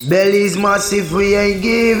Belly's massive, we ain't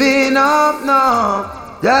giving up,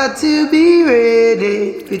 no. Got to be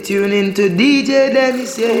ready. We tune into DJ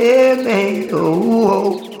Dennis, yeah, man.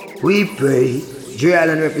 Oh, we pray. Dre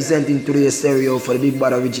Allen representing to the stereo for the Big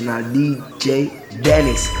Bad Original DJ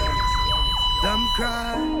Dennis. Some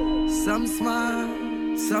cry, some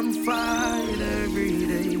smile, some fight every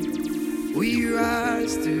day. We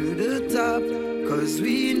rise to the top, cause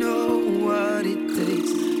we know what it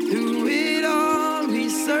takes. Through it all we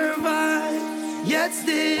survive, yet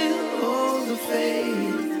still hold the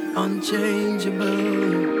faith. Unchangeable,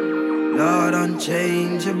 Lord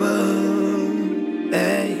unchangeable.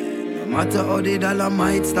 Hey, no matter how the dollar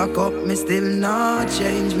might stack up, me still not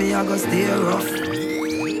change. Me I go stay rough.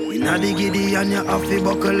 Inna the giddy and you have to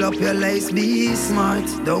buckle up your lace. Be smart,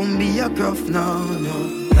 don't be a gruff, no,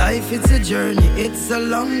 no. Life it's a journey, it's a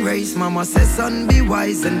long race. Mama says son be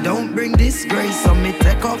wise and don't bring disgrace. So me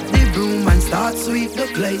take up the broom and start sweep the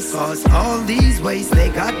place. Cause all these ways they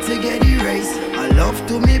got to get erased. I love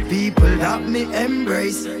to me people that me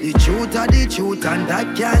embrace. The truth are the truth and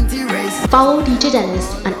that can't erase. Follow DJ Dennis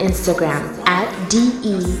on Instagram at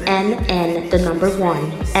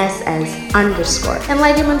DENN1SS_ and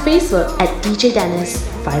like him on Facebook at DJ Dennis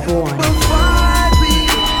 501.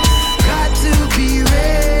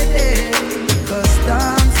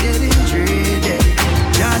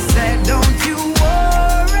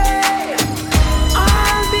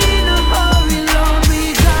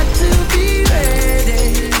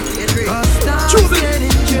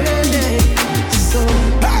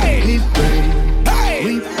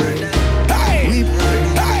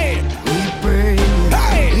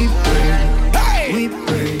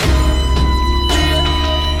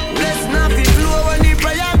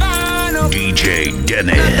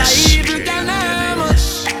 Dennis.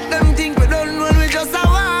 Them think we done when we just a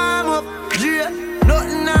warm up. Yeah,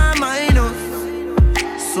 nothing I mind us.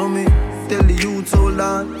 So me tell the youth hold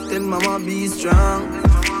on, tell mama be strong.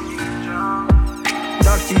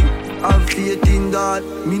 Ducky, have faith in God,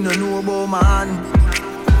 me no know about man.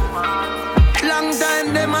 Long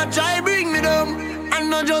time them a try bring me down, and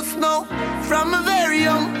not just now, from a very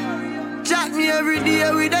young. Chat me every day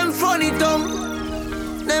with them funny tongue.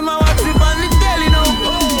 Them a watch me on the telly now.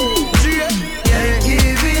 Yeah,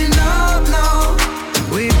 giving up now.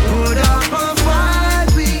 We put up a fight.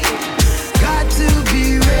 We got to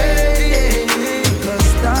be ready.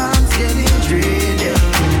 Cause time's getting dreary.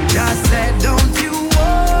 Just said don't you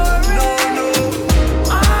worry. No.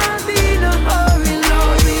 I'll be in a hurry,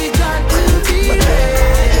 Lord. We got to be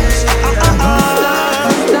ready.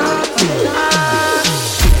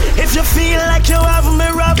 If you feel like you have me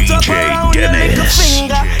wrapped up around your little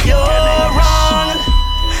finger, you're wrong.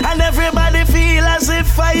 And everybody feel as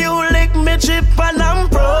if you lick me chip and I'm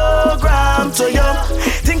programmed to you.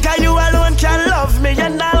 Think you alone can love me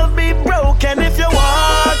and I'll be broken if you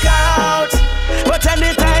walk out. But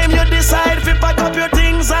anytime you decide to pack up your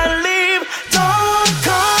things and leave, don't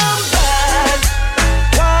come back.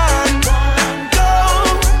 One, go,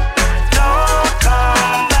 don't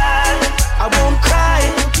come back. I won't cry,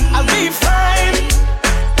 I'll be fine.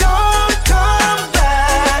 Don't come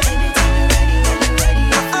back.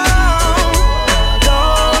 Oh,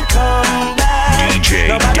 don't come back. DJ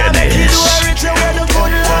Nobody make you Dennis. worry till we're the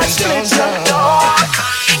good last split your door.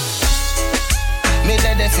 Me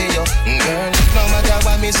ready for you, girl. No matter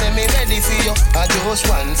what me say, me ready for you. I just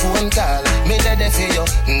one phone call. Me ready for you,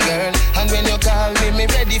 girl. And when you call me, me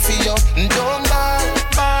ready for you. Don't ball.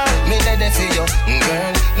 Me ready for you,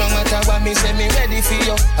 girl. No matter what me say, me ready for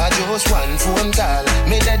you. I just one phone call.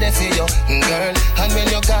 Me ready for you, girl. And when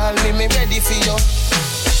you call me, me ready for you.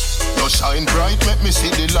 You shine bright, make me see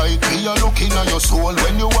the light. Me a looking at your soul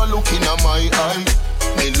when you are looking at my eye.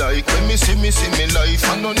 Me like when me see me life.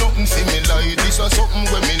 I know nothing for me like. This is something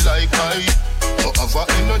when me like I. But have a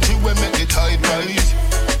energy when make the tide rise.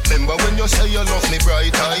 Remember when you say you love me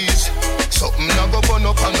bright eyes. Something I go burn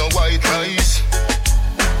up on the white rice.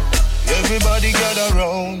 Everybody gather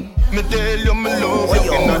round. Me tell you me love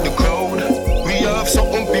you in the crowd. We have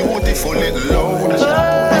something beautiful little loud.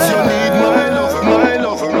 If you need my lover, my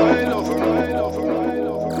lover, my lover, my lover, my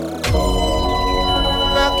lover.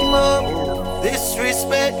 Knock him up.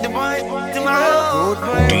 Disrespect the boy to my road.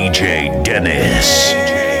 DJ Dennis.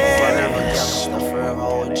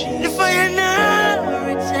 If I never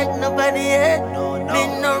reject nobody yet, me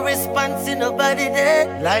no response to nobody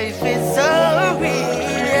dead. Life is so real,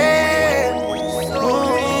 yeah.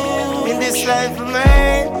 Ooh, in this life of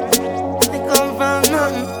mine, they come from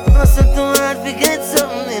nothing. Hustle too hard to get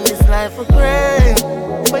something in this life of crime.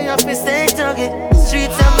 But you have to stay target.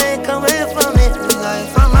 Streets are make away from it.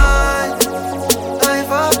 Life of mine, life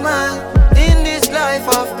of mine. In this life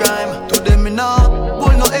of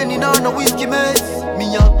man a whiskey mess.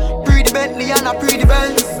 Me a pretty Bentley and a pretty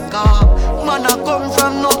Benz. Man a come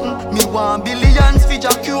from nothing. Me want billions fi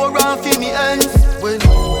Jack cure and fi me ends. When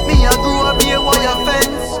me a grew up here wire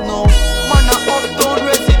fence. No, man a uptown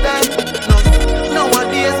resident. No,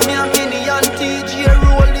 nowadays me a Kenny and TJ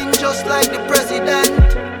rolling just like the president.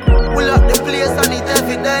 We lock the place and it's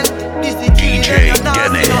evident. This is DJ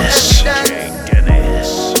Dennis.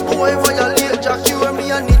 Boy violate Jack cure me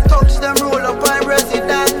and the thugs them roll up on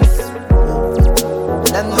residence.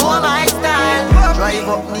 Them know my style. Drive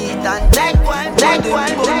up neat and take one.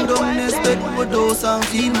 Bun down this bed with those and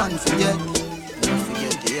feel man forget.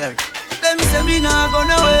 Forget the air. Them say me nah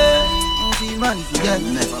gonna away. Feel man forget,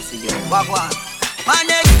 never forget. Walk one. Man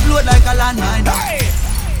explode like a landmine.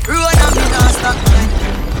 Run and me nah stop.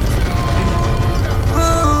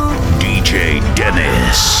 DJ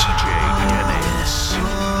Dennis.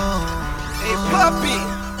 Hey papi.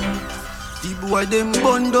 The boy them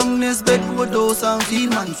bun down this bed with those and feel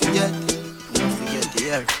man forget. Forget the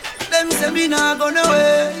air. Them say me nah gonna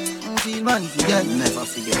away. Feel man forget, never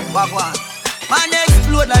forget. Walk one. Man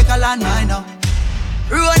explode like a landmine now.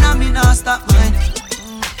 Run and me nah stop mine.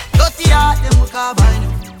 Dirty heart them we combine.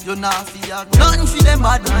 You nah fear nothing for them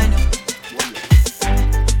bad mind.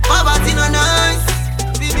 Poverty no nice.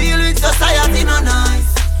 We deal with society no nice.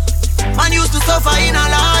 Man used to suffer in a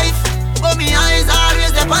life, but me eyes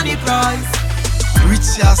always up on the price.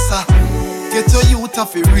 Rich yassa, get your youth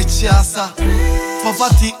off a rich yassa.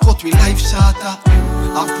 Poverty cut with life shorter.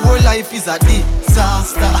 A poor life is a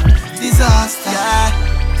disaster. Yeah,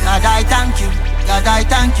 God I thank you, God I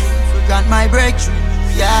thank you for grant my breakthrough.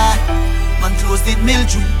 Yeah, man closed it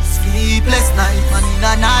mildew, sleepless night, man in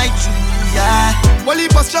a night dream. Yeah, well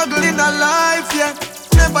if I struggle in a life, yeah.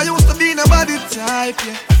 Never used to be nobody type,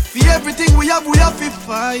 yeah. For everything we have to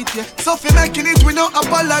fight, yeah. So for making it, we don't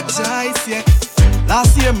apologize, yeah.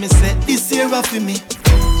 Last year me said, this year for me.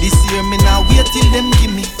 This year me now wait till them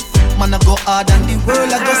give me. Man I go hard and the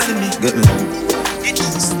world I go see me. Get me?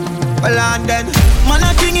 Well and then, man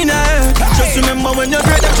a king in a earth. Just remember when you're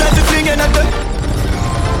great, I try to fling in a dirt.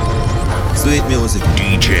 Sweet music.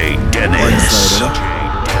 DJ Dennis. One side,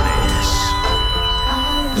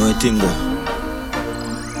 no I think that.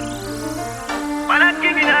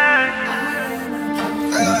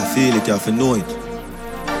 You have to feel it, you have to know it.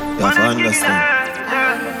 You have to understand.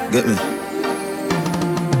 Get me?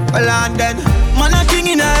 Well and then, man a king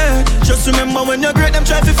in a earth. Just remember when you're great, them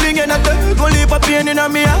try to fling in a dirt. Go leave a pain in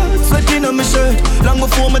my heart, sweating on my shirt. Long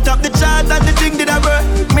before me top the chart and the thing did I work.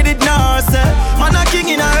 Me did not say, man a king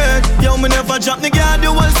in a earth. Yo, me never drop the guard,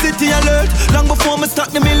 the whole city alert. Long before me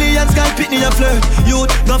start the millions, can't pit me a flirt.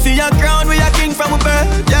 Youth, go for your crown, we a king from a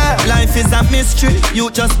birth. Yeah, life is a mystery,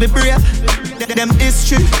 you just be brave. Them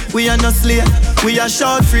history, we are no slave. We are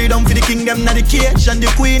short freedom for the kingdom, not the cage. And the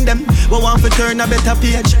queen them, we want to turn a better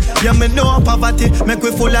page. Yeah, me know poverty, make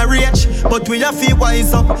we full of rage. But we have to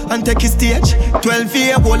wise up and take his stage. 12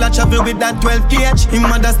 year old, I travel with that 12 gauge. Him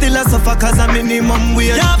mother still a suffer cause a minimum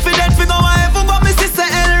wage. Yeah, for that figure whatever, but me sister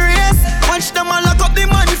L race. Watch them all lock up the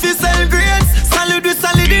money for sell grades. Solid with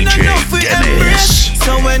solid in enough we embrace.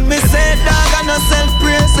 So when me say dog and no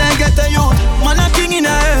self-praise, I get a youth, man a king in a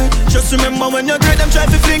earth. Just remember when you're great, them try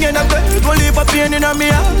to fling in a bed. Go leave a pain in my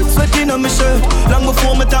heart, sweating on my shirt. Long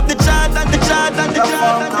before me top the chart and the chart and the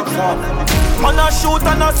chart. Man a shoot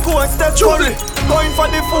and a score, step Curry. Going for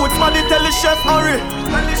the food, man tell the chef hurry.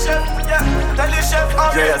 Tell the chef, yeah, tell the chef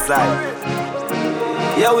hurry.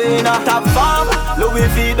 Yeah, we in a top farm. Louis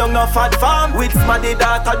V don't no fat farm. With smaddy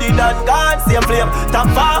data, the dad guard. Same flame,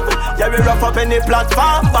 top farm. Yeah, we rough up any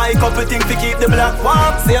platform. Buy a couple things to keep the black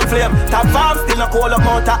warm. Same flame, top farm. Still a cold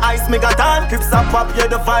amount of ice, me got on. Crips up pop, yeah,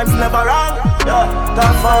 the vibes never wrong. Yeah,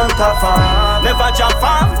 top farm. Never jump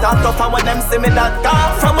farm. Start tough and when them see me that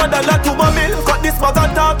calm. From $1 to $1 million. Cut this bag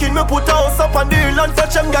and talking. Me put a house up on the hill and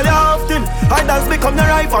touch them girl often. I dance become the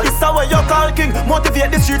rival. This is how you call king.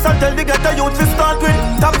 Motivate the streets and tell the ghetto youth to start with.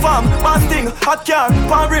 Top farm, basting, hot car,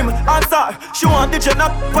 pan rim, answer. She want the jet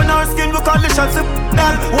up on her skin, we call the shots of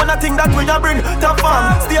hell. One a thing that we a bring. Top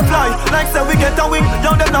farm, stay fly, like say we get a wing.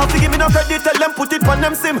 Young them now, give me no credit, tell them put it on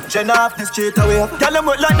them sim. Jen off, straight away. Tell them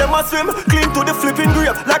work like them a swim. Clean to the flipping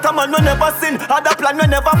grave, like a man we never sin. Had a plan we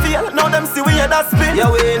never fail, now them see we head a spin.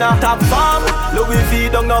 Yeah we in a top farm, Louis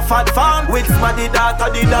V don't no fat farm. With smaddy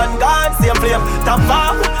data, the dan guard, same flame. Top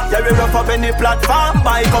farm, yeah we rough up any platform.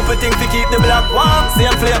 Buy a couple things to keep the black warm.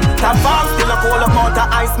 Same flame. Top farm, still a cold amount of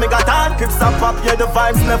ice, me got on. Crips up pop, yeah, the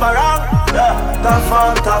vibes never wrong. Yeah, top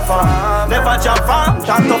farm, never jump farm.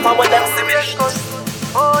 Top tougher when them see me.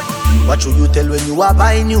 What should you tell when you are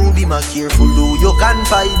buying new? Be more careful, do you can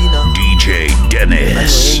find in a DJ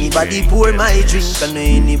Dennis. anybody pour my drink, and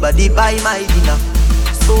anybody buy my dinner.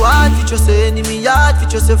 So hard for just your enemy, hard for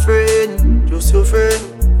just your friend, just your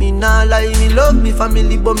friend. Me nah lie, me love me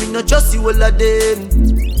family, but me not just you all of them.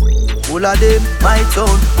 All of them, my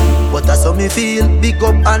town. But that's how me feel. Big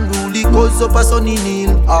up and rule, cause up a sunny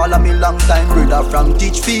kneel. All of me long time brother from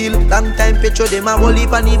Teachfield. Long time petro them a whole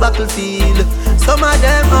heap on the battlefield. Some of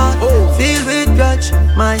them are filled with grudge.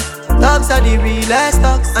 My dogs are the realest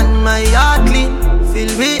dogs. And my heart clean,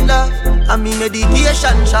 filled with love. And me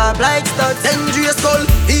meditation sharp like studs. Dangerous skull,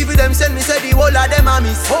 even them send me say the whole of them a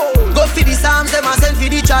miss. Go for the Psalms, them a send for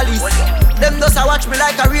the chalice. Them just a watch me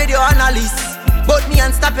like a radio analyst. But me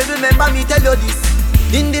unstoppable, remember me tell you this.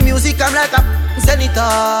 In the music I'm like a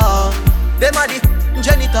senator. Them a the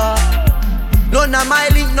janitor. None of my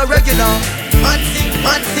link no regular. Mad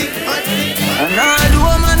sick. And all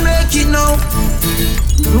woman make it now.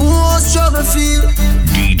 No struggle feel.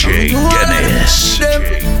 DJ Dennis.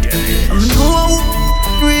 I know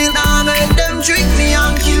real now make them trick me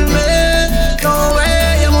and kill me. No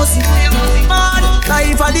way you must see mad.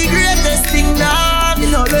 Life are the greatest thing that me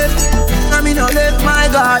no left, my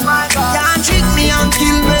God. Can't trick me and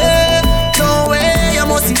kill me. No way you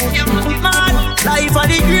must see mad. Life are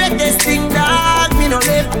the greatest thing that me no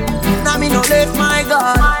left, my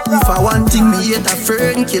God. If I want thing, me hate a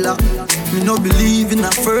fern killer. Me no believe in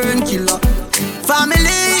a fern killer.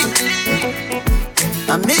 Family,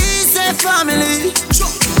 and me say family.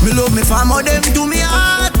 Me love me family, them to me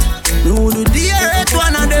heart. No do the earth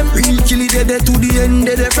one of them. Real kill it dead to the end,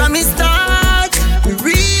 dead from me start. We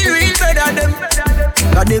real better them.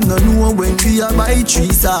 Cause them no know when we a buy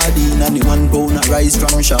 3 sardines and the 1 pound a rice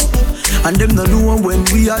from shop. And them no know when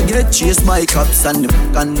we a get chased by cops and the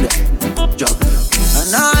job.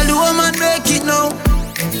 And all the woman make it now.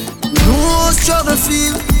 No struggle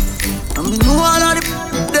feel. And me know all of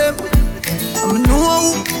them. And me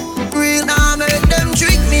know who real now make them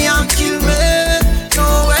trick me and kill me.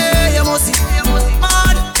 No way you must see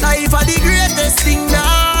mad. Life are the greatest thing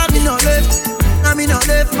that me no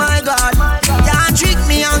left, my God. Can't trick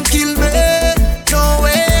me and kill me. No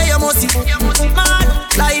way you must see mad.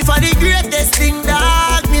 Life are the greatest thing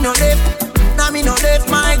that me no left,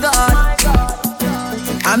 my God.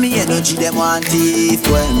 And me energy them want thief.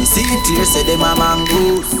 When me see it here say them a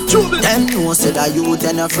mango. Them know say that youth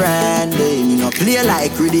and a friend. They me no play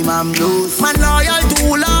like rhythm and blues. Man loyal,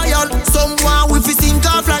 too loyal. Someone with his sink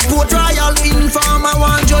off like Port Royal. Informer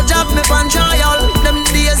want judge up me pan trial. Them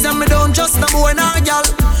days and me don't trust no boy nor girl.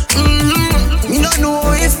 Me no know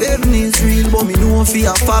if heaven is real, but me know for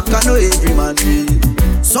a fact I know every man real.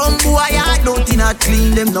 Some boy I don't think not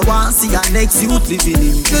clean. Them no want see a next youth living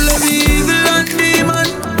in. They love evil and demon.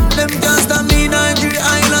 Them can't stop me in Nigeria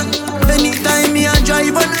Island. Anytime me a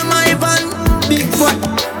drive on my van. Big fat.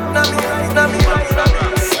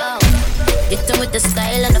 Hit them with the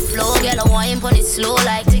style and the flow. Girl, I wine pon it slow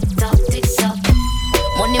like tick tock, tick tock.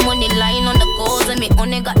 Money line on the goals. And me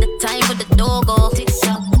only got the time for the doggo. Tick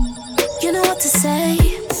tock. You know what to say.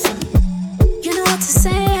 You know what to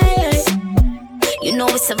say. You know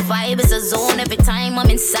it's a vibe, it's a zone. Every time I'm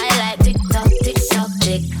inside like tick tock, tick tock,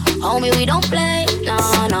 tick. Homie, we don't play, no.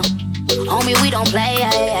 Homie, we don't play,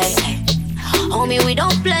 Homie, we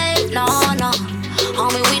don't play, no.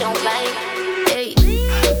 Homie, we don't play, hey.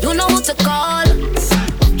 You know who to call.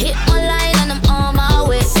 Hit my line and I'm on my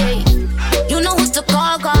way, hey. You know who to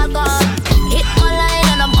call. Hit my line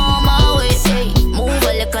and I'm on my way, hey. Move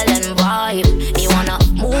a little and vibe. You wanna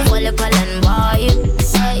move a little and vibe,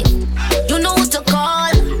 hey. You know who to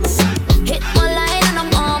call. Hit my line and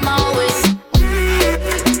I'm on my way.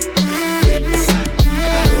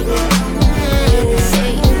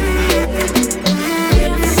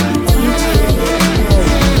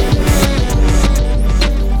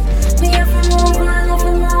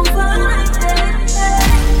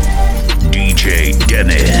 DJ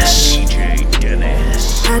Dennis.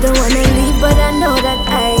 I don't wanna leave, but I know that I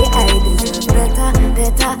deserve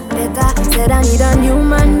better. Said I need a new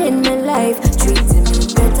man in my life, treating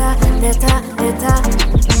me better.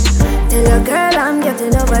 Tell a girl I'm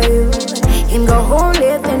getting over you. Him go home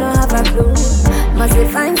late, me no have a clue. Must he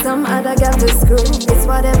find some other girl to screw? It's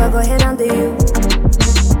whatever, go ahead and do you.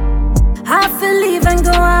 I feel leave and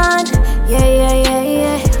go on,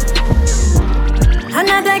 yeah.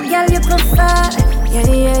 Another girl you prefer,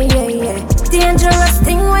 yeah. Dangerous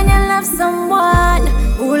thing when you love someone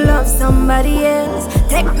who loves somebody else.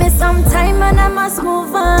 Take me some time and I must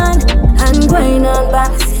move on and going on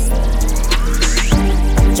back.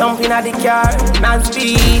 Jump in at the car, man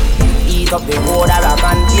speed. Eat up the road that I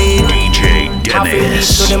can clean. DJ Dennis. I feel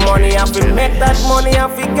reach to the money, I feel make that money, I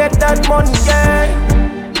feel get that money, yeah.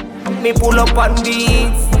 Me pull up on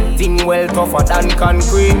beats. well tougher than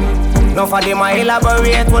concrete. No for them I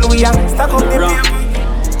elaborate when we are stuck up the paper.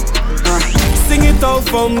 Sing it out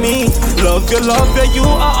for me. Love you, you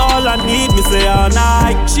are all I need. Me say all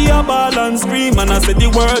night. She a ball and scream, and I say the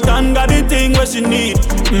word and got the thing where she need.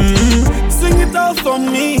 Sing it out for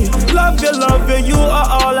me. Love you, you are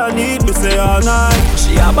all I need. Me say all night.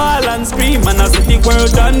 She a ball and scream, and I say the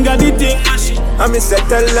word and got the thing where she. I me say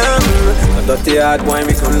tell them, a dirty hard boy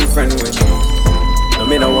me couldn't friend with. No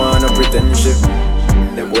me no want no pretension.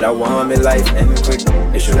 Them woulda want me life end quick.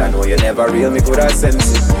 They shoulda know you never real, me coulda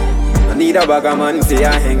sense it. I need a bag of man for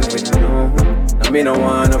ya hang with, no. I me no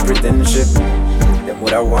want no pretension. Them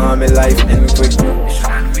woulda want me life end quick.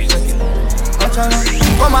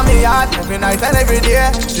 Come on me yard every night and every day.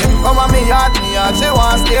 She come on me yard, she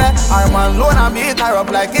want stay. Her man alone and beat her up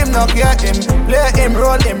like him no care. Him play, him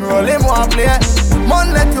roll, him want play.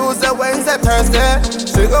 Monday, Tuesday, Wednesday, Thursday.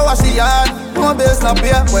 She go wash the yard, no bills no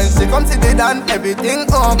pay. When she come to the dance, everything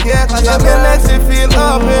okay. Cause she makes she feel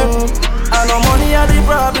happy. I know money are the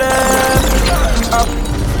problem.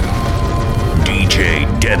 DJ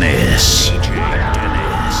Dennis.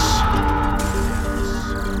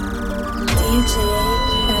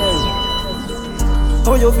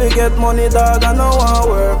 Oh, you forget money, dog, I know I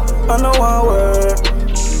work.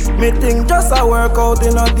 Me think just a work out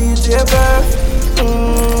in a DJ bed.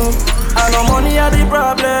 I know money are the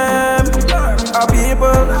problem. A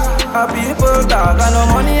people, dog, I know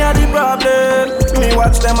money are the problem. Me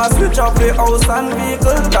watch them a switch up the house and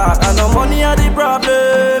vehicle, dog, I know money are the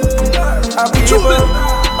problem. A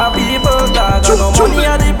people, dog, I know money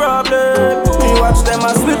are the problem. Me watch them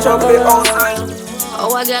a switch up the house and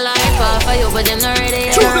oh, a girl I fall for you, but them not ready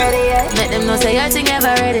yet. Make them know say your thing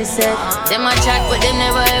ever ready set. Them a chat, but them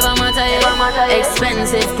never ever matter yet.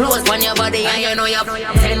 Expensive clothes on your body, and you know you're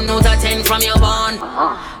 10 out of 10 from your bond.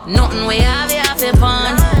 Nothing we have, you have to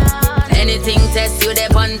pawn. Anything test you, they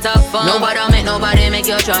on top form. Nobody make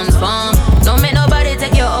you transform. Don't make nobody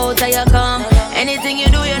take you out till you come. Anything you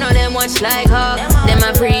do, you know them watch like hawk. Them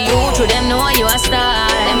a pre you, through them know you a star.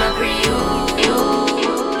 Them a pre you.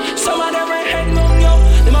 Some of them are heading on you.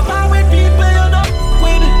 Them a power with people you don't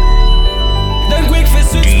with. Then quick for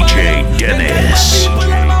switch DJ Dennis.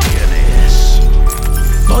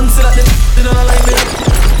 Don't say that they don't like me.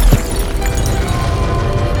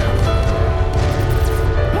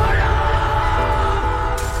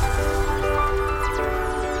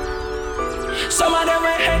 Some of them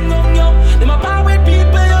are heading on you. Them a power with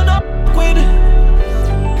people you don't with.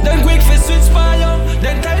 Then quick for switch for you.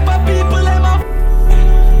 Then type of people them a.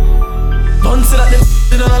 Don't say that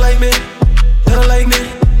they don't like me. They don't like me.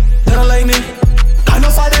 They don't like me.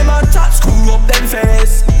 Enough of them a chat, screw up them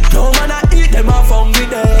face. No man a eat them off hungry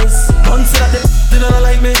days. Don't say that they don't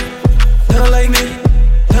like me. They don't like me.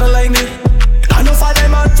 They don't like me. Enough of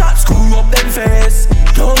them a chat, screw up them face.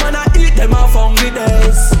 No man a eat them off hungry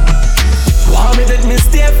days. Want me let me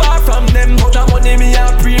stay far from them. But the money me a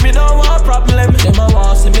free, me don't want problem. Them a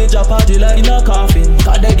want see me drop a dealer in a coffin.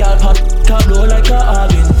 Cause the girl pop can blow like a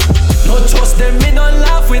organ. No trust them, me don't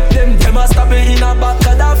laugh with them. Them a stab me in a back,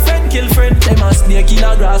 cause that friend kill friend. Them a snake in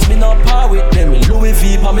a grass, me not par with them. Louis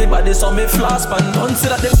V pa me body, so me floss pan. Don't say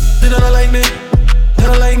that they don't like me. They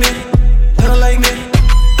don't like me. They don't like me.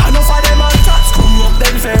 Enough of them a chat, screw up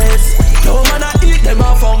them face. No man a eat them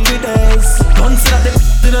off hungry days. Don't say that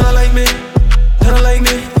they don't like me. They don't like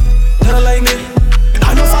me. They don't like me.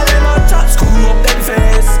 Enough of them a chat, screw up them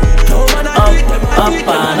face. No man a eat them. Up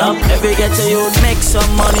and up, every get to you make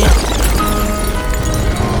some money.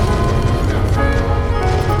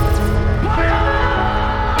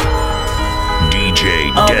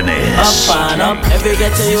 DJ Dennis. Up and up, every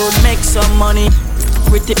get to you make some money.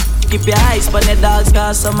 Pretty keep your eyes on the dogs,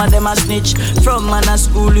 cause some of them a snitch. From man a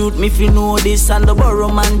school youth, me if you know this. And the borrow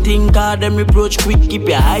man think, cause them reproach quick. Keep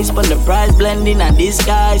your eyes on the price, blending and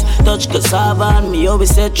disguise. Touch cassava and me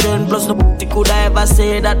always say trend. Plus no p*** could I ever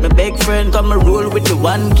say that my big friend. Come and roll with the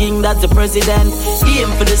one king, that's the president.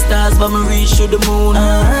 Aim for the stars, but me reach to the moon.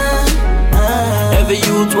 Every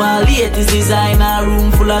youth while late is designer,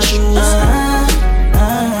 room full of shoes.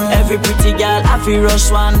 Every pretty girl I feel rush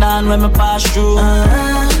one down when me pass through.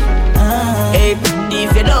 Hey,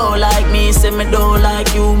 if you don't like me, say me don't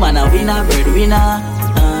like you. Man, a winner, breadwinner.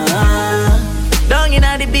 Down in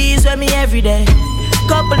the bees with me every day.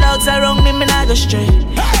 Couple dogs around me, me not go straight.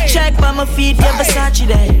 Check by my feet, yeah, Versace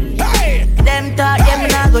there. Them talk, yeah, me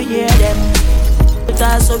not go hear them.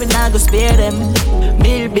 Talk, so we not go spare them.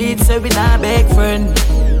 Mill beats, so we not beg friend.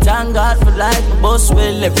 Thank God for life, my boss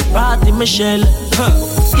well. Every party, Michelle.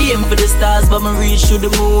 Aim for the stars, but me reach to the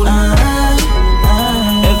moon.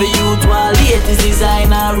 Every youth while late is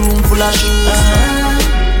designer, room full of shoes.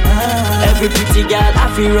 Every pretty girl I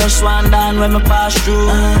feel rush one down when me pass through.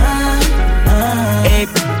 Hey,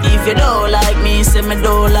 if you don't like me, say me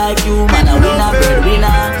don't like you. Man, I win a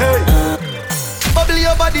breadwinner. Bubble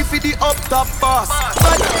your body for the up top boss.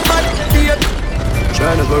 Bad, baby.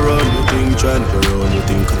 Tryna go round you think, tryna go round you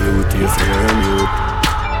think, cause you with your friend you.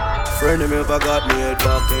 Friend of me ever got me head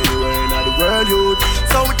back anywhere in the world youth.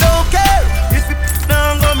 So we don't care if it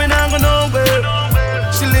now go me now go nowhere.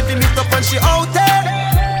 She living it up and she out there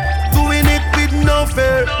doing it with no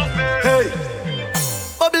fear. Hey,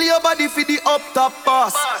 bubble your body for the up top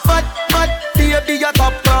boss. Bad, baby, you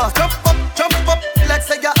top class. Jump up, let's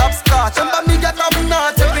say you're upstart. Jump on me, get up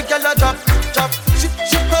not every girl a drop.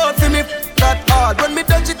 She proud for me that hard. When me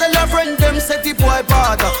touch it, tell her friend them set the boy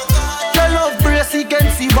bad. Your love brace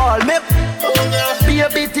against the ball. Me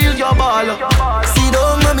baby till your ball. See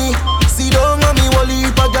down mommy, Wally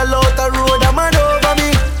if a girl out the road a man over me.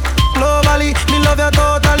 Globally, me love you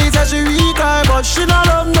totally. Say she retry but she not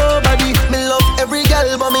love nobody. Me love every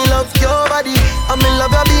girl but me love your body. And me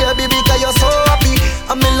love your baby because you're so happy.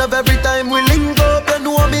 And me love every time we link up. You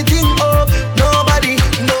know me think up, nobody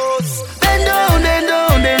knows. Bend down.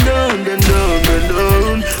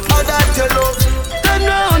 All that you love. Turn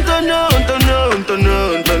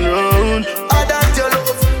round. All that you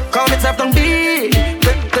love. Call me Tap Tongue B.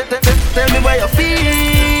 Tell me where you feel.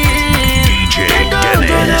 DJ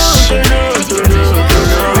Dennis.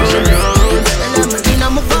 In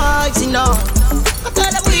my vibes, you know. I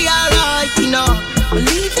thought that we alright, you know.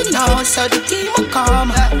 Believe it now, so the team will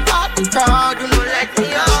come. Part the crowd, you know, let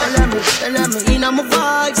me out. Tell me, in my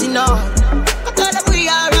vibes, you know. I thought that we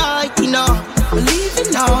alright, you know. Believe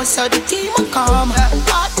it now, so the team will come.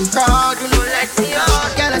 Part the crowd, you know, let me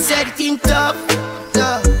out. Girl, I said it in top.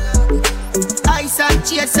 Ice and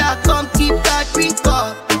chaser, come keep that drink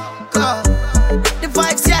up. The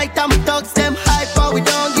vibes right, I'm thugs, them hyper, we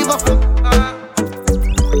don't give up.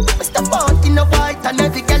 Mr. Bout in the white and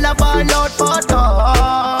every girl a ball out for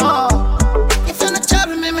dog. If you're not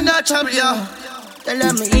trouble me, me not trouble you.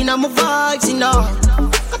 Tell me in my vibes, you know.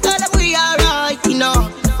 I thought that we alright, you know.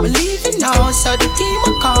 Believe it now, so the team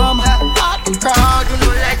will come. Part the crowd, you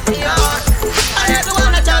know, let me out. I never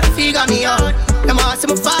wanna try to figure me out. Them all see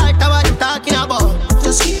me fight, that's what I'm talking about.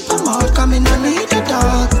 Just keep them out, coming and need the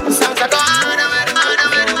dog. Sounds like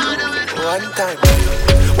one time.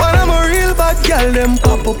 When I'm a real bad girl, them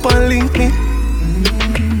pop up and link me.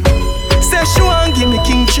 Say she want give me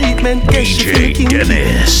king treatment. Guess she feel king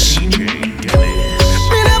Dennis. Me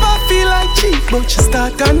never feel like cheap, but she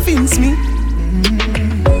start convince me.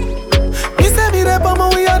 Me say me rap on my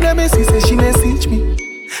way on them, she say she message me.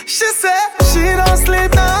 She say she don't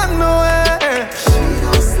sleep down nowhere. She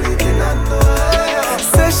don't sleep in nowhere.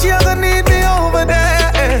 Say she gonna need me over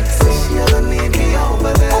there. Say she gonna need me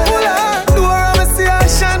over there. Pull her door and me see her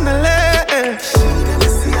chandelier. She never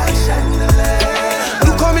see her chandelier.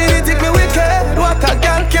 Look how me they take me wicked. What a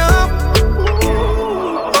girl can.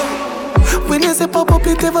 When you say pop up,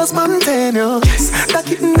 it ever spontaneous. Yes. That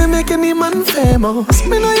kitten they make any man famous.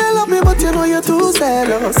 Me know you love me, but you know you're too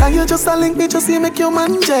zealous. And you just a link me, just you make your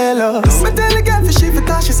man jealous. Me tell the girl for she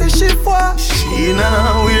because she say she for. She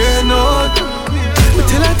now we're not. Me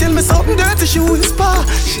tell me something dirty, she whisper.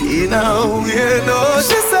 She now we're not.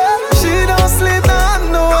 She say she don't sleep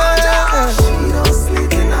on nowhere. She don't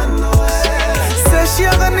sleep in nowhere. Say she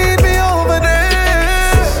gonna need me over there.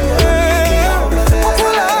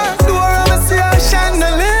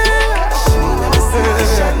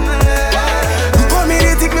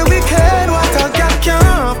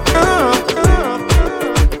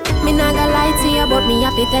 But me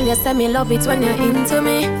happy tell you say me love it when you're into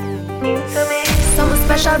me. Something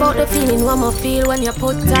special about the feeling one more feel when you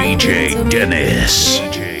put time DJ into Dennis. me.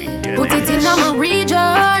 Put it in my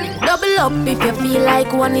region. Double up if you feel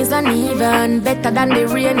like one is uneven. Better than the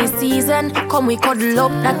rainy season. Come we cuddle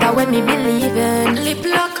up, that's when me believe in. Lip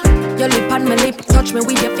lock. Your lip on my lip, touch me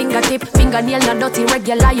with your fingertip. Fingernail not dirty,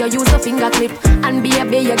 regular, you use a finger clip. And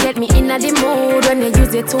baby, you get me in the mood when you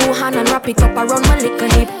use your two hand and wrap it up around my little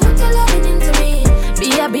hip. Put your loving into me,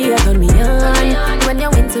 baby, turn me on when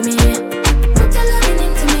you're into me. Put your loving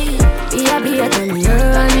into me, baby, turn me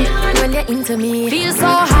on when you're into me. Feel so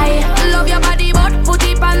high, love your body, but put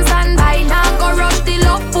it on standby. Now go rush the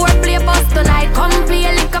love for play bus tonight. Come play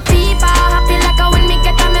like a peeper, happy like a when me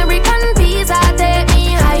get American pizza. Take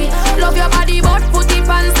me high. Love your body, but put it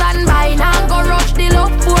on standby. Now go rush the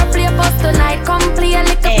love for play bus tonight. Come play a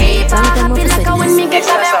little paper. Happy like a when me get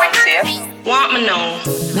American. Want me know?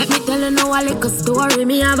 Let me tell you now a little story.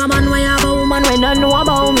 Me have a man, why have a woman when don't know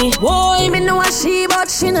about me. Boy, me know a she, but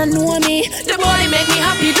she don't know me. The boy make me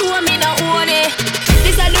happy, do me not own it. This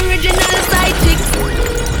is the original side chick.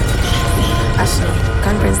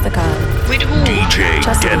 With who? DJ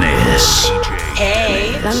Dennis.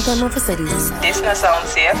 Hey. Long time off said this. This not sound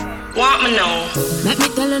safe. Want me know? Let me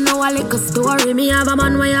tell you now a little story. Me have a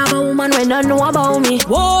man, we have a woman, we don't know about me.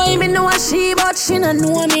 Boy, me know a she, but she don't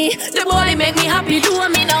know me. The boy make me happy, do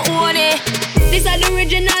me not own it. This is the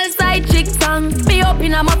original side chick song. Me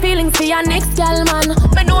open up my feelings for your next girl, man.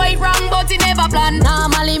 Me know it wrong, but it never plan.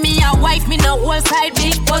 Normally me a wife, me no whole side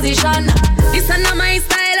big position. This is not my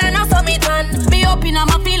style and I saw me done. Me open up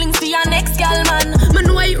my feelings for your next girl, man. Me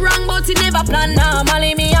know it wrong, but it never plan.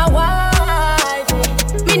 Normally me a wife.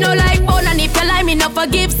 Me no like bone, and if you lie, me no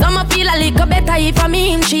forgive. Some I feel a little better if I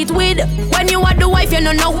mean cheat with. When you are the wife, you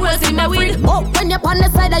don't know who else in my with. Oh, when you're on the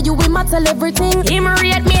side of you, we matter everything. Him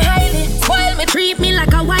rate me highly, spoil me, treat me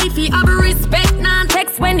like a wifey. I be respect,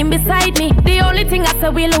 non-text when him beside me. The only thing I say,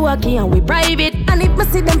 we low key and we private. And if me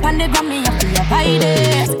see them pan the gram, me have to avoid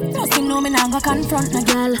it. Just to know me now go confront no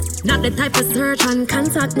girl. Not the type of search and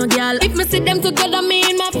contact no girl. If me see them together, me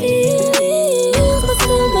in my feelings, but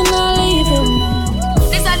still me not leave him.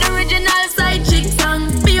 This is the original side chick song.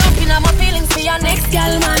 Be open up my feelings for your next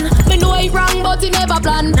girl, man. Me know it wrong, but it never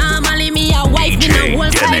plan. Normally me a wife, me no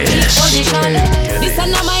whole side chick position. This is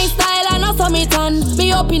not my style and I saw me done.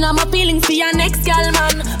 Be open up my feelings for your next girl,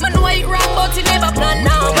 man. Me know it wrong, but it never plan.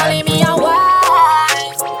 Normally me a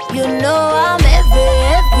wife. You know I'm heavy,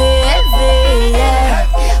 yeah.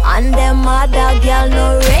 And them other girl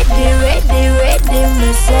no ready,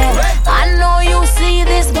 me say. I know you see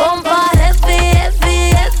this bumper heavy,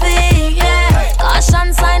 yeah.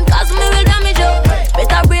 Caution sign, cause me will damage you.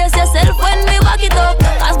 Better brace yourself when me walk it up.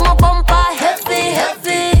 Cause my bumper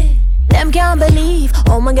heavy. Them can't believe,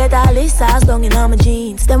 me get all this sauce down in all my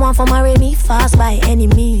jeans. Them want to marry me fast by any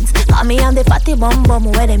means. Call me on the fatty bum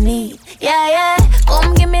where them need. Yeah,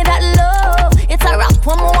 come give me that love. It's a rap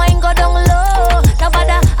when my wine go down low.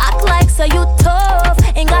 Nobody act like so you tough.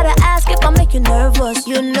 Ain't gotta ask if I make you nervous.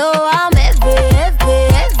 You know I'm heavy,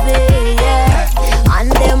 yeah.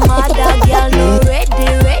 And them other girl no ready,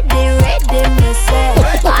 me say.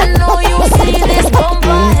 I know you see this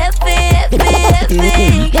bumper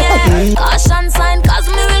heavy, yeah. Caution sign, cause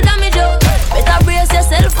me will damage you. Better brace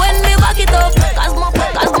yourself when me back it up. Cause my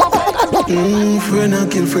friend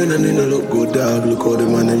and kill friend and they no look good, dog. Look how the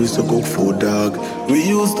man I used to cook food, dog. We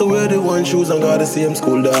used to wear the one shoes and got the same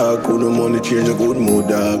school, dog. Could no money change a good mood,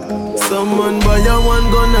 dog. Some man buy a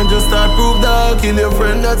one gun and just start proof, dog. Kill your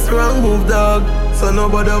friend, that's wrong move, dog. So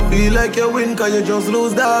nobody feel like you win, cause you just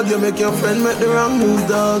lose, dog. You make your friend make the wrong move,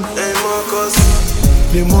 dog. Hey Marcus,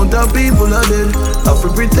 the amount of people are dead, I have to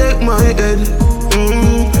protect my head.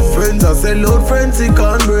 Friends I sell out friends, sick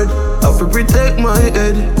and bread, I have to protect my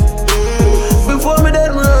head. Before me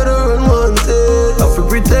dead, me rather unwanted. I have to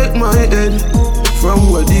protect my head.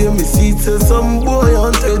 From where they me see to some boy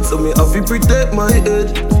haunted. So me have to protect my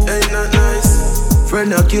head. Ain't that nice?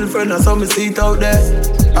 Friend I kill friend, I saw me see it out there.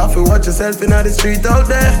 I have to watch yourself in the street out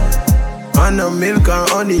there. And the milk and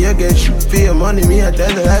honey, you get shoot for your money. Me I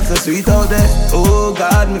tell the life so sweet out there. Oh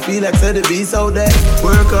God, me feel like say the beast out there.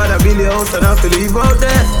 Work hard, I build your house and I have to leave out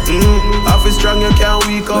there. I feel strong, you can't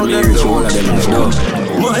weak out there.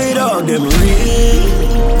 My dog, them real.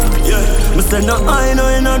 Yeah, me say no I know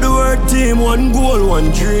in the word team. One goal,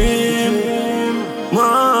 one dream.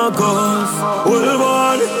 Marcus, well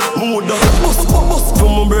born. Mother, bust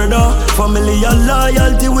from my brother. Family and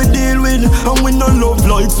loyalty we deal with. And we no love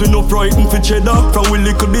lights, we no frighten for cheddar. From we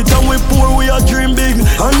little bit and we poor, we a dream big.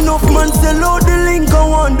 Enough man sell out the link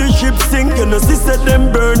and want the ship sink. You know, see said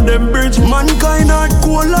them burn them bridge. Mankind hard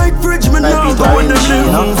cool like fridge. Me now go when them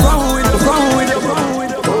live. Wrong with it.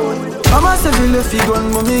 Mama say feel the fig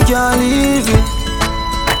gun, but me can't leave it.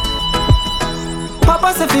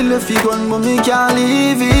 Papa say feel the fig gun, but me can't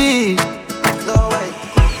leave it. No way.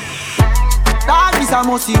 Dog is a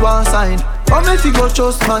must see one sign. But me fi go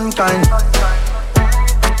trust mankind.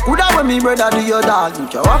 Coulda when me brother do your dog,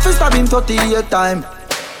 you have to stab him 38 times.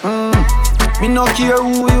 Me no care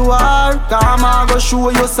who you are, karma go show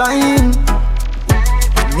you sign.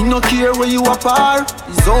 Me no care where you apart,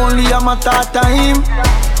 it's only a matter of time.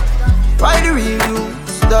 Why the real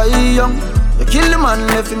youths die young? You kill the man,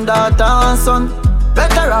 left him daughter and son.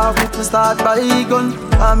 Better off if me start by gun,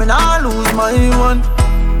 I mean I lose my one.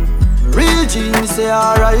 Real G, me say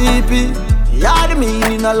R.I.P. Yeah, the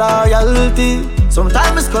meaning of loyalty.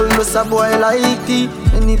 Sometimes me skull just a boy like tea.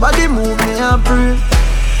 Anybody move me and pray.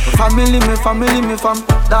 My family, me fam.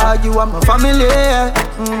 Dog, you are my family.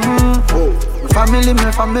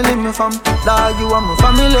 My family, fam. Dog, you are my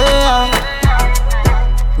family.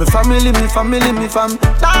 My family, me fam.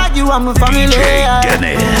 Dog, you are my family. DJ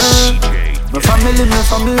Dennis. My family,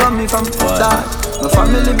 me fam. Dog. My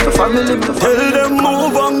family, my family, my family. Tell them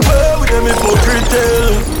move and go with them hypocrite.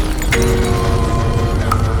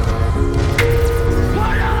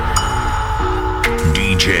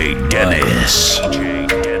 DJ Dennis.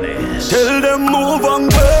 Tell them move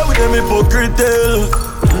and go with them hypocrite.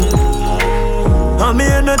 And me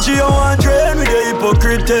energy I want drain with the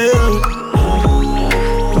hypocrite.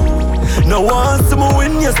 Now want to me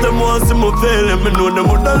win, yes, them want to me fail. And me know them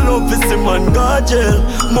would love to see man God jail.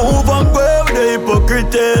 Move and go with the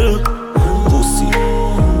hypocrite. Pussy.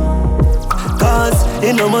 Cause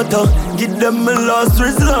it no matter. Give them my last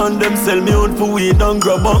resort. Them sell me out for weed and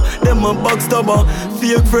grabber. Them a backstabber.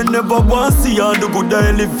 Fake friend never want see all the good I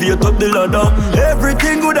elevate up the ladder.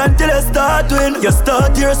 Everything good until I start win. You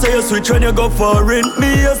start here so you switch when you go foreign.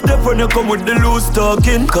 Me a step when you come with the loose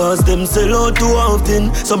talking. Cause them sell out too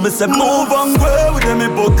often. So me say move and go with them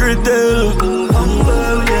hypocrite.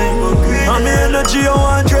 And me energy I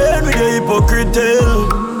want drain with the hypocrite.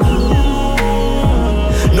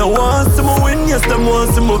 Now want to me win, yes, them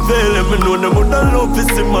want to me fail. And me know them would love to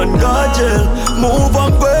see man God jail. Move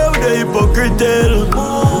and go with the hypocrite.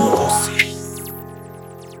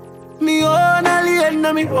 Me own alien,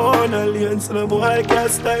 na me own alien. So no boy can't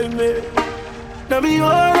style me. Na me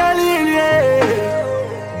own alien, yeah.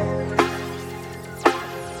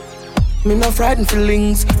 Me no frightened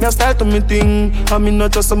feelings, me a style to me thing. And me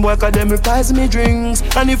not just some boy cause them price me drinks.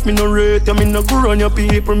 And if me no rate you, me no go run your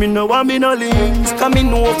people. Me no want me no links. Cause me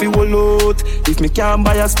know if you will out. If me can't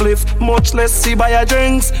buy a spliff, much less see buy a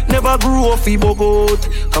drinks. Never grew up fi bogot.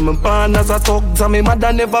 Cause me born as a thug, and me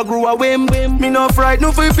mother never grew a whim. Me no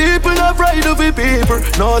frightened for people, no frightened for people.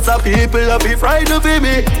 No some people a be frightened for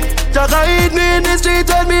me. Just hide me in the street,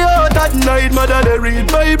 tell me out at night. Mother they read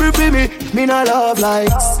Bible for me. Me no love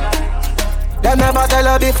likes. Them never tell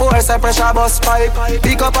her before, say pressure bust pipe.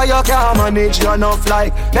 Pick up how you can't manage your enough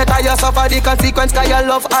like. Better you suffer the consequence cause you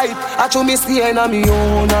love hype. I chew me staying on me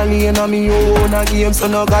own, a lane on me own a game. So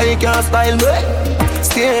no guy can't style me.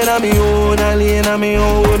 Staying on me own, a lane on me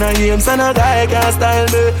own a game. So no guy can't style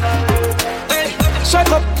me.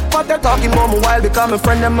 Shut up, what they talking about me while. Because my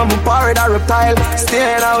friend them and my parrot a reptile.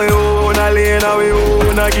 Staying on me own, a lane on me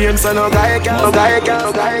own a game. So no guy can't, no guy can't,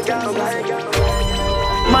 no guy can't, no guy can't.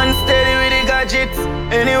 Man steady with the gadgets.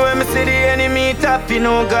 Anywhere me see the enemy tap, you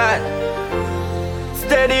know God.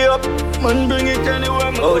 Steady up, man bring it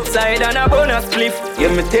anywhere me outside and a bonus spliff.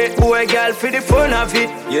 Yeah, me take boy girl for the fun of it.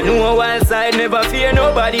 You know a wild side never fear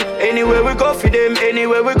nobody. Anywhere we go for them,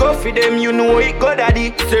 anywhere we go for them. You know it go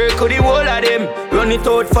daddy, circle the whole of them. Run it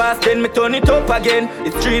out fast, then me turn it up again.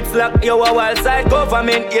 The streets lock, yo a wild side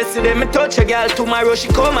government. Yesterday me touch a girl, tomorrow she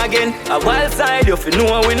come again. A wild side, you fi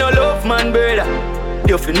know we no love man brother.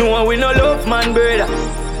 You fi know we no love man brother.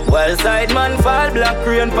 Wild side man fall black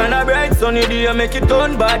rain pan a bright sunny day make it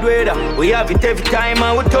turn bad weather. We have it every time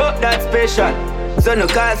and we talk that special. So no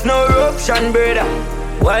cause no eruption brother.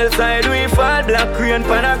 Wild side we fall black rain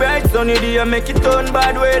pan a bright sunny day make it turn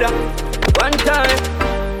bad weather. One time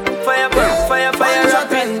fire burn, fire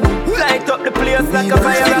rapid. Light up the place like a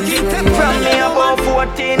fire rocket. From me about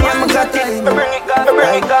 14 yeah me got it. Bring it God,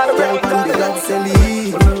 bring it God, bring it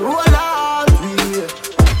God. Roll out,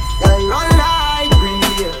 run like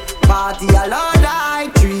breeze. Party alone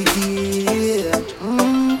like tricky.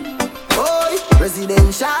 Oh,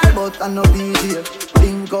 residential but I no DJ.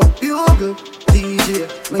 Think up bugle DJ.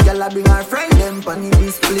 Me gyal bring her friend them pon the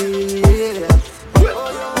display.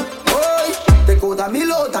 Oh, take out a me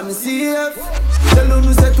load and me safe. Tell them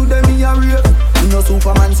me say to them me a rape. Me no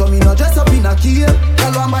Superman so me no dress up in a cape.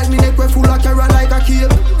 Tell one bite me neck we full of carrot like a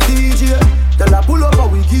cape. DJ, tell her pull up how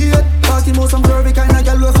we get. Party more some curvy kind of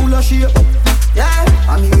gyal we full of shape. Yeah,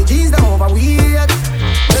 and me with jeans them overweight.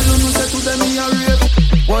 Tell them me say to them me a rape.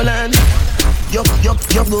 One hand, yup,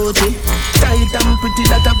 Gucci. Tight and pretty,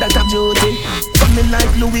 that of beauty. Coming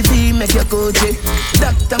like Louis V, make your Gucci.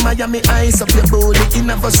 Dr. Miami, ice up your booty. In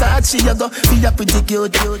a Versace, you go, be a pretty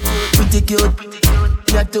cute.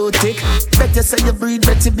 You're too thick. Better say you breathe,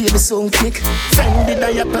 better baby so kick. Fendi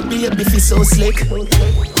diaper, baby, feel so slick.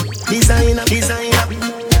 Designer.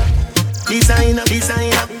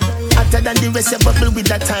 Hotter than the rest, you bubble with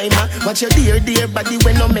that timer. Watch your dear body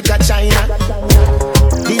when no make a China.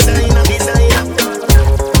 Designer.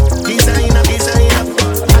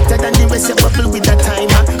 Hotter than the rest, you bubble with that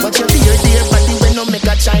timer. Watch your dear body when no make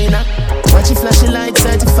a China. Watch you flashy like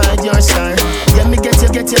certified your star. Yeah, me get you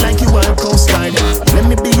like you are Coast Guard. Let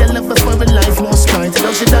me be your lover for a life, most part.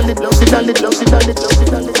 Love she done it.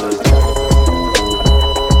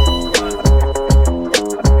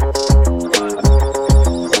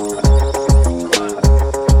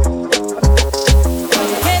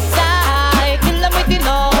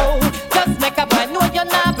 Just make a brand new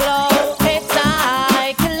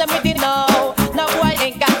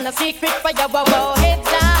yo, whoa, whoa, heads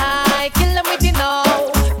high, kill them with you know.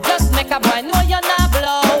 Just make a boy know you're not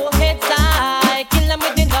blow. Heads high, kill them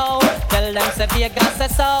with you know. Tell them say Vegas say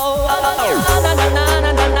so. Na na na na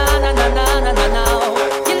na na na na na na na.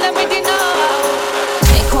 Kill them with you know.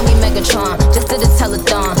 They call me Megatron, just did a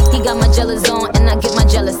telethon. He got my jealous on, and I get my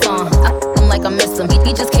jealous on. I him like I miss him.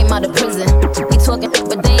 He just came out of prison. We talking,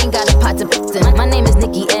 but they ain't got a pot to piss in. My name is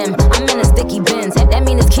Nicki M. I'm in a sticky Benz. That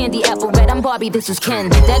mean it's candy apple red. I'm Barbie, this is Ken.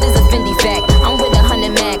 That is a Fendi fact. I'm with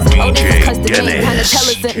 100 max. Oh, this is custom made. Kinda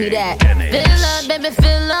Teller sent me that. Fill up, baby,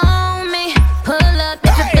 fill on me. Pull up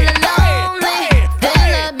if you feelin' lonely.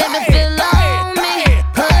 Fill up, baby, fill on me.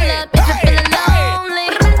 Pull up if you feelin' lonely.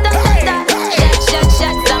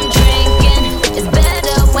 Shots, I'm drinking. It's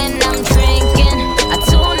better when I'm drinking. I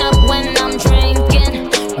tune up when I'm drinking.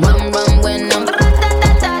 Rum when I'm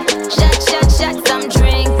shots, I'm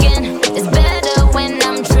drinking. It's better when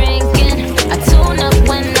I'm drinking. I tune up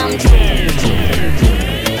when I'm drinking.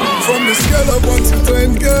 From the scale of 1 to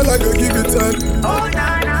 10, girl, I go give it 10. Oh,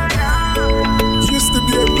 na, na, na. Used to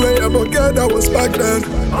be a player, but girl, that was back then.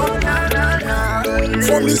 Oh, na, na, na.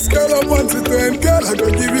 From the scale of 1 to 10, girl, I go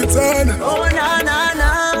give it 10. Oh, na, na,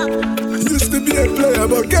 na. Used to be a player,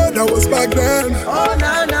 but girl, that was back then. Oh,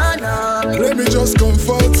 na, na, na. Let me just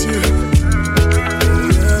comfort you.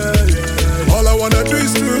 Yeah, yeah. All I wanna do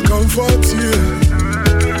is to comfort you.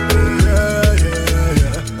 Yeah, yeah,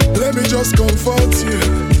 yeah. Let me just comfort you.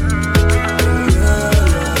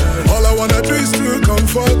 All I wanna do is to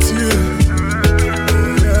comfort you.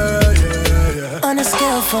 Yeah, yeah, yeah. On a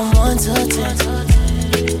scale from 1 to 10,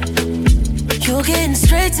 you're getting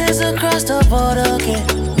straight tens across the board again.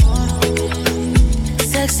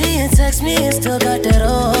 Sexy and text me and still got that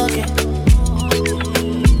okay.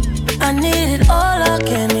 I need it all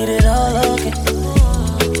again, need it all again.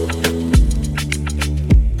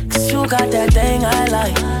 'Cause you got that thing I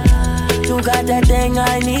like. You got that thing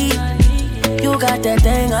I need. You got that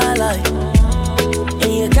thing I like.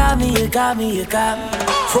 And you got me, you got me, you got me.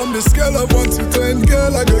 From the scale of 1 to 10,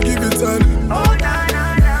 girl, I go give it 10. Oh, na,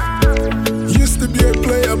 na, na. Used to be a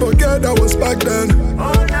player, but girl, that was back then.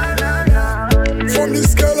 Oh, na, na, na. From the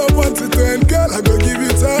scale of 1 to 10, girl, I go give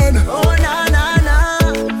it 10. Oh, na, na, na.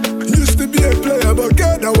 Used to be a player, but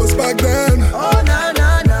girl, that was back then. Oh, na,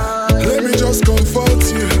 na, na. Let me just comfort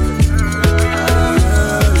you.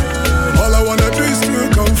 All I wanna do is to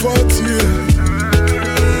comfort you.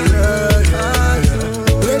 Yeah, yeah,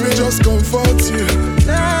 yeah. Let me just comfort you.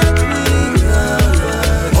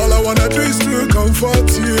 All I wanna do is to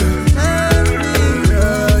comfort you. Yeah,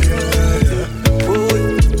 yeah, yeah.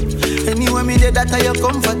 Oh, anyway, me there that are your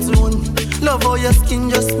comfort zone. Love how your skin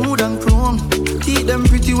just smooth and chrome. Keep them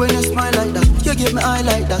pretty when you smile like that. You give me eye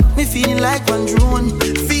like that. Me feeling like one drone.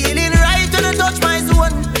 Feeling right when you touch my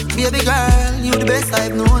zone. Baby girl, you the best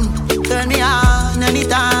I've known. Turn me on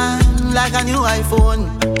anytime like a new iPhone.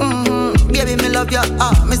 Baby, me love you,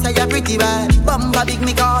 me say you're pretty bad. Bamba big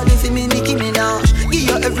me call if me Nicki Minaj. Give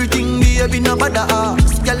you everything, baby, no bother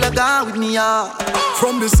ask. Girl, you gone with me,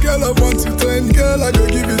 From the scale of 1 to 10, girl, I go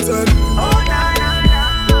give it 10. Oh, na, na, na.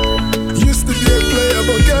 Used to be a player,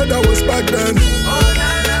 but girl, that was back then. Oh, na,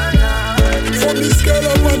 na, na. From the scale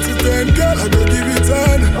of 1 to 10, girl, I go give it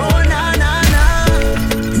 10. Oh, na, na, na.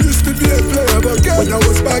 Used to be a player, but girl, that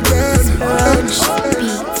was back then.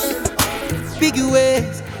 Big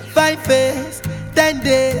ways, fine face, 10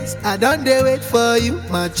 days. I don't dare wait for you,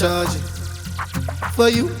 my charge. For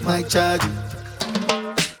you, my charge.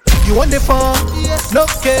 You want the phone? No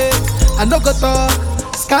case. I no go talk.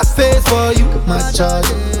 Scarface for you, my charge.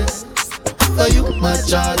 For you, my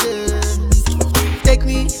charge. Take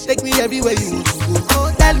me everywhere you want to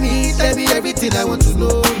go. Tell me everything I want to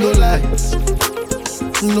know. No lies,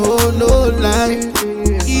 no lie.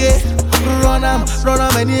 Yeah, run 'em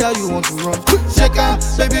anyhow you want to run. Check out,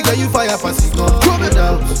 baby girl, you fire fast, no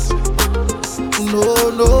doubt.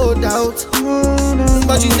 No doubt.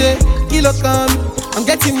 But you say, kilo come, I'm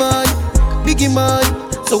getting money, biggie money.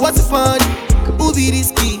 So what's the fun? Who be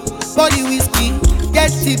risky? Body whiskey,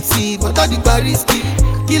 get tipsy, but all the bar risky.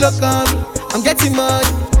 Kilo come, I'm getting money,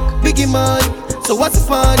 biggie money. So what's the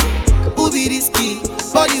fun? Who be risky?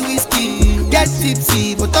 Body whiskey, get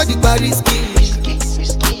tipsy, but all the bar risky.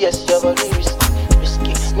 Risky, yes, your body risky.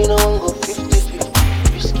 Me no want go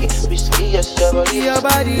 50-50. Risky, yes, your body risky. Your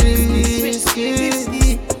body risky,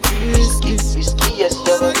 yes,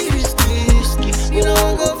 your body risky. Me no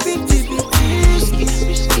want go 50-50.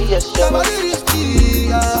 Risky, yes, your body risky.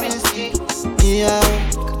 Yeah,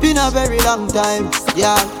 been a very long time.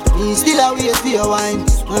 Yeah, me still a wait for your wine.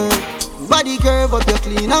 Body curve up, you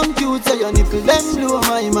clean and cute, so your nipple them blow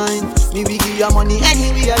my mind. Me we give you money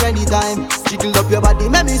anywhere, anytime. Jiggle up your body,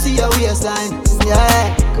 make me see your waistline.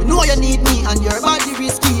 Yeah, you know you need me and your body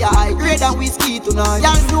risky. I grade than whiskey tonight.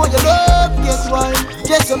 Y'all know you love, guess why?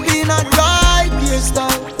 Just up in and right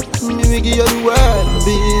hairstyle. Me we give you the world,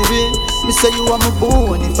 baby. Me say you are my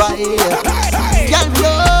bonafide. Y'all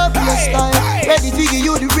love your style. Ready to give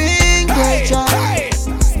you the ring, girl, child.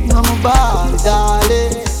 You are my body,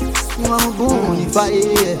 darling. You are my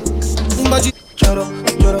bonafide. Choro,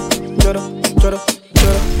 choro, choro, choro,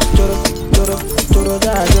 choro, choro, choro, choro,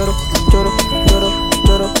 ja, choro, choro, choro,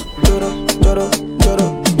 choro, choro, choro, choro,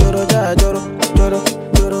 choro, ja, choro, choro,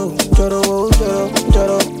 choro, choro, choro,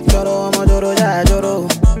 choro, choro, I'm a choro, ja, choro.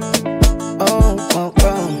 Oh,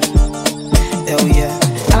 hell yeah.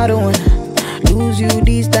 I don't wanna lose you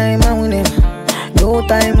this time, I win it. No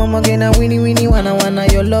time, I'm gonna winnie, wanna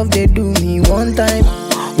your love, they do me one time.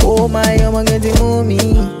 Oh my, I'm gonna move me.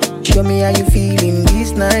 Show me how you feeling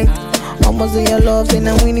this night. Almost in your love, saying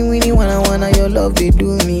I'm winnie, wanna your love, they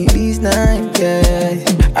do me this night, yeah.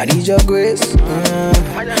 I need your grace,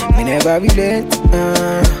 me never relent,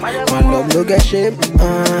 my love no get shape,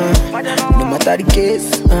 no matter the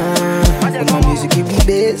case, my music give me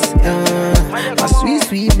bass, my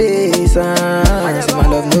sweet bass, so my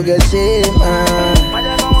love no get shape,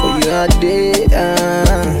 for you all day,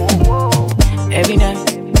 every night,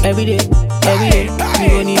 every day. Every day, you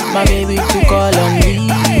gon' need my baby to call on me,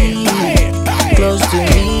 close to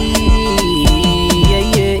me,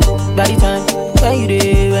 yeah. By the time when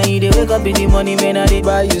you dey wake up in the morning, man, I dey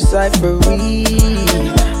buy you cyphery,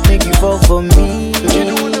 make you fall for me.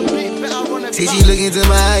 See she look into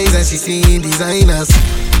my eyes and she seeing designers,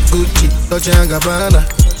 Gucci, Dolce & Gabbana,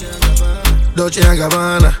 Dolce &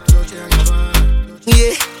 Gabbana.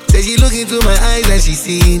 Yeah, say she look into my eyes and she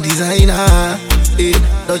seeing designer. Hey,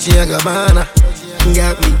 Dolce & Gabbana,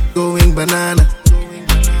 got me going banana.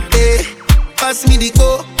 Hey, pass me the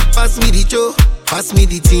co, pass me the cho, pass me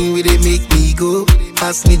the thing where they make me go.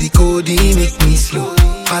 Pass me the codeine, make me slow.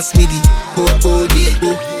 Pass me the co.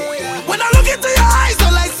 When I look into your eyes,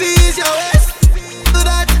 all I see is your waist. Do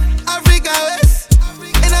that Africa waist,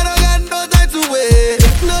 and I don't got no time to wait.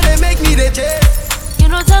 No, they make me the chase. You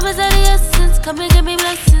know time is of the essence, come and give me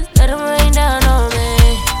blessings, let them rain down on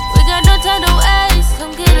me. Got no time to waste,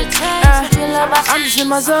 come get a taste. I'm just in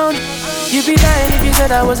my zone. You'd be lying if you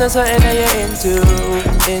said I wasn't something that you're into.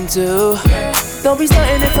 Don't be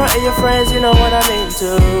starting in front of your friends, you know what I'm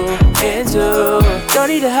into. Don't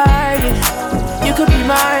need to hide it. You could be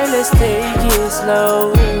mine, let's take it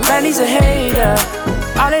slow. Man, he's a hater.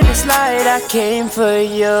 All in the slide, I came for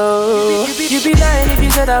you. You'd be lying if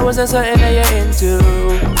you said I wasn't something that you're into.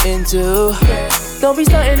 Don't be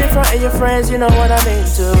starting in front of your friends, you know what I'm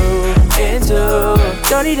into.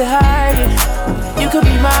 Don't need to hide it. You could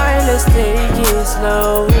be mine, let's take it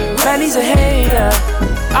slow. Man, he's a hater.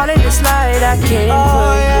 All in the slide, I came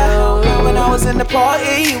for you. When I was in the party,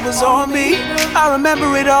 it was on me. I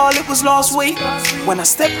remember it all, it was last week. When I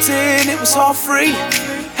stepped in, it was all free.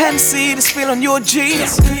 Hennessy, the spill on your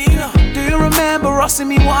jeans. Do you remember asking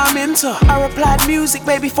me what I'm into? I replied, music,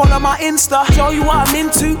 baby, follow my Insta. Show you what I'm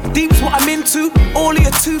into, deep's what I'm into. All of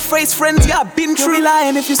your two-faced friends, yeah, I've been true. You'd be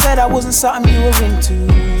lying if you said I wasn't something you were into,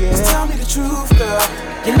 yeah. Just tell me the truth, girl.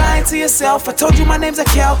 You're lying to yourself. I told you my name's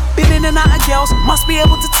Akel. Been in and out of girls, must be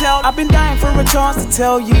able to tell. I've been dying for a chance to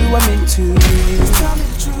tell you I'm into you. Just tell me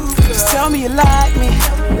the truth, girl. Just tell me you like me.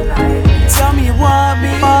 Tell me you want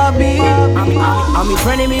me. I'm in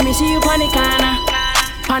front of me see you on the corner.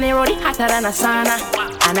 Pane road hotter than a sauna.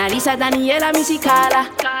 Analisa Daniela, me see Carla.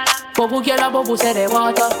 Bobu girl, bobu say the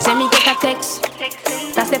water. Send me get a text.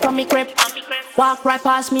 That's step on me crib. Walk right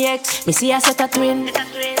past me ex. Me see I set a twin.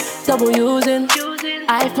 Double using.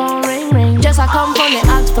 iPhone ring. Just I come from the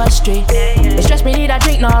Oxford Street. It stress me need a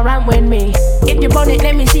drink, no rant with me. If you burn it,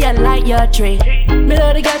 let me see a light your tree. Me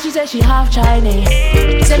love the girl, she said she half Chinese.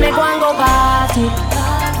 Say me go and go party.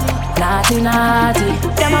 Naughty.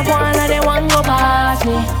 Them a go and they want go past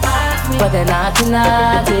me. But they naughty.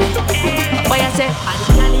 Boy I say, I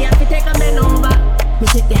the candy have to take a man over. Me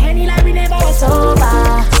take the Henny like we never was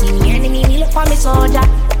sober. See me enemy, me look for me soldier.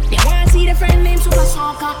 They wanna see the friend named Super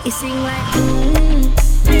Soccer. He sing like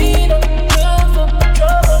we don't love for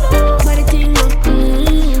trouble, no. But the thing go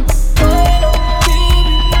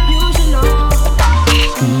you should know.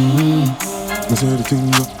 I say the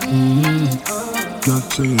thing go not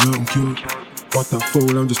saying I'm cute, but I'm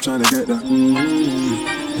fool, I'm just trying to get that in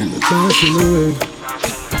the dance in the way.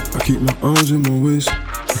 I keep my arms in my waist,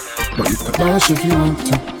 but you can dance if you want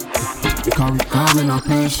to. You can't recall in our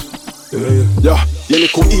place. Yeah, you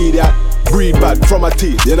little idiot. Breathe bad from my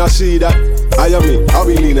teeth, you not see that? I am me, I'll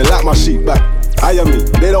be leaning like my sheep back. I am me,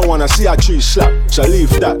 they don't wanna see a tree slap. So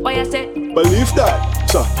leave that. Why you say? Believe that.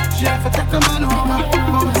 So. She have to take a man over.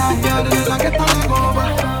 Oh, that girl doesn't get a leg over.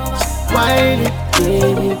 Why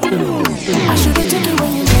I should be taking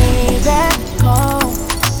when you made that call.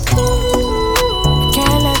 I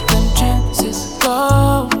can't let them chances go.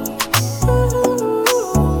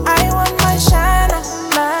 I want my shine,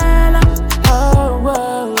 man. Oh,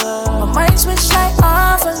 whoa, whoa. My mind switch like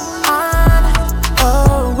off and on.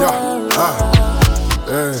 Oh, whoa,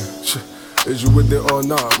 Hey, is you with it or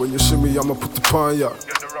not? When you see me, I'ma put the pawn, yeah.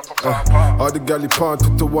 All the galley pan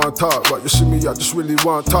put the one talk. But you see me, I just really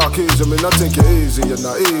want talk easy. I mean, I think it easy, you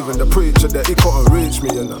know. Even the preacher that he couldn't reach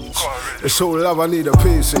me, you know. It's so love, I need a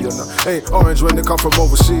piece of, you know. Ain't orange when they come from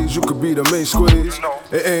overseas. You could be the main squeeze.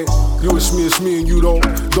 It ain't you, it's me and you don't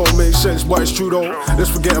make sense, but it's true though. Let's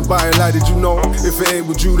forget about it, like did you know? If it ain't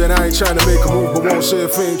with you, then I ain't trying to make a move, but won't say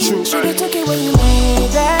if it ain't true. Should've took it when you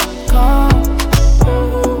made that call.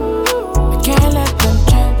 I can't let them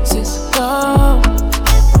chances go.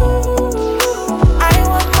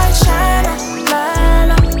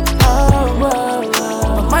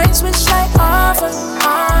 Switch like off and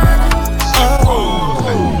on.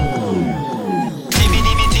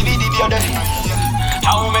 TBDB on the.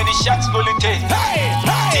 How many shots will it take?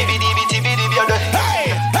 TBDB on the.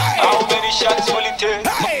 How many shots will it take?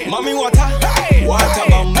 Mommy water, water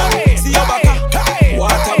bam bam. See your back,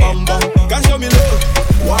 water bam bam. Can show me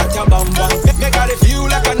love, water bam bam. Make her feel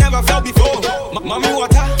like I never felt before. Mommy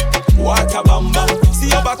water, water bam bam. See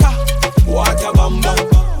your back, water bam bam.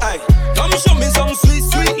 Hey, come show me some sweet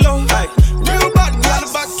love. Hey, real bad girl,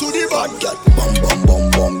 back to the bad girl. Bum bum bum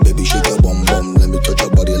bum, baby shake your bum bum. Let me touch your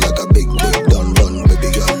body like a big dun dun. Baby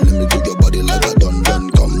girl, let me do your body like a dun dun.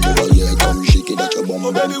 Come over here, come shake it at your bum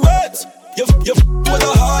bum. Baby wait, you with the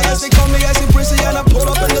highest. They call me as a prissy and I pull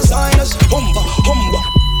up in the sinus. Humba,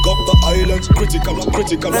 got the islands critical.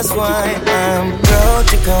 That's why I'm proud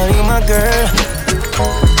to call you my girl.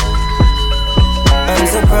 I'm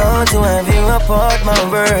so proud to have you apart my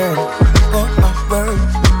world.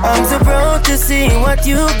 I'm so proud to see what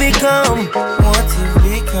you become.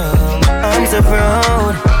 I'm so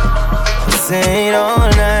proud. I say it all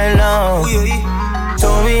night long.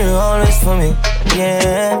 Told me you're always for me,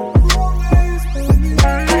 yeah.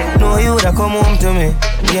 Know you would have come home to me,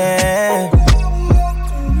 yeah.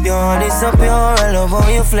 Your heart is so pure, I love how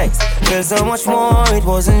you flex. Feel so much more, it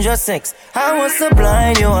wasn't just sex. I was so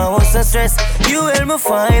blind, yo, I was so stressed. You helped me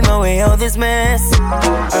find my way out of this mess.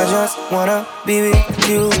 I just wanna be with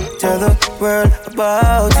you, tell the world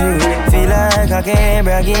about you. Feel like I can't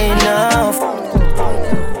brag enough.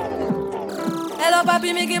 Hello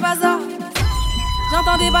papi, mais qu'est pas ça?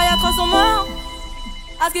 J'entends des bails à 300 morts.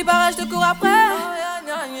 À ce qui paraît, je te cours après.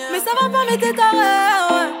 Mais ça va pas, mais t'es taré,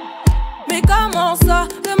 ouais. Mais comment ça,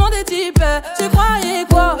 le monde est typé. Tu croyais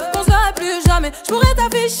quoi, qu'on serait plus jamais. Je pourrais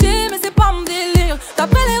t'afficher, mais c'est pas mon délire.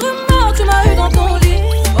 D'après les rumeurs, tu m'as eu dans ton lit.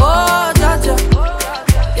 Oh, dja dja,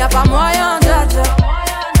 y'a pas moyen, dja dja.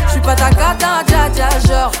 J'suis pas ta cata, dja dja.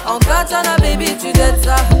 Genre, en katana, baby, tu dettes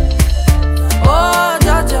ça. Oh,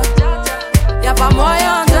 dja dja, y'a pas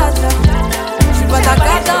moyen, dja dja. J'suis pas ta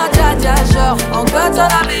cata, dja dja. Genre, en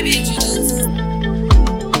katana, baby, tu dettes ça.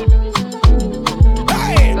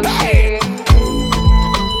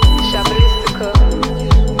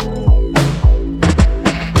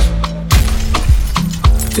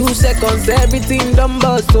 2 seconds, everything done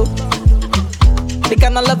bust up. The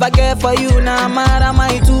kind of love I get for you, now I'm mad, am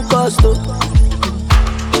I too cost up?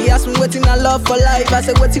 She asked me waiting I love for life, I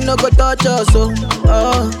said waiting no go touch us, so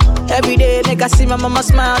every day make I see my mama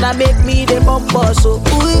smile, that make me the bump us, so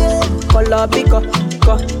ooh yeah. Color picker,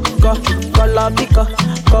 color picker,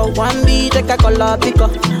 one B, take a color picker,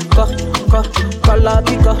 color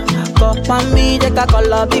picker, one B, take a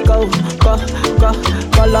color picker,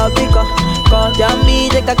 color picker. Yummy,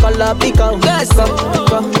 take a color pico. Let's go,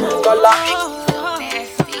 color pico.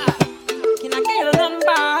 Can I get them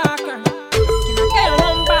back? Can I get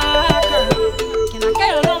them back? Can I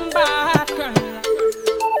get them back?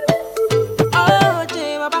 Oh,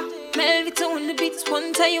 J Baba, Melvito on the beats.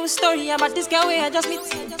 One tell you a story about this girl where I just meet.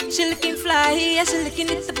 She looking fly, yeah, she looking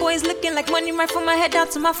at the boys looking like money right from my head down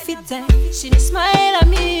to my feet. She just smile at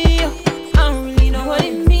me. I don't really know what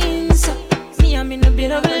it means. Me, I'm in a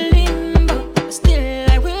bit of a limbo. Still,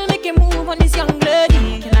 I will make a move on this young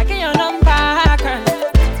lady. Can I get your number, girl?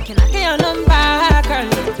 Can I get your number, girl?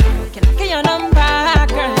 Can I get your number,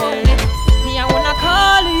 girl? Me, I wanna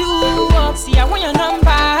call you up. See, I want your number,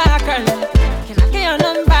 girl. Can I get your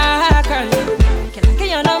number, girl? Can I get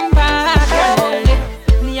your number,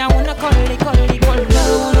 girl? Me, I wanna call it.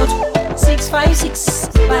 656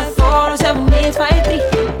 54 7853.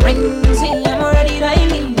 Rings in, I'm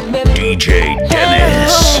DJ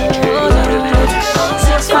Dennis.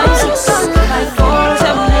 656-547-853.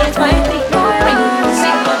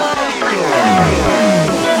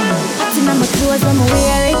 My clothes, I'ma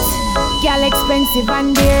wear it. Girl expensive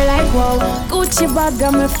and dear like wow. Gucci bag,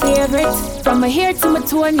 I'm my favorite. From my hair to my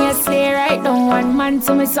toe, yeah, stay right. Don't want man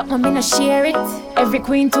to me something, me no share it. Every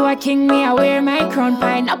queen to a king, me I wear my crown.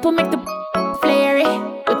 Pineapple make the flare it.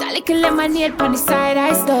 With a little lemonade on the side,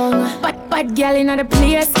 I stung. Bad girl in the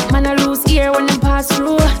place. Man, I lose ear when I pass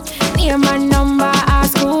through. Near my number,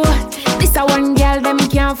 ask who. This a one girl, them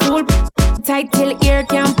can't fool. Tight till ear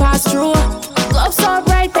can't pass through. Gloves so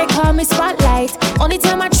bright, they call me spotlight. Only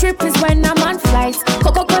time I trip is when I'm on flight.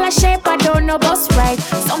 Coca-Cola shape, I don't know bus right.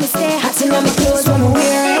 So me stay hot in my clothes when I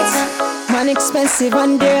wear it. Man expensive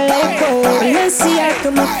and dear like gold.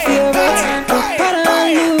 Balenciaga my favorite. But on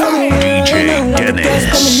you, DJ Dennis.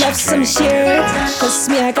 Come and love some share it. Cause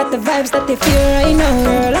me, I got the vibes that they feel right now.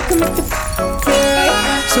 Girl, I can make the feel right.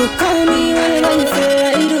 So call me when you feel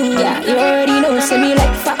right. Yeah, you already know. Send me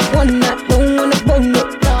like fat one, not don't wanna bone it.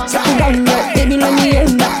 Settle down, yeah, baby, let me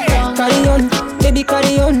own that. Carry on, baby,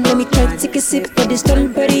 carry on. Let me try to take a sip, but it's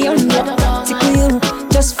done pretty on. Yeah, tickle you,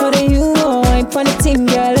 just for the humor. I'm funny thing,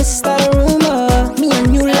 girl, let's start a rumor. Me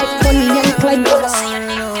and you like Bonnie and Clyde.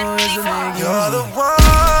 You're the one.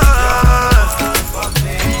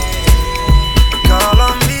 Call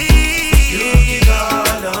on me. You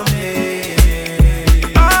call on me.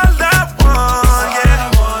 All I want, yeah,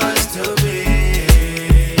 wants to be.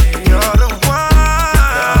 You're the one.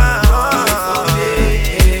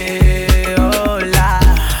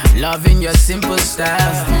 Oh, loving your simple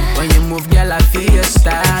style. When you move, girl, I feel your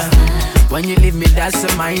style. When you leave me, that's a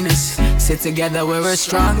minus. Sit together, we're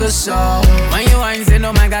stronger, so when you whine, say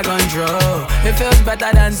no man got control. It feels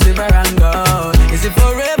better than silver and gold. Is it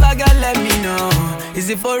forever, girl, let me know. Is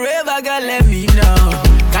it forever, girl, let me know.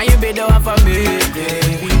 Can you be the one for me?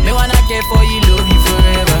 Me wanna care for you, love you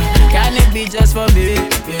forever. Can it be just for me?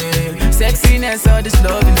 Sexiness or this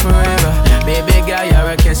loving forever. Baby girl,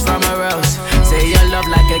 you're a kiss from a rose. Say your love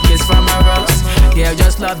like a kiss from a rose. Girl,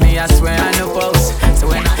 just love me, I swear I know post. So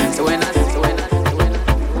when I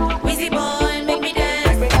Wheezy boy, make me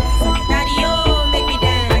dance. Daddy, oh, make me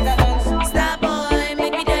dance. Star boy,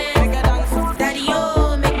 make me dance. Daddy,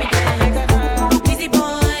 oh, make me dance. Wheezy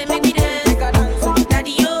boy, make me dance.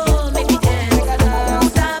 Daddy, oh, make me dance.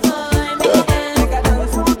 Star boy, make me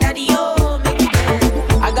dance. Daddy, oh, make me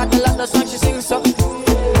dance. I got a lot of songs she sings so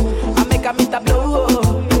I make her meet a blow.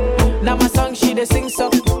 Now my song she dey sing so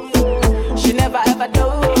she never ever do.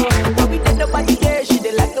 But we did nobody care. She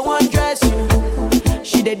dey like the one dress, you know.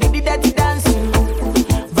 She dey do the dirty dance, you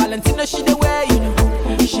know. Valentino she dey wear, you know.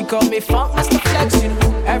 She call me funk master flex, you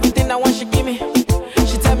know. Everything I want she give me.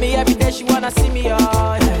 She tell me every day she wanna see me,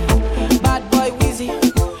 oh yeah. Bad boy Wheezy,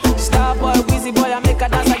 star boy Wheezy boy, I make her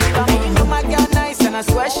dance, I give her. You know my girl nice and I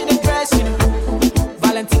swear she dey dress, you know.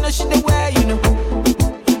 Valentino she dey wear, you know.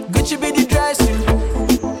 Gucci be the dress, you know.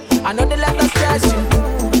 I know they let us stress, you know.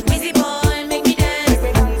 Wheezy boy, make me dance.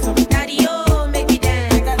 Daddy, oh, make me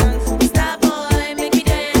dance. Star boy, make me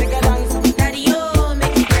dance. Daddy, oh,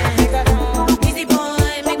 make me dance. Wheezy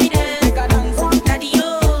boy, make me dance. Daddy,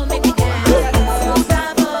 oh, make me dance.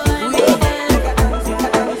 Star boy, make me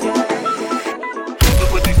dance.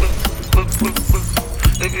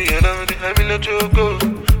 Baby, you know that I'm in a choco.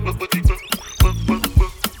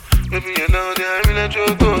 Baby, you know that I'm in a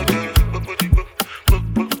choco.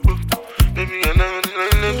 Baby, you know that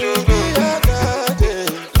I'm in a choco.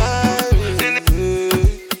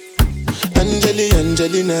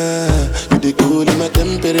 Angelina, you the cool in my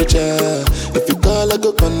temperature. If you call, I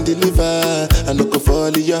go come deliver. I no go fall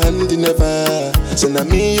in your hand never. So now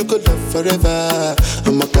me you could love forever.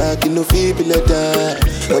 I'm a cocky no feeble letter.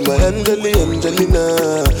 I'm a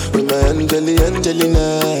Angelina, with my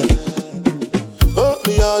Angelina. Oh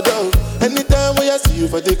me all down. Anytime when I see you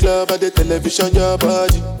for the club or the television, your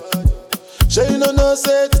body. Sure you know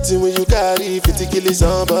say the thing when you carry 50 kill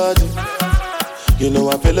somebody. You know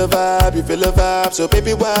I feel a vibe, you feel a vibe, so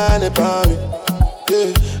baby whine about me.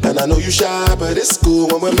 Yeah, and I know you shy, but it's cool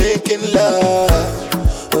when we're making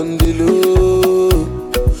love. On the low,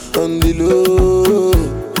 on the low,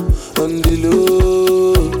 on the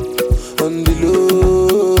low, on the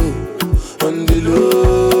low, on the low,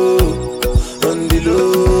 on the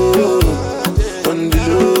low, on the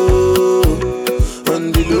low,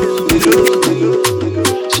 on the low.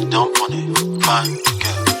 Sit down on it, fine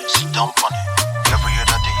girl, sit down on it.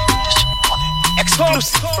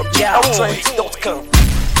 Exclusive from outright.com.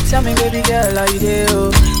 Tell me, baby girl, how you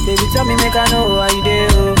do? Baby, tell me, make I know how you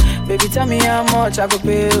do. Baby, tell me how much I go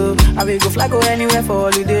pay. I will go fly, go anywhere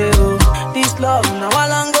for holiday. This love, now I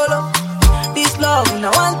long go low.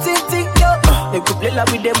 They could play like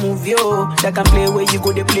with the movie, yo. They can play where you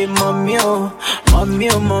go, they play mommy, yo. Mommy,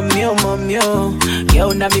 oh, mommy, oh, mommy, oh.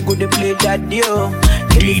 Yo, now me go, they play daddy, yo.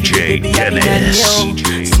 DJ Dennis.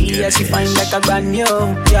 See as she find like a brand new,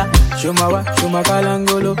 yeah. Show my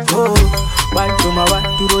kalangolo, oh. Why show my what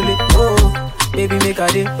to roll it, oh. Baby, make a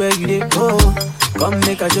day where you day, oh. Come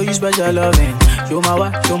make a show you special loving. Show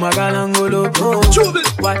my kalangolo, oh.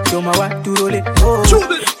 What show my what to roll it, oh.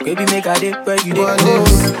 Baby, make a day where you day, oh.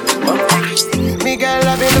 Me girl,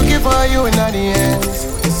 I've been looking for you in all the ends.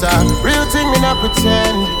 It's a real thing, me not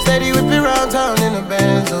pretend. Steady whip me round town in the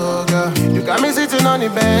Benz, oh girl. You got me sitting on the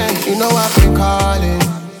bench. You know I've been calling.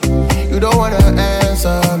 You don't wanna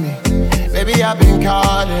answer me. Baby, I've been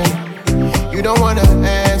calling. You don't wanna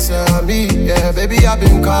answer me. Yeah, baby, I've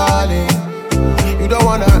been calling. You don't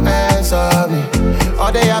wanna answer me.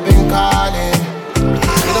 All day I've been calling.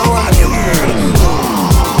 You don't wanna answer me.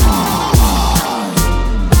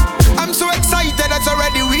 I'm so excited, it's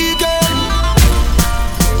already weekend.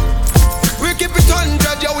 We keep it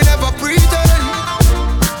 100, yeah, we never pretend.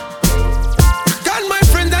 Can my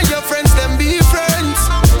friends and your friends, them be friends?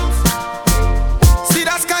 See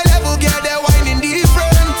that sky level, girl, they're whining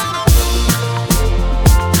different.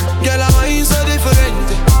 Girl, I wine so different.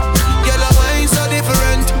 Girl, I wine so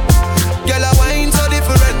different. Girl, I wine so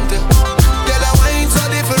different. Girl, I wine so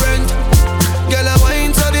different. Girl, I wine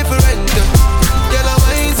so different. Girl, I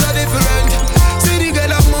wine so different. See the girl,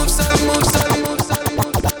 I move so, move so, move so.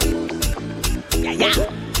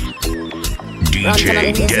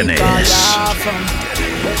 DJ Dennis.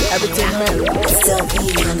 Everything man, still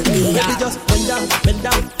beating on the beat. Baby just bend down,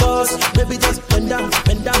 pause. Baby just bend down,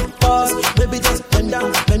 pause. Baby just bend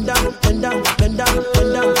down,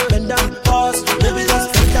 pause. Baby just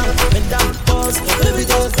bend down, pause. Baby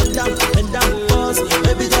just bend down, pause.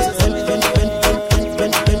 Baby just bend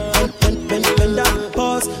down,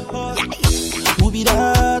 pause. Who be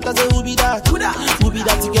that? I say who be that? Who be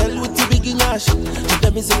that girl with the big nash?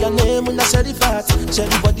 Let me say your name when I share the fat. Share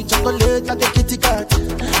the body chocolate like a kitty cat.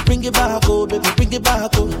 Bring it back, oh baby, bring it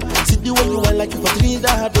back, oh. See the way you want like you for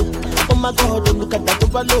Trinidad, oh. Oh my God, oh, look at that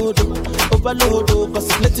overload, oh. Cause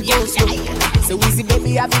it's let it go slow. So easy,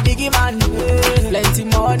 baby, I be biggie man. Plenty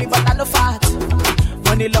money, but I no fat.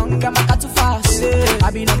 Money long, I'm a too fast. I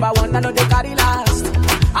be number one, I know they carry last.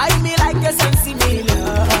 I be like a sensi meal.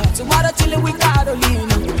 Tomorrow chillin' with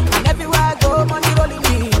Carolina. And everywhere I go, money rolling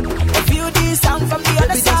in. I feel this sound from the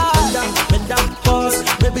other side. Bend down, pause.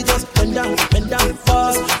 Baby just bend down,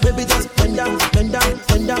 pause. Baby just bend down, pause. Baby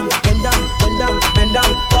just bend down, pause.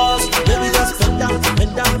 Baby just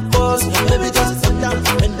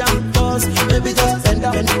bend down, pause. Baby just bend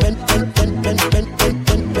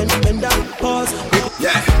down, pause.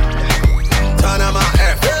 Yeah, turn on my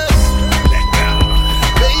airface,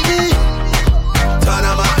 baby. Turn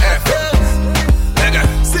on my airface, nigga.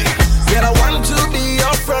 See, said I want to be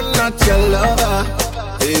your friend, not your lover.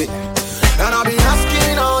 Hey. And I'll be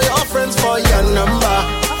asking all your friends for your number.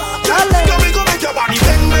 Can we go make your body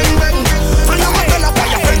bang, bang, bang? And you can tell up by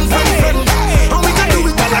your friend. And we can do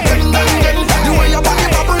it all again, bang, bang. The way your body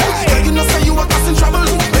bubble, yeah, you know say you are causing trouble.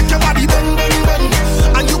 Make your body bang, bang, bang.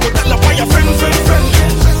 And you can tell up by your friend.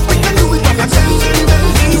 We can do it all again, bang,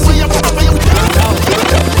 bang. The way your body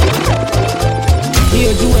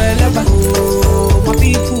Here do I love my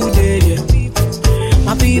people there, yeah.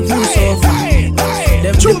 My people so fine.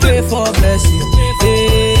 Them they pray for blessing.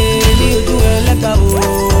 Hey, here do I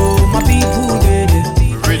love my people there, yeah.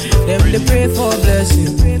 Them they pray for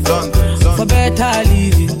blessing, for better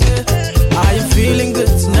living. Are you feeling good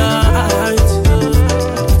tonight?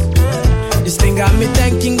 This thing got me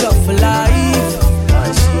thanking God for life.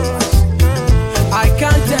 I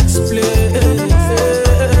can't explain.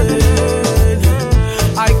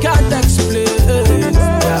 I can't explain.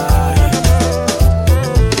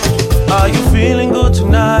 Are you feeling good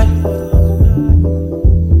tonight?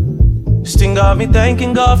 This thing got me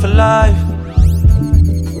thanking God for life.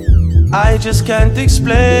 I just can't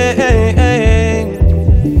explain.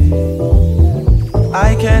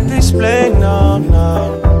 I can't explain, no.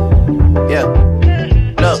 Yeah,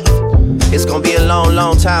 look, it's gonna be a long,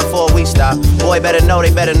 long time before we stop. Boy, better know,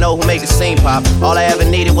 they better know who made the scene pop. All I ever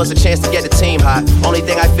needed was a chance to get the team hot. Only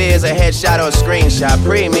thing I fear is a headshot or a screenshot.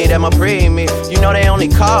 Pre-me, them a pre-me. You know they only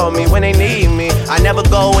call me when they need me. I never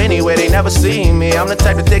go anywhere, they never see me. I'm the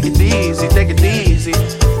type to take it easy, take it easy.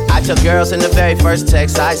 I took girls in the very first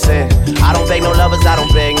text I sent. I don't beg no lovers, I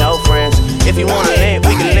don't beg no friends. If you wanna link,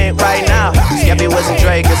 we can link right now. Skeppy, Wiz, and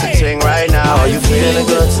Drake, it's a ting right now. Are you feeling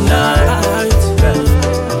good tonight?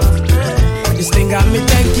 This thing got me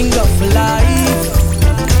thanking God for life.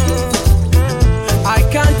 I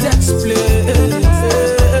can't explain.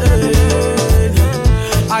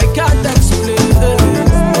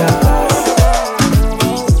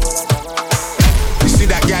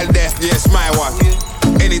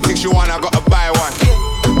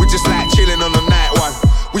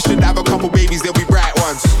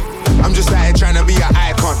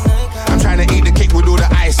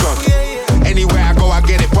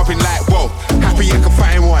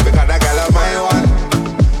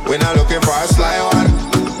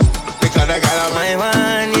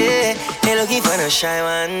 shy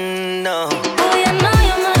one, no. Oh, you know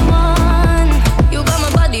you're my one. You got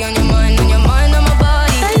my body on your mind, and your mind on my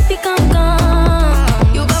body. Baby, come.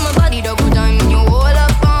 You got my body double time, and you hold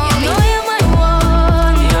up on me. You know you're my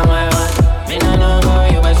one. You're my one. Me no know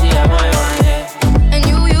you, but you're my one, yeah. And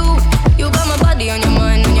you got my body on your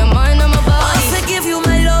mind, and your mind on my body. I forgive you,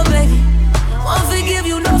 my love, baby. I forgive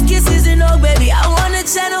you, love kisses and hug, baby. I wanna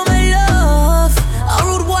channel my love. A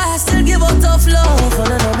rude boy, I still give up tough love.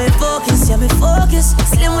 Wanna know me focus, yeah, me focus.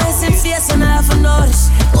 Slim waist and face, and I have to notice.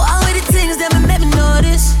 Go on with the things that make me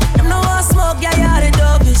notice. Them no one smoke, yeah, yeah, the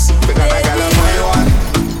dopest. Because I got a my one.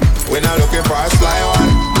 We're not looking for a sly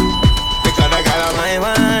one. Because I got a my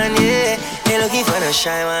one, yeah. Ain't looking for no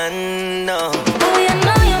shy one, no. Oh, you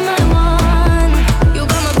know you're my one. You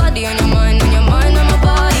got my body on your mind, and your mind on my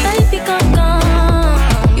body. Baby, come.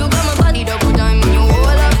 You got my body double time, and you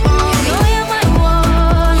hold up on me. You know you're my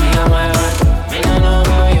one. You're my one. Me no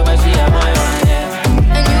know you, but you're my one,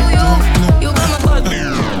 yeah. And you got my body.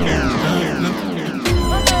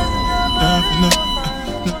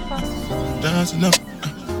 That's enough.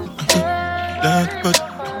 But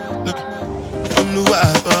I'm the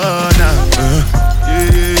wife now.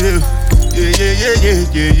 Yeah.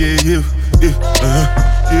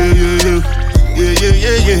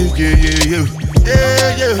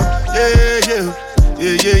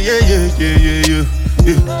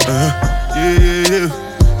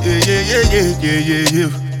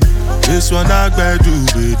 This one I better do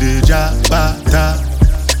with the jabata.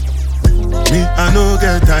 Me, I no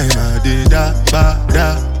get time, I did that, bada.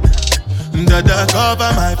 Dada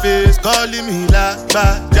cover my face, calling me like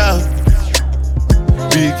bada.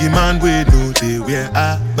 Biggie man, we know they wear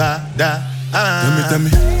a bada. Tell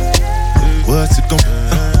me, what's it gon'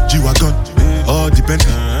 G-Wagon, all the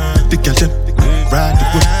Bentley, the girl them, ride the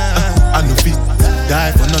whip. I no fit,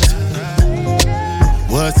 die for nothing.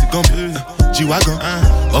 What's it gon' G-Wagon,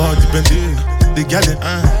 all the Bentley, the girl them,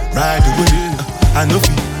 ride the whip. I no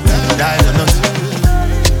fit, die for nothing.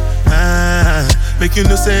 Make you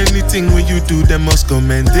no say anything when you do, they must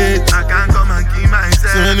commend it. I can't come and keep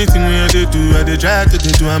myself. So anything when you do, I try to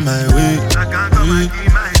do on my way. I can't come and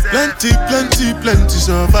keep myself. Plenty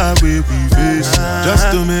so far we face.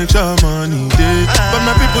 Just to make sure money day. But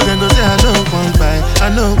my people then go say I know one buy, I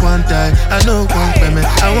know one die, I know one payment.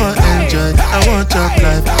 I want enjoy, I want chop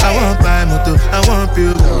life, I want buy motor, I want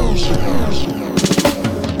build.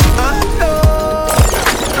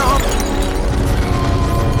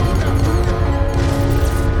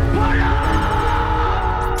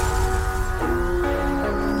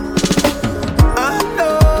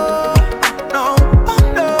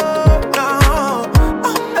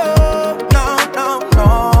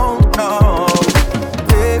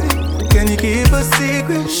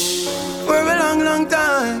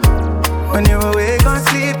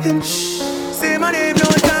 Say my name no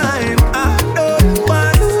time. I don't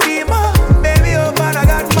want to be my baby, oh, but I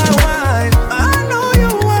got my wife. I know you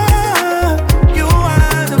want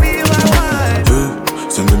to be my wife.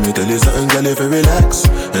 So let me tell you something, girl, if you relax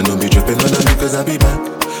and don't be tripping on them because I'll be back.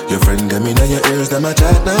 Your friend them in your ears, them a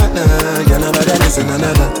chat, nah. Girl, I'm better listen and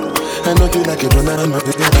all that. I know you like it when I'm up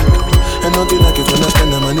with your back. I know you like it when I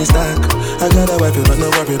spend the money stack. I got a wife, but no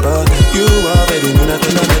worry about it. You already know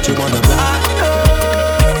nothing that you wanna buy. I know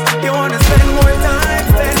you wanna spend more time,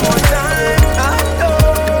 I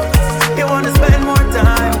know you wanna spend more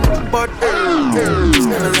time, but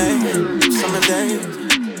summer day,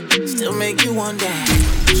 still make you wonder.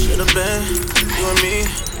 Should've been you and me,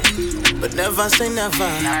 but never say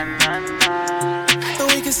never. So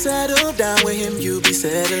we can settle down with him, you be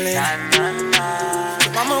settling.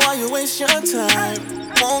 Mama, why you waste your time?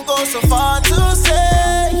 Won't go so far to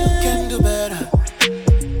say you can do better.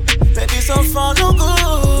 Baby, so far no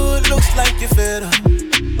good, looks like you're fed up.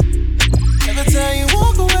 Every time you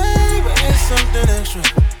walk away, but it's something extra.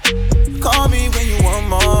 Call me when you want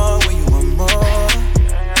more, when you want more.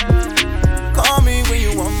 Call me when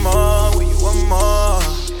you want more, when you want more.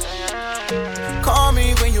 Call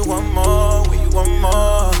me when you want more, when you want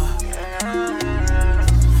more.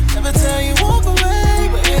 Every time you walk away,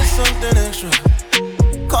 but it's something extra.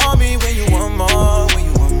 Call me when you want more, when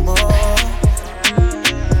you want more.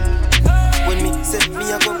 When me set me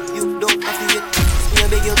a go, you don't have to wait. Me a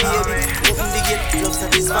beg your baby, open the gate. Love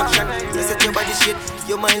satisfaction, you set your body shit.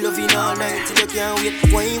 You're my loving all night till you can't wait.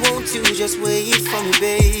 Why won't you just wait for me,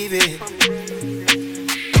 baby?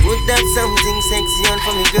 Put that something sexy on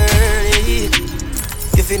for me, girlie.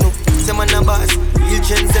 If you know, say man a boss, real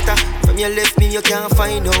trendsetter. From your left me, you can't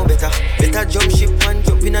find no better. Better jump ship and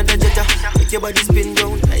jump in a jetta. Make your body spin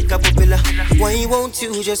down like a propeller. Why won't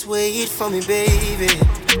you just wait for me, baby?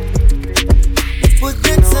 would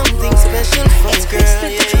get something special from a girl,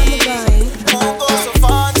 yeah. Won't go so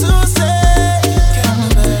far to say, can be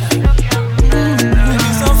better. Maybe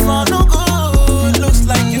so far no good, looks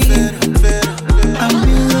like you're better. I'm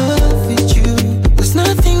in love with you. There's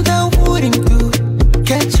nothing that wouldn't do.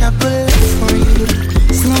 Catch a bullet for you,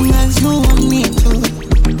 as long as you want me to.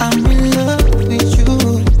 I'm in love with you.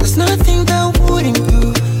 There's nothing that wouldn't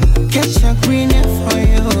do. Catch a green hair for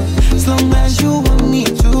you, as long as you want me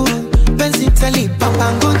to. Benzitali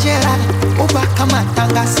papa ngojera, uba kama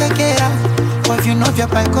tanga sekera. Kwa vino vya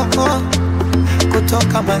paikoko,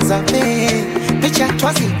 kutoka Manzabe. Picha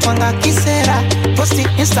twazi twanga kisera, posti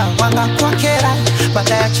insta wanga kwa kera.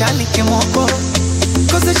 Bada ya chani kimoko,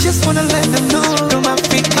 cause I just wanna let them know I'm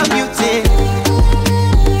African beauty.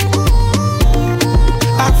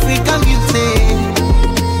 African beauty.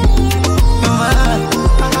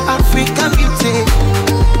 African beauty.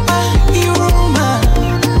 You're my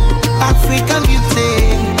African beauty.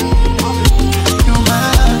 You're my.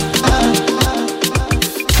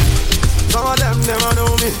 Some of them never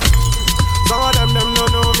know me. Some of them don't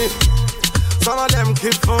know me. Some of them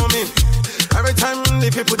keep for me. Every time the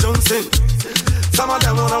people don't sing. Some of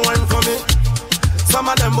them wanna wine for me. Some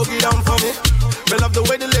of them boogie down for me. They love the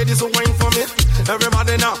way the ladies will wine for me.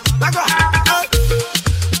 Everybody now, like a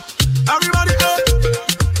everybody,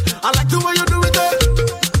 I like the way you do it,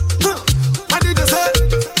 I did the say,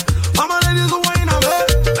 all my ladies will wine on me.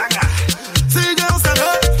 See girls that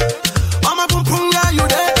all my pum pum, yeah, you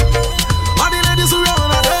there. All the ladies who run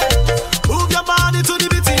on there. Move your body to the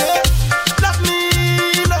beat, yeah. Love me,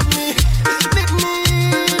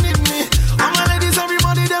 need me. All my ladies,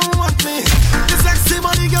 everybody, they want me. The sexy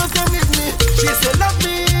body girls can need me. She said love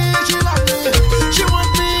me, she love me. She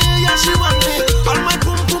want me, yeah, she want me. All my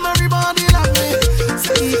pum pum, everybody love me.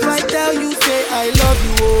 Say if I tell you, say I love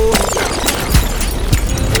you, oh.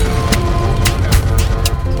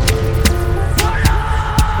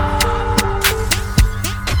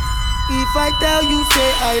 If I tell you,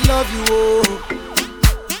 say I love you, oh.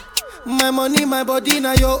 My money, my body,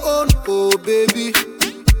 now your own, oh baby.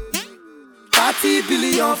 30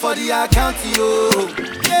 billion for the account, yo.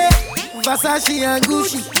 Yeah. Versace and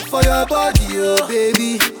Gucci for your body, oh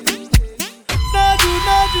baby. No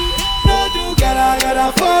do,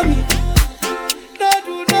 gotta for me. No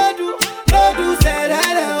do, say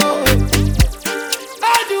that, oh.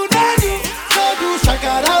 No do,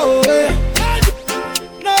 shakara, oh.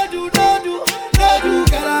 No do,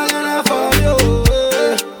 gotta for you, oh.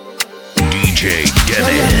 DJ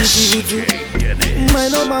Dennis. My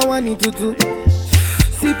number one in tutu,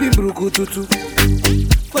 sipping bruku tutu.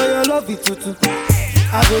 For your love it tutu,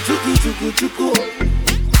 I go chuku.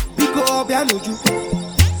 Biko obianuju,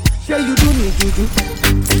 say you do me juju,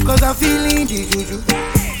 cause I'm feeling the juju.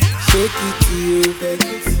 Shake it to you, take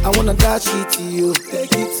it. I wanna dash it to you,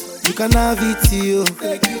 take it. You can have it to you,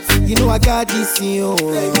 take it. You know I got this in you,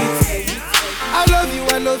 take it. I love you.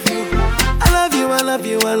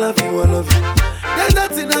 There's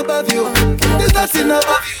nothing above you.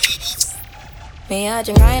 Me, I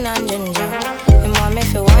drink wine and ginger. And want me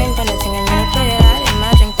for wine, but nothing I'm gonna play it out. And I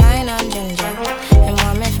drink wine and ginger. And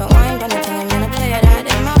want me for wine, but nothing I'm gonna play it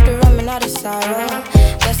out. I'm out the rum and out of sorrow.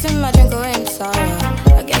 Guess I'm not drink away in sorrow.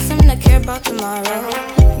 I guess I'm not care about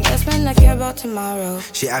tomorrow.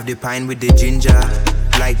 She have the pine with the ginger.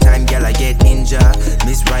 Like time, girl, I get injured.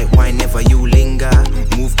 Miss right wine, never you linger.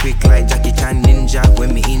 Move quick like Jackie Chan ninja.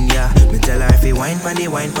 When me in ya, me tell her if you wine pon the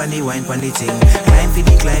ting. Climb for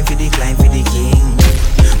the king.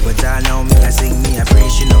 But I know me, I sing me, I pray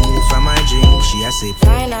she no move from my drink. She a sip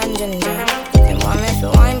pine and ginger. And want me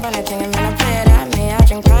for wine pon the ting. I'm gonna play it at me. I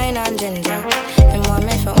drink pine and ginger. And want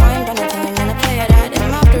me for wine pon the ting. I'm gonna play it at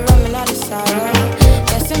them after rum and all the sorrow.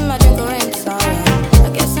 Guess I'm not drink away in sorrow. I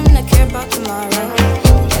guess I'm not care about tomorrow.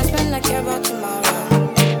 I care about tomorrow.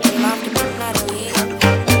 I'm off the boat, not a leave. I'm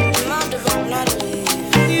off the boat, not a leave.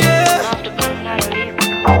 Yeah. I'm off the boat, not a leave.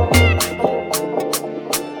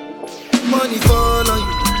 Money fall on you,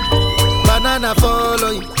 banana fall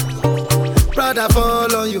on you, Prada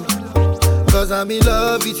fall on you, cause I'm in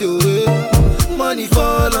love with you. Money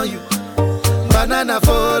fall on you, banana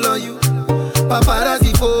fall on you,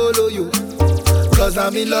 paparazzi follow you, cause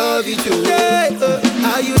I'm in love with you. Yeah.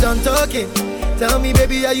 Are you done talking? Tell me,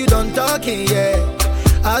 baby, are you done talking? Yeah.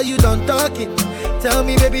 Are you done talking? Tell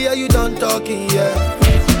me, baby, are you done talking? Yeah.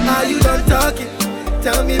 Are you done talking?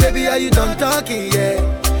 Tell me, baby, are you done talking? Yeah.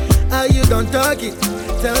 Are you done talking?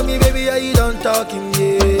 Tell me, baby, are you done talking?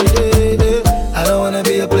 Yeah. I don't wanna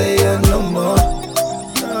be a player no more.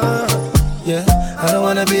 Yeah. I don't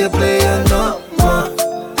wanna be a player no more.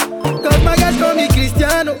 Cause my guys call me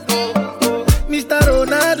Cristiano, Mr.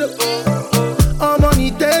 Ronaldo. All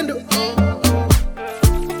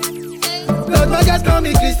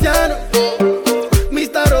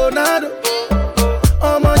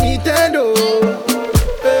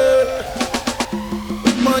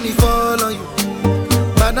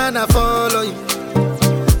Banana fall on you,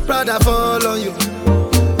 Prada fall on you,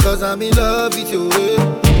 cause I'm in love with you.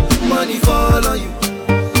 Money fall on you,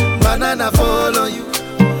 banana fall on you,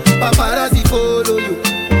 paparazzi follow you,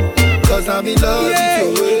 cause I'm in love with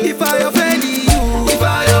you. If I offend you,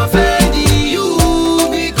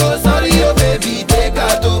 because sorry, oh baby, take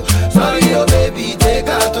out. Sorry, oh baby, take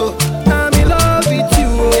out. I'm in love with you.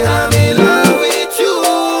 I'm in love with you,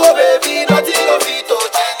 oh baby. Nothing of it to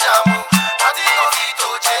change, amo. Nothing of it to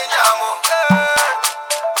change, amo.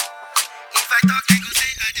 If I talk, I go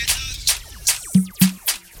say I did.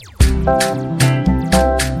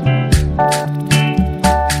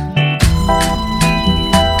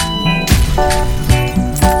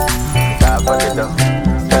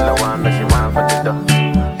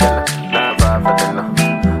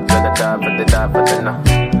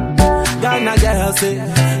 Ghana girl say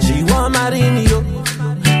she want marry me yo.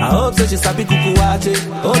 I hope so she sabi kuku wache.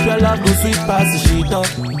 Hope your love go sweet past the sheet up.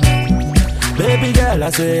 Baby girl, I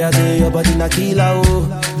say your body na killer oh.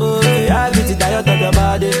 Oh, yeah, I get it tired of your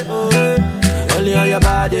body. Oh, only on your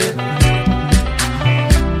body.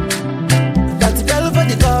 That girl for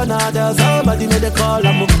the corner, there's somebody made a call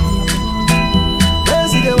I'm they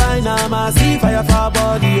see the wine, I see fire for her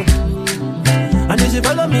body. And if she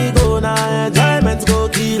follow me go now, enjoyment go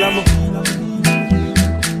kill em.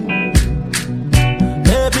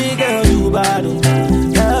 Baby girl, you bad,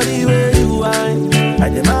 girl the way you whine, I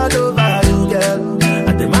demand over you, girl.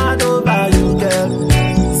 I demand over you, girl.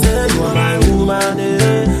 Say you are my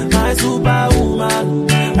woman, my superwoman.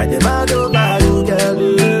 I demand over you, girl.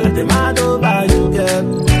 I demand over you, girl.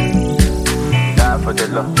 Die for the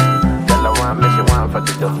love, girl. I want me, she want for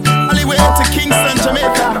the dough. Only way to Kingston,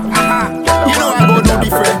 Jamaica. You know I go do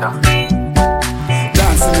different.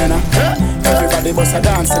 Dancing, man. Everybody bust a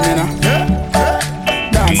dancing, man.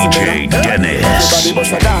 Dancing, DJ Dennis. Everybody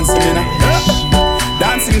bust a dancing, man.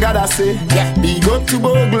 Dancing, God, I say. Big up to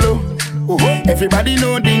Boglo. Everybody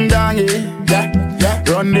know ding dong, yeah.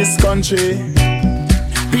 Run this country.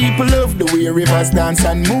 People love the way rivers dance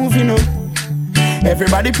and move, you know.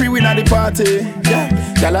 Everybody pre-win at the party.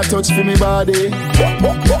 Y'all a touch for me body.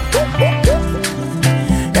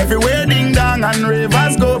 Everywhere ding dong and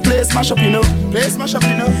ravers go play smash up, you know. Play smash up,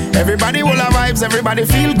 you know. Everybody hold our vibes, everybody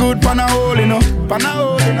feel good, pan a hole, you know. Pan a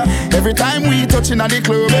hole, you know. Every time we touching at the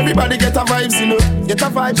club, everybody get a vibes, you know. Get a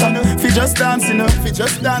vibes, you know. Fi just dance, you know. Fi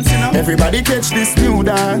just dance, you know. Everybody catch this new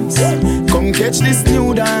dance. Come catch this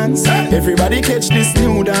new dance. Everybody catch this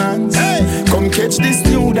new dance. Come catch this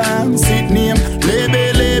new dance. It name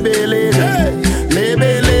Lebe, Lebe, Lebe.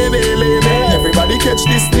 Lebe, Lebe, Lebe. Everybody catch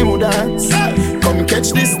this new dance. Come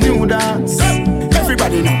catch this new dance.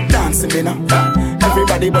 Everybody now dancing me now.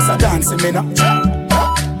 Everybody bust a dancing me now.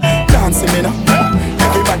 Dancing me now.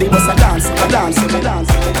 Everybody bust a dancing me, dancing me,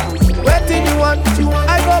 dancing me. What do you want?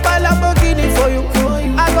 I go buy Lamborghini for you.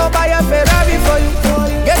 I go buy a Ferrari for you.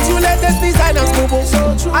 Get you latest designers, boo boo.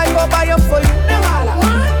 I go buy them for you.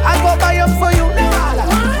 I go buy them for you.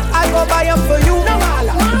 I go buy them for you.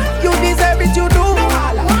 You deserve it, you do.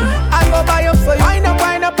 I go buy them for you. Wind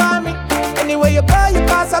up on me. Anyway you go, you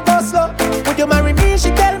pass, I go slow. Would you marry me?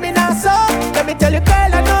 She tell me now so. Let me tell you,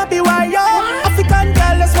 girl, I know be why yo. African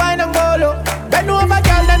girl, let's wine and go low. Bend over,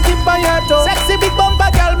 girl, then tip by your toe. Sexy big bumper,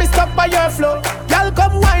 girl, me stuck by your flow. Girl,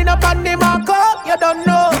 come wine up on the marco. You don't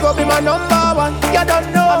know, you go be my number one. You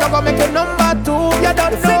don't know, I'm gonna make you number two. You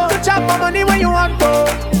don't know, fit to chop my money when you want to.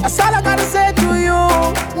 That's all I gotta say to you.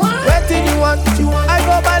 What do you want? I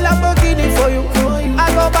go buy Lamborghini for you. I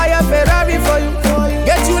go buy a Ferrari for you.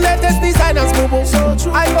 Get you latest designers, boo boo.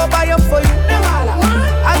 I go buy them for you.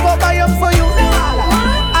 I go buy them for you.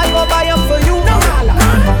 I go buy them for you.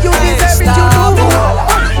 You deserve it, you do.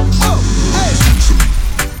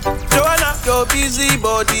 Joanna, your busy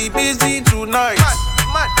body busy tonight.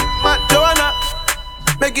 Joanna,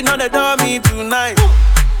 making all the dummy tonight.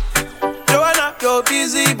 Joanna, your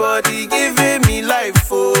busy body giving me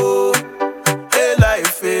life, oh, hey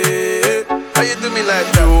life, hey. How you do me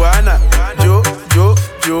like Joanna?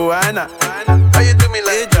 Joanna. How you do me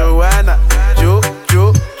like Joanna?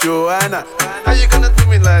 Joanna. How you gonna do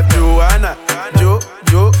me like Joanna?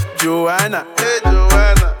 Joanna. Hey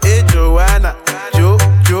Joanna. Hey Joanna.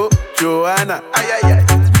 Joanna. Ay ay ay.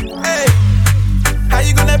 Hey. How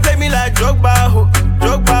you gonna play me like Drogba ho?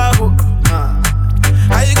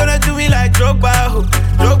 How you gonna do me like Drogba ho?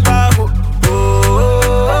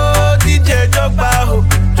 Oh, DJ Drogba ho.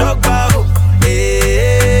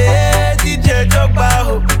 Hey, DJ Drogba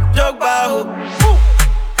ho.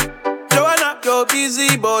 Joanna, your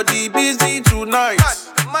busy body busy tonight.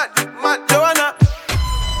 Mad. Joanna,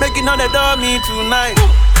 making all the dummy tonight.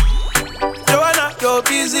 Joanna, your your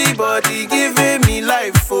busy body giving me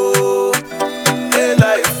life, oh, hey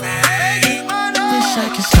life. Wish I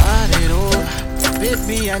could start it over,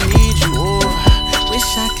 baby, I need you over.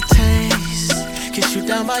 Wish I could taste, kiss you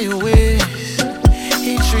down by your waist.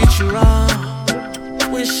 He treat you wrong.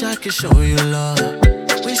 Wish I could show you love.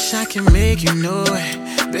 Wish I could make you know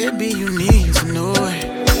it, baby, you need to know it.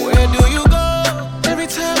 Where do you go? Every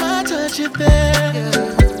time I touch you there,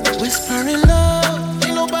 whispering love,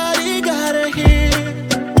 ain't nobody gotta hear.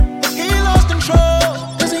 He lost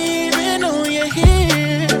control, doesn't even know you're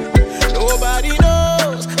here. Nobody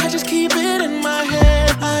knows, I just keep it in my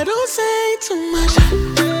head. I don't say too much,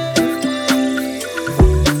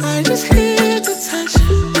 I just here to touch.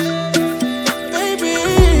 Baby,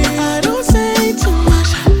 I don't say too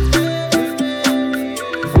much,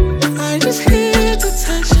 I just here to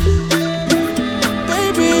touch.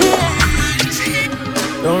 Baby, I just here.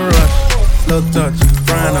 Don't rush, slow touch,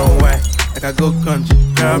 brown and white. Like I go country,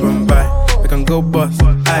 grab and buy. We can go bust,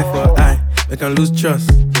 eye for eye. We can lose trust.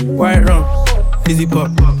 White rum, fizzy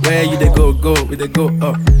pop. Where you they go, we they go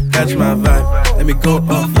up. Catch my vibe, let me go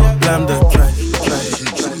up. Blam the track.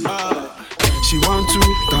 She want to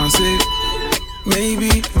dance it,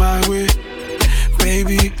 maybe my way.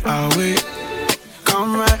 Baby, I'll wait.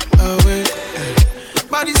 Come right away.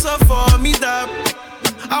 Body so for me that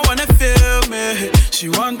I wanna feel me. She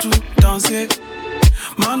want to dance it,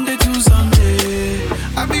 Monday to Sunday.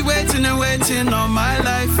 I be waiting and waiting all my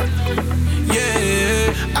life.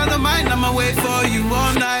 Yeah, I don't mind, I'ma wait for you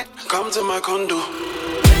all night. Come to my condo,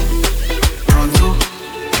 pronto.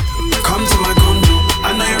 Come to my condo.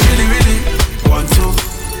 I know you really, really want to.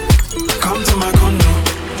 Come to my condo,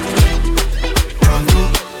 pronto.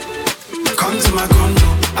 Come to my condo.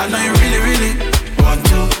 I know you really, really want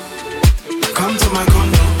to. Come to my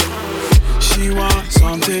condo. She wants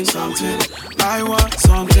something, something. I want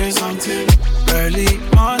something, something. Early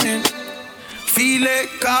morning, feel it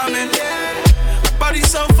coming. Body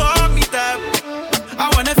so for me that I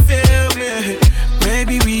wanna feel me.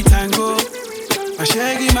 Maybe we tango. I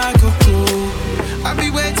shaggy my cocoa. I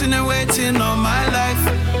be waiting and waiting all my life.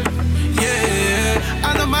 Yeah,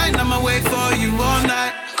 I don't mind, I'ma wait for you all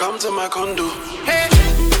night. Come to my condo, hey,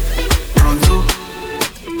 pronto.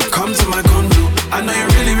 Come to my condo. I know you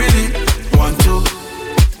really, really want to.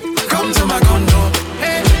 Come to my condo,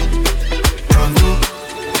 hey, pronto.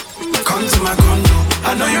 Come to my condo.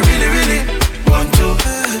 I know you really, really want to.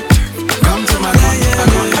 Come to my condo.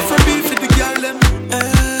 Afrobeat for the girl them.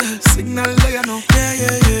 Signal like you know.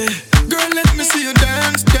 Yeah. Girl, let me see you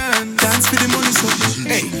dance, dance. Dance for the money, so.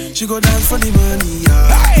 Hey, she go dance for the money,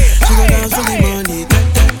 yeah. She go dance for the money,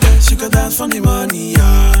 She go dance for the money,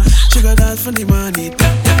 yeah. She go dance for the money,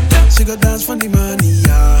 She go dance for the money,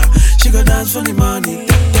 yeah. She go dance for the money,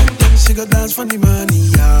 She go dance for the money,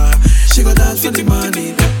 yeah. She go dance for the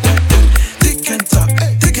money. Tick and talk,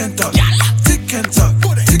 tick and talk, tick and talk,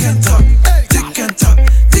 tick and talk, tick and talk,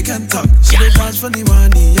 tick and talk. She go dance for the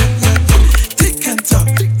money, yeah. Tick and talk,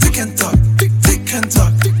 tick and talk, tick and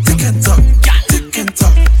talk, tick and talk, tick and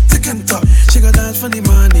talk, tick and talk. She go dance for the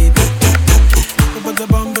money. But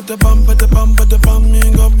the bum,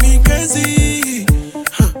 you got me crazy.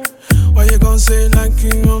 Why you gon' say like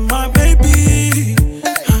you on my baby?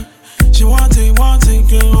 She want it,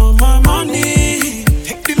 get on my money.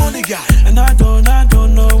 Take the money, girl. And I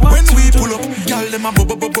don't know what when to we pull up, girl, them a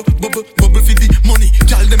bubble for the money.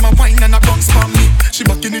 Girl, them a wine and a bounce for me. She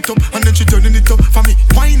backing it up and then she turning it up for me.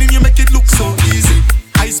 Whining, you make it look so easy.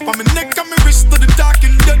 Ice for my neck and my wrist to the dark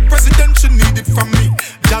and dead president, she need it from me.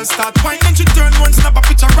 Girl start whining, she turn one, snap a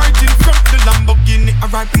picture right in front the Lamborghini. I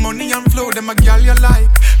write money and flow, them a girl you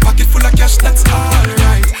like. Pocket full of cash, that's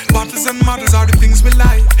alright. Bottles and models are the things we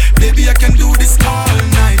like. Baby, I can do this all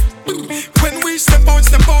night. When we step out,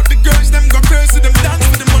 the girls, them go crazy, them dance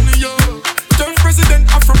for the money, yo. Turn president,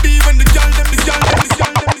 Afrobeat, when the girl, them.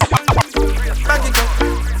 Back it up,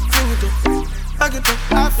 bring it up, back it up,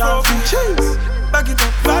 Afrobeat, cheese. Back it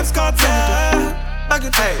up, vibes cartel. Back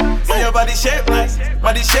it up, see your body shape nice,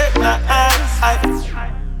 body shape nice.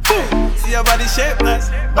 See your body shape nice,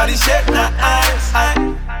 body shape nice.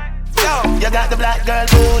 Yo, you got the black girl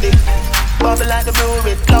booty, bubble like the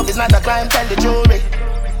brewery. Love is not a crime, tell the jury.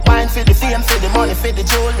 Wine for the fame, for the money, for the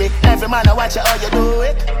jewelry. Every man I watch you how you do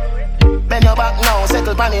it. Bend your back now,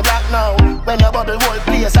 settle by me black now. When your bubble whole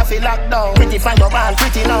place, I feel locked down. Pretty find your band,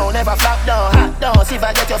 pretty now, never flop down. Hot down, see if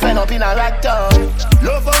I get your friend up in a rack down.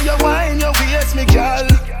 Love how you wine, your waist, me girl.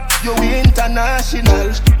 You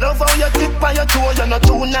international. Love how you tip on your toe, you're not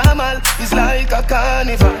too normal. It's like a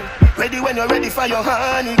carnival. Ready when you're ready for your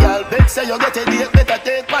honey, girl. Bet say you get a date, better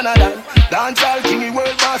take Panadol. Dance all king,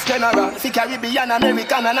 world boss general. Fi Caribbean,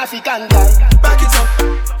 American and African girl. Back it up,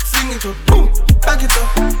 fling it up, boom. Back it up,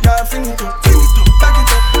 girl, fling it up, fling it up. Back it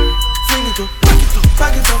up, fling it up,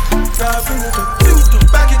 back it up, girl, fling it up, fling it up.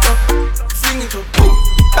 Back it up, fling it up, boom.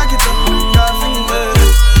 Back it up, girl, fling it up.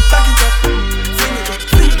 Back it up, fling it up,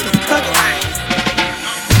 fling it up. Back it up.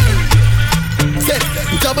 Say,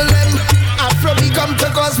 double M, Afro we come to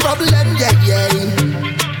cause problem, yeah, yeah.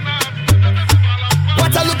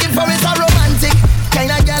 What I'm looking for is a romantic kind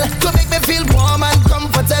of girl to make me feel warm and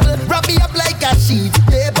comfortable. Wrap me up like a sheet,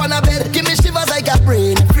 lay on a bed, give me shivers like a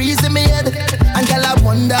brain, freeze in me head. And girl, I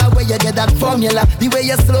wonder where you get that formula. The way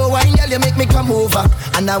you slow wine, girl, you make me come over.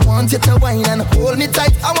 And I want you to wine and hold me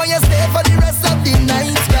tight. I want you stay for the rest of the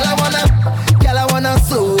night. Girl, I wanna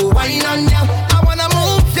slow wine on you. I wanna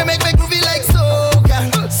move, you make me groovy like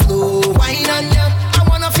soca. Slow wine on you. I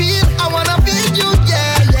wanna feel you,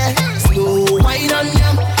 yeah, yeah. Slow wine on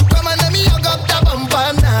you. Come on, let me hug up the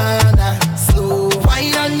bumper, nah. Slow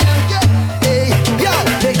wine on you. Hey, yo,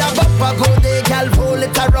 take that bumper, go there, girl. Roll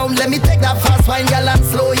it around, let me take that fast wine, girl, and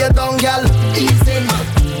slow you down, girl. Ease in,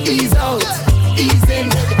 ease out, ease in,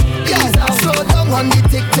 ease out. Slow down on the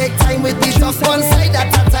tick, take time with the just one side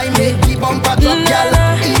at a time. Make the bumper drop, girl.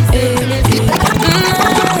 Ease in,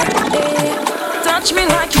 touch me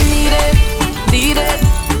like you need it, need it,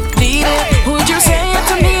 need it. Would you say it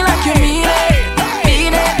to me like you mean it?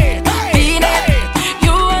 Beat it, beat it.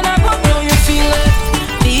 You and I both know you feel it,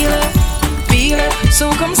 feel it, feel it.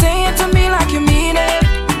 So come say it to me like you mean it.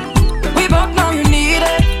 We both know you need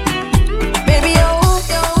it, baby.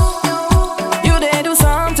 You did do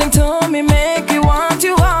something to me, make me want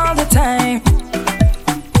you all the time.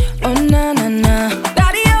 Oh na na na,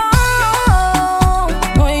 daddy, oh,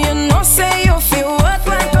 boy, you know say you feel what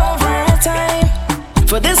went over time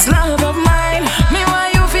for this love of mine. Me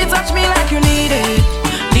why you feel touch me like you need it,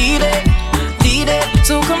 need it, need it.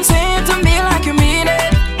 So come say it to me like you mean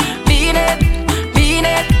it, beat it, beat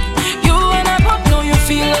it. You and I both know you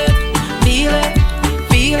feel it, feel it,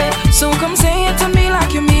 feel it. So come say it to me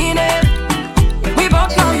like you mean it. We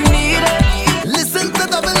both know you need it. Listen to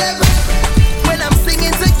double M when I'm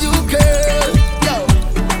singing to you, girl. Yo,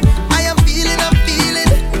 I am feeling,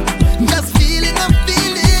 just feeling, I'm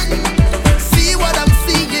feeling. See what I'm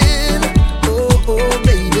seeing. Oh,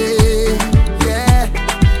 baby, yeah.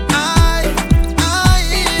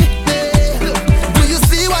 Do you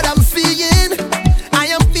see what I'm seeing? I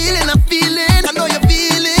am feeling, I know you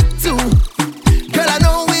feel it too. Girl, I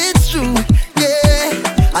know it's true,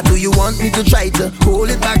 yeah. Or do you want me to try to hold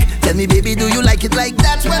it back? Tell me, baby, do you like it like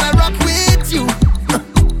that when I rock with you?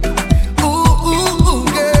 Ooh,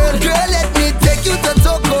 girl, let me take you to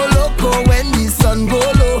Toco Loco when the sun go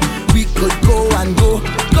low. We could go and go,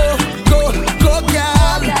 girl,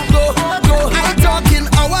 go. I'm talking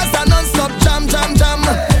hours and non-stop jam.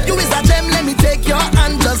 You is a gem, let me take your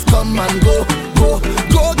hand, just come and go, girl,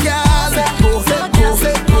 go.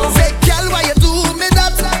 Say, girl, why you do me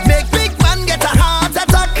that? Make big man get a heart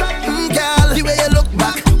attack, girl. The way you look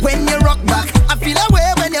back when you rock back, I feel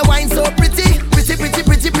away when you whine so pretty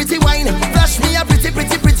wine. Flash me a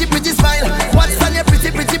pretty smile. What's on your pretty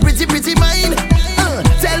mind?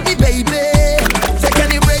 Tell me, baby, say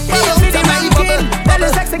can you break me out to my bubble? Tell the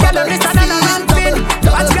sexy girl to listen and I'm pin.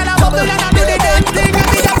 Watch girl a bubble and I do the damn thing. And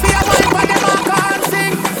me just feel wine for them all can't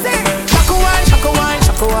sing. Shaka wine, shaka wine,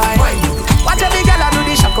 shaka wine. Watch every girl a do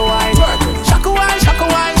the shaka wine. Shaka wine, shaka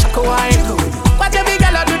wine, shaka wine. Watch every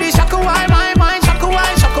girl a do the shaka wine, my mind. Shaka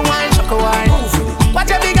wine, shaka wine, shaka wine.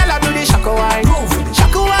 Watch every girl a do the shaka wine.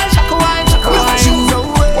 Shaka wine, shaka wine, shaka wine.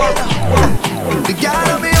 The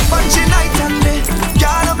girl me up when she night and day.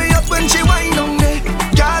 Girl me up when she wine on me.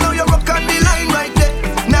 Girl you rock on the line right there.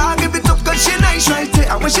 Now give it up 'cause she nice right there.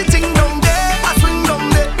 And when she ting down there, I swing down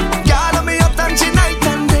there. Girl me up and she night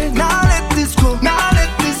and day. Now let this go, now let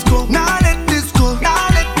this go, now let this go, now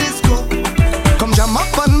let this go. Come jam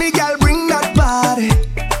up on me, girl, bring that body.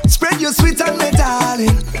 Spread your sweet and me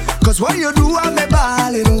darling. 'Cause what you do I'm me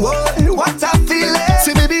balling. What I feel it.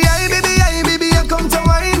 See baby, I come to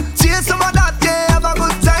wine. Chase some of that, yeah, have a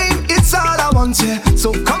good time. It's all I want, yeah.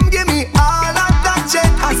 So come give me all of that,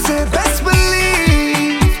 yeah. I say best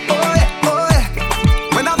believe. Oh yeah.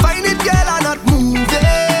 When I find it, girl, I'm not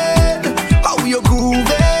moving. How you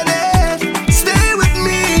grooving it? Stay with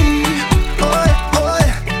me. Oh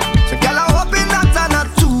yeah. So girl, I'm hoping that I'm not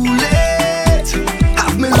too late.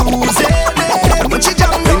 Have me losing it. When she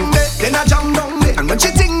jam down there, then I jam down there. And when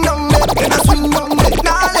she ting down there, then I swing down there.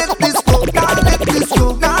 Now let this go, now let this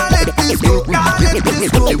go, now let this go, now let this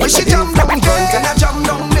The way she jump down front and I jump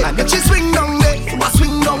down there. And she swing down there, I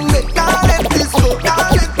swing down there. Can't let this go,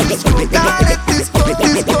 can't let this go, can't let this go,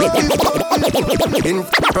 this go, this go. In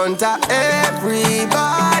front of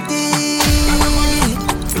everybody.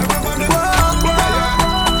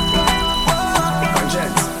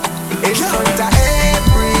 In front of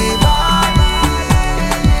everybody.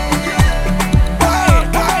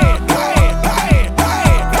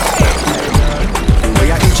 We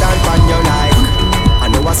are each and pan your life. I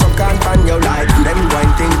know I some can't pan your life. Them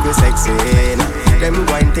going think we sexy. Them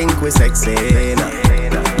going think we sexy.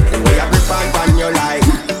 We are grip and pan your life.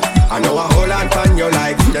 I know I hold on pan your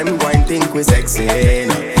life. Them going think we sexy.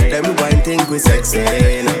 Them going think we sexy.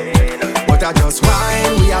 But I just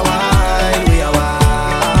whine, we are whine, we are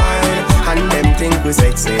whine. And them think we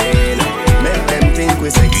sexy. Make them think we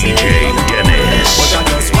sexy. DJ Dennis. But I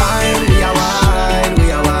just whine, we are whine,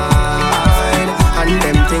 we are whine. And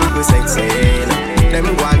them think we sexy. Them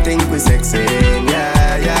go and think we sexy.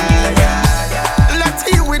 Yeah, yeah, yeah. Let's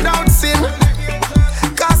hear without sin.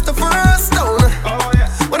 Cast the first stone.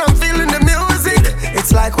 When I'm feeling the music,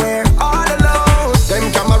 it's like we're all alone. Them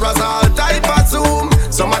cameras all type of zoom.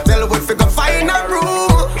 Some I tell we figure find a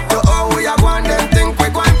room. To all we are going, them think we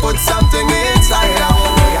going put something inside our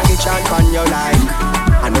home. We are each and pan your like.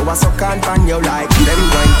 I know I suck and pan your like. Them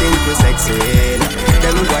going think we sexy.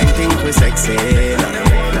 Them going think we sexy.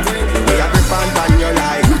 We are grip and pan your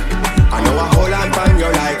like. I know I hold and pan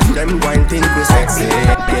your like. Them going think we sexy.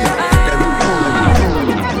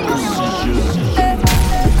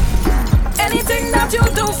 Anything that you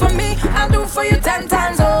do for me, I'll do for you 10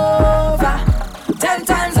 times over. 10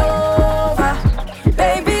 times over,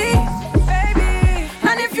 baby.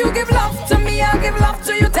 And if you give love to me, I'll give love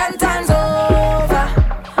to you 10 times over.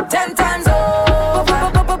 10 times over,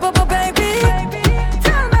 baby.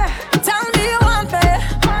 Tell me you want me.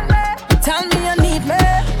 Tell me you need me.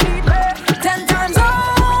 10 times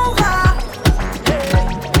over.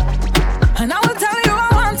 And I will tell you I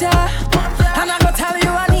want ya. And I will tell you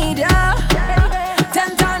I need ya.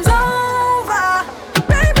 10 times over,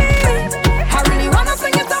 baby. I really wanna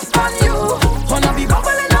sing it up on you. Wanna be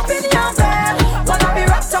bubbling up in your bed. Wanna be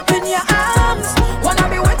wrapped up in your arms. Wanna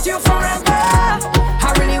be with you forever. I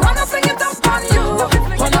really wanna sing it up on you.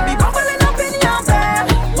 Wanna be bubbling up in your bed.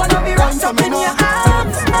 Wanna be wrapped up in your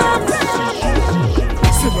arms.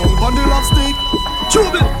 Sit down on the love stick,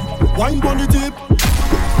 tube it, wine on the tip.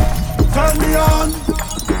 Turn me on,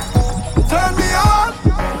 turn me on.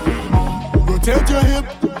 Rotate your hip,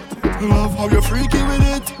 love how you're freaky with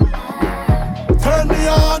it. Turn me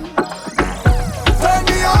on, turn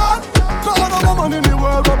me on. No other woman in the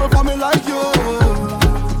world will be for me like you.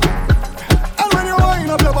 And when you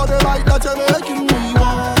wind up your body like that, you're making me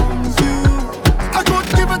want you. I could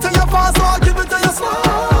give it to you fast or I give it to you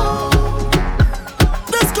slow.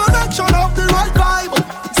 This connection of the right vibe.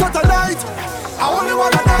 So tonight, I only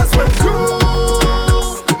wanna dance with you.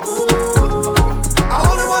 I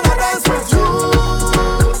only wanna dance with you.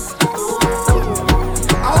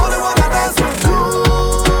 I only wanna dance with you.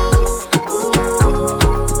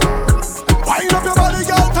 Wind up your body,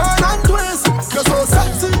 girl, turn and twist. You're so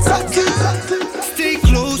sexy, sexy, sexy. Stay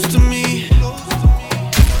close to me.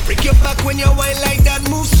 Break your back when you whine like that.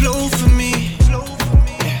 Move slow for me.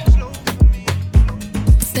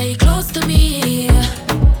 Stay close to me.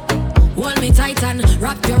 Hold me tight and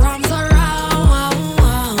wrap your arms around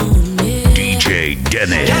me. DJ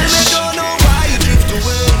Dennis. Don't know why you drift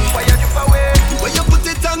away. Why you drift away? When you put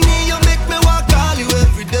it on me, you make me want to call you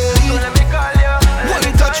every day. So let me call you.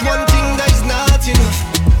 One touch, one thing that is not enough.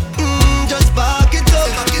 Just spark it up.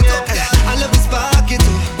 I love you, spark it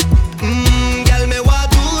up. Girl, me what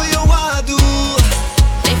do you want to do?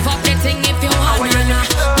 Lift up the thing if you wanna.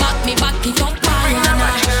 Back me back it up, banana.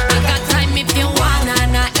 I got time if you wanna.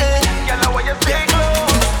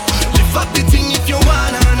 Lift up the thing if you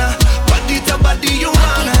wanna. Body to body you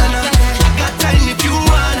wanna. I got time if you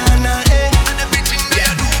wanna. And everything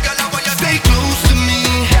that I do, girl, I want you stay close to me.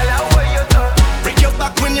 Break your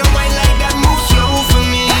back when you whine like that. Move slow for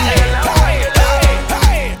me.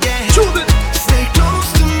 Stay close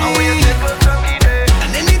to me.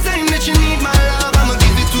 And anytime that you need my love, I'ma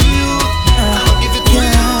give it to you. I'ma give it to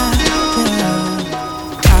you.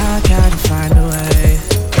 I gotta find a way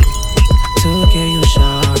to get you,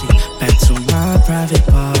 shawty, back to my private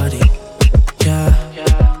party. Yeah,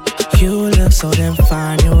 you look so damn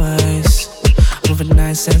fine, your ways moving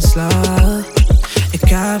nice and slow. It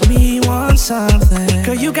got me want something.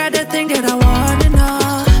 Girl, you got that thing that I wanna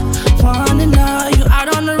know, wanna know. You out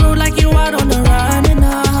on the road like you out on the run and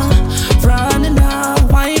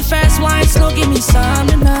Wine fast, wine slow, give me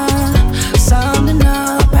something now, something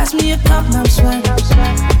now. Pass me me a cup, now I'm sweating.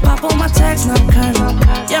 Pop on my text, now I'm current.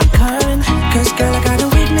 Yeah, I'm current. Cause girl, I got a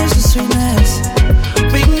weakness for sweetness.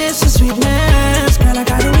 Weakness for sweetness. Girl, I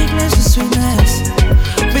got a weakness for sweetness.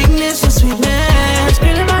 Weakness for sweetness.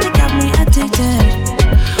 Girl, your body got me addicted.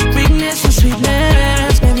 Weakness for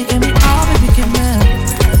sweetness. Baby, give me all, baby, give me.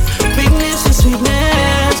 Weakness for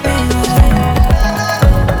sweetness, baby.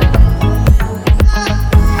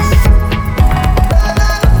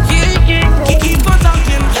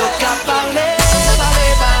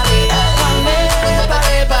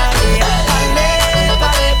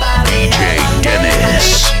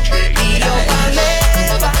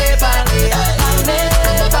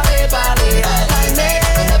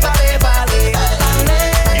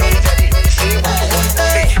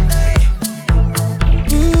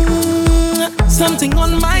 Something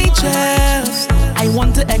on my chest I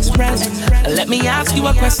want to express. Let me ask you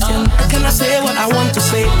a question. Can I say what I want to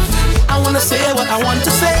say? I wanna say what I want to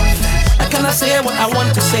say. Can I say what I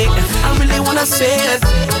want to say? I really wanna say it.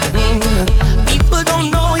 People don't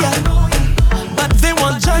know ya, but they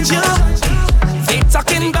won't judge you. They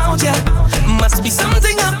talking about ya. Must be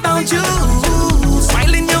something about you.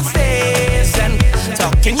 Smile in your face and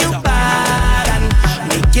talking you bad and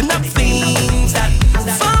making up things that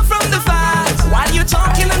far from the facts. While you're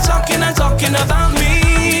talking and talking and talking about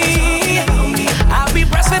me, I'll be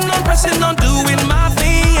pressing on, doing my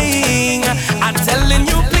thing. I'm telling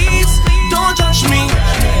you, please don't judge me.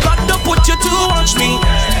 God don't put you to watch me.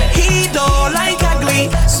 He don't like ugly,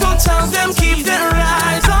 so tell them keep their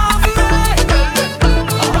eyes off me.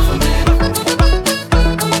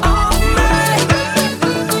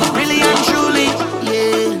 Really and truly,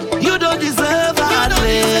 yeah, you don't deserve a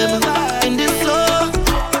blame in this love,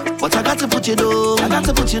 but I got to put you down. I got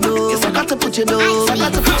to put you down. Yes, I got to put you down. I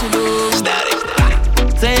got to put you down. Static.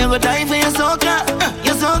 Say you go die for your soca,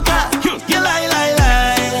 your soca. You lie, lie,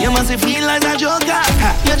 lie. You must feel like a joker,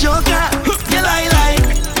 you joker. You lie, lie.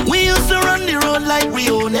 We used to run the road like we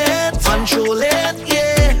own it, control it,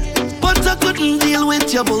 yeah. But I couldn't deal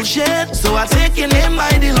with your bullshit, so I take your name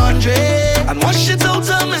by the laundry and wash it out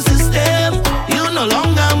of my system. You no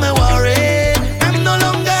longer my worry. I'm no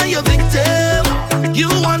longer your victim. You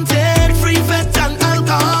wanted free vet and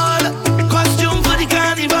alcohol, costume for the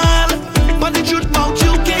carnival, but the truth about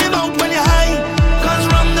you came out when you're high. Cause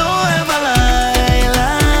rum don't ever lie,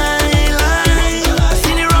 lie, lie.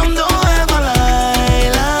 See the rum don't ever lie,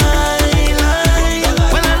 lie, lie.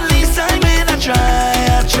 Well, at least I made a try.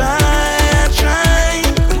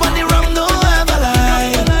 But the rum don't ever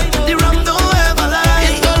lie, the rum don't ever lie.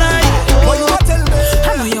 It's no lie. What you want tell me?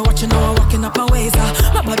 I know you're watching, now I'm walking up a ways.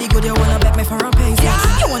 My body good, you wanna bet me for a pace.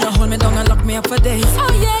 You wanna hold me down and lock me up for days.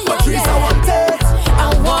 Oh yeah, yeah, but yeah. I want it. I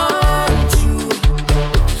want you,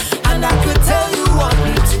 and I could tell you want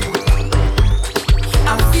me to. I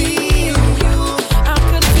feel you. I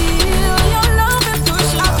could feel your love and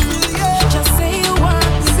push up. Just say you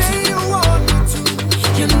want me to.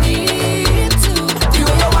 You need to. You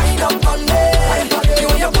wanna wind up on me. You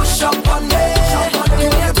wanna push up on me. You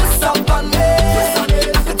wanna twist up on me. I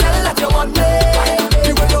could tell that you want me.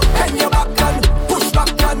 You wanna bend your back and push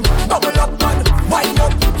back and bubble up and wind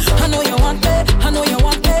up. I know you want me. I know you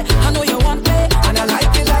want me. I know you want me. And I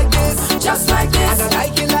like it like this, just like this. And I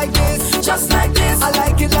like it like this, just like this. I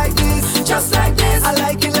like it like this, just like this. I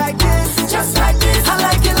like it like this, just like this. I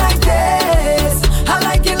like it like this. I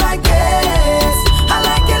like it like this. I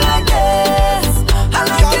like it like this. I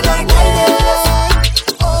like it like this.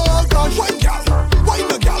 Oh God, wine girl, wine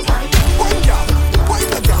the girl, wine girl, wine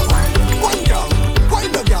the girl, wine girl,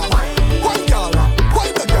 wine the girl, wine girl,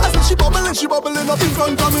 wine the girl. I see she bubbling up in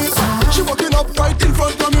front of me. She walking up right in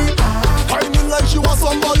front of me, whining like she was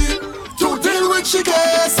somebody to deal with. She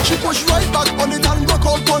guess she push right back on it and broke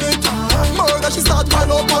out on it. Murder, she start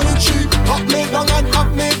pile up on it. She up me down and up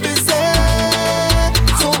me busy.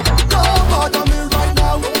 So don't bother me right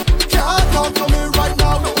now. Can't talk to me right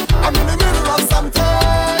now. I'm in the middle of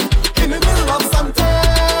something. In the middle of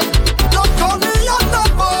something. Don't call me on the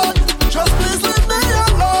phone. Just please leave me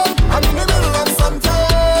alone. I'm in the middle of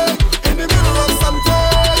something. In the middle of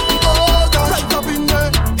something. Oh God, right up in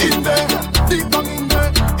there, deep down in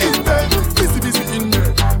there, busy in there,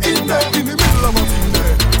 in the middle of a thing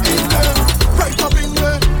there, in there, right up in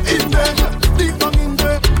there, deep down.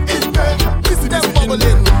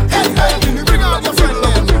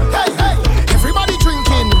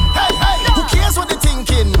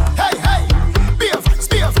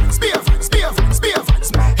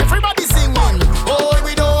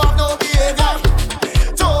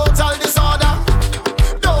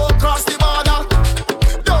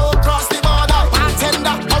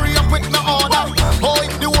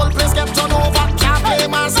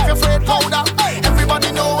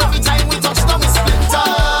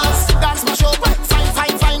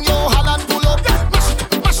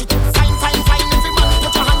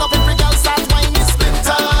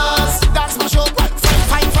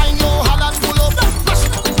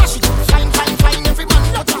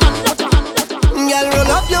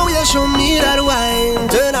 show me that wine.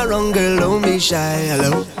 Turn around, girl, don't be shy.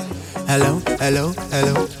 Hello, hello, hello,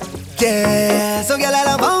 hello. Yeah, so girl, I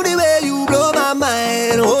love how the way you blow my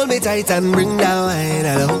mind. Hold me tight and bring that wine.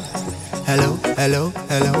 Hello, hello, hello,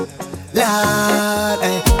 hello. Lord,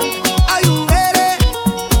 eh. Are you ready?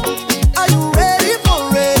 Are you ready for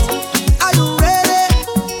it? Are you ready?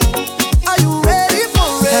 Are you ready for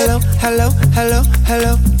it? Hello, hello, hello,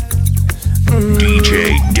 hello. DJ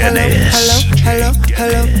Dennis. Hello, hello,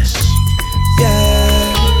 hello.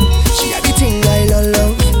 Yeah, she had the thing I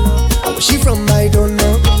love. And where she from, I don't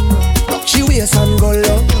know. Rock she waist and go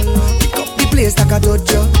low. Pick up the place like a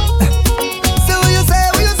dojo. Say what you say,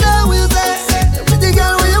 what you say, what you say. Pretty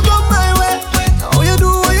girl, when you come my way. How you do,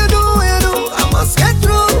 what you do, what you do. I must get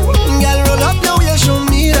through. Girl, roll up now, you show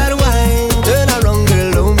me that wine. Turn around,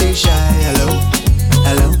 girl, don't be shy. Hello,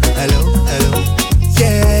 hello, hello, hello.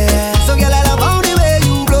 Yeah, so girl, I love how the way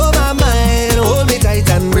you blow my mind. Hold me tight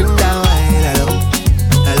and bring that wine. Hello,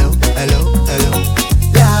 hello, hello, hello.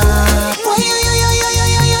 Yeah.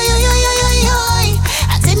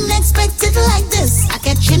 I didn't expect it like this. I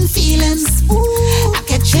catching feelings. I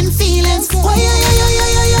catching feelings. I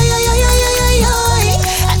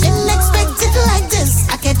didn't expect it like this.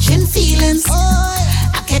 I catching feelings.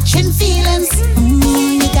 I catching feelings.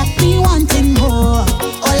 You got me wanting more.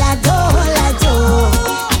 All I do.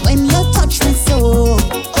 When you touch me so.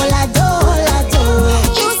 All I do.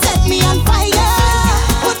 You set me on fire.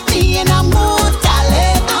 Put me in a mood,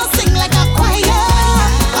 darling. I'll sing like a choir.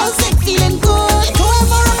 I'll sick feeling good.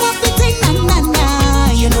 Whoever rock up the thing, na.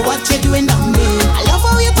 You know what you're doing on me. I love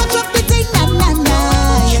how you touch up the thing, na.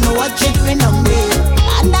 You know what you're doing on me.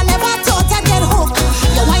 And I never thought I'd get hooked.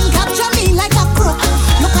 Your wine capture me like a crook.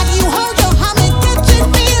 Look at you, hold your hand, it catching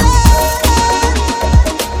feeling.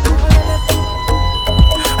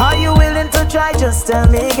 Are you willing to try? Just tell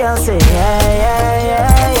me, girl. Say yeah.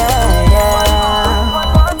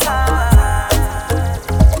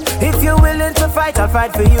 If you're willing to fight, I'll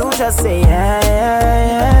fight for you. Just say yeah.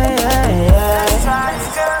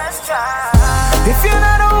 Let's try. If you're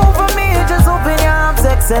not over me, just open your arms,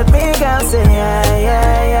 accept me, girl. Say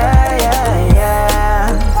yeah.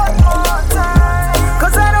 One more time.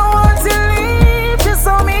 'Cause I don't want to leave, just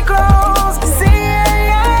hold me close. Say yeah.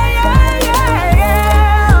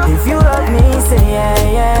 If you love me, say yeah.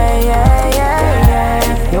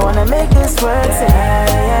 You wanna make this work, say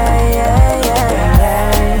yeah.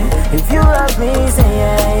 If you love me, say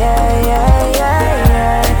yeah.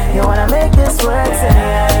 You wanna make this work, say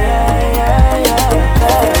yeah.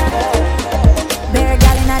 Bear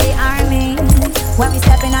gal inna the army. When we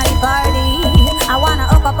step inna the party, I wanna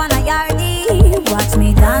hook up on a yardie. Watch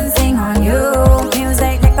me dancing on you.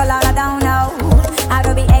 Music make a lot of down low. I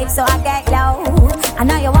don't behave so I get low. I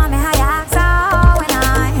know you want me how you act so when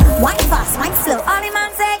I wine fast, wine slow. All the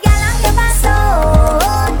man say, girl, I'm your fast slow.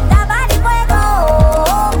 That body fuego.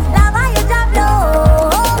 Love how you drop low.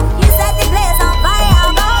 You set the place on fire.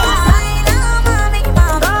 Go down, mommy,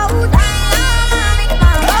 mama. Go down, mommy,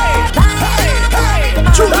 mama.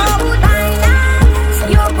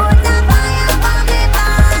 You put the fire on me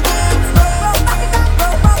body.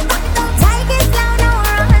 Take it slow, no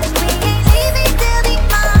rush. We ain't leaving till the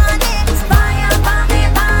morning. Fire on me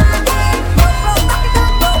body.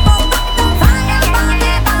 Fire on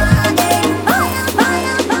me body.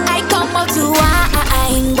 I come out to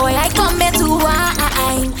wine, boy. I come here to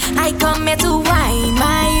wine. I come here to wine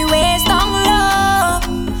my waist down low.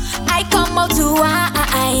 I come out to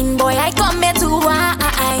wine, boy. I come here to wine.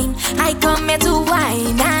 I come here to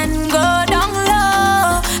wine and go down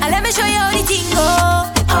low. And let me show you how the thing go.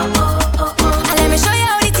 And let me show you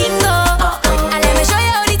how the thing go. And let me show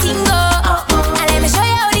you how the thing go. And let me show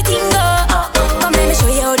you how the thing go. Come let me show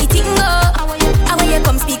you how the thing go. I want you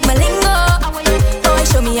come speak my lingo. Oh,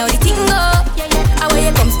 show me how the thing go. I want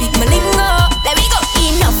you come speak my lingo. Let me go.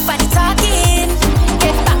 Enough of the talking.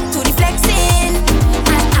 Get back to the flexing.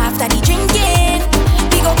 And after the drinking,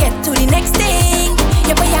 we go get to the next thing.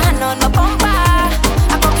 You put your hand on my bumper.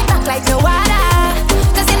 I pop it back like no water.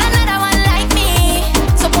 'Cause you're another one like me.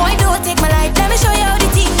 So boy, don't take my life. Let me show you how the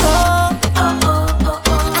thing go.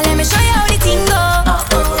 And let me show you how the thing go.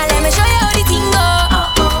 And let me show you how the thing go.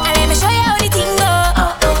 And let me show you how the thing go.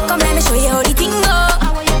 Come let me show you how the thing go.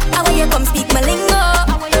 I want you come speak my lingo.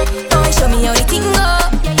 Boy, show me how the thing go.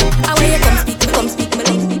 I want you come speak my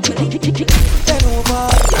lingo. Bend over,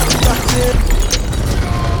 back it.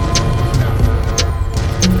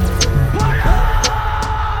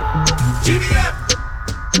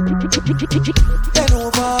 Bend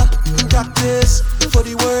over, practice for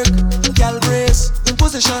the work, gal brace, in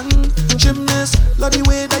position, gymnast, love the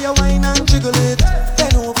way that you whine and jiggle it.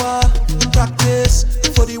 Bend over, practice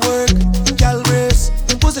for the work,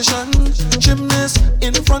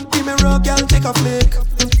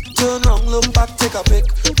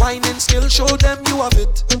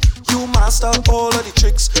 master all of the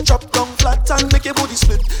tricks. Drop down flat and make your body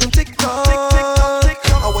split. Tick tock,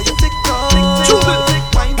 how are you tick tock?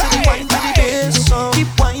 Wine to the bass song. Keep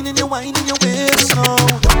whining your waist song.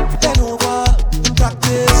 Bend over,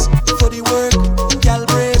 practice for the work. Gal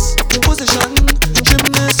brace, position,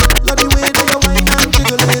 gymnast. Love the way that you whine and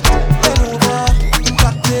jiggle it. Bend over,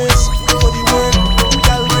 practice for the work.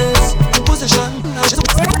 Gal brace, position.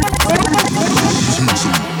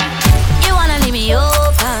 You wanna leave me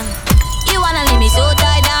open? You wanna leave me so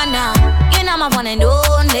tied down now? You know my one and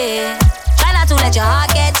only. Try not to let your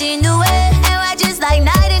heart get in the way. And we're just like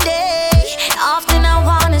night and day. Often I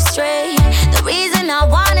wanna stray. The reason I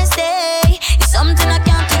wanna stay is something I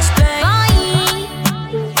can't explain.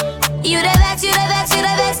 You the vex,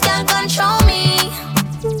 can't control me.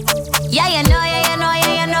 Yeah, you know,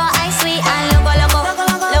 I'm sweet and loco.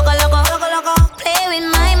 Play with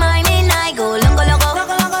my mind and I go loco.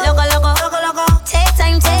 Take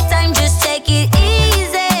time, just take it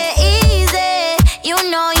easy. You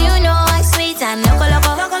know, I'm sweet and loco.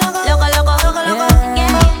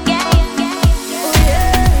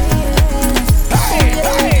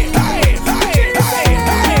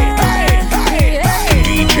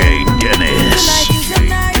 DJ Dennis.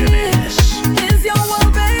 Is your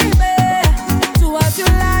world, baby? Do what you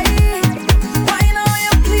like. Why know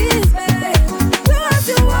you please me? Do what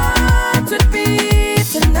you want with me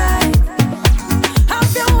tonight.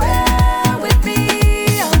 Have your way with me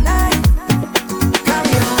all night.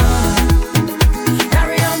 Carry on, baby.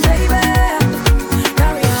 Carry on, baby.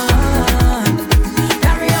 Carry on.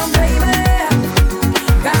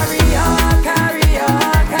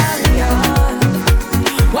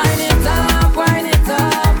 Wind it up.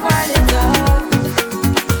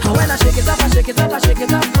 And when I shake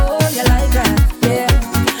it up, oh, you like that,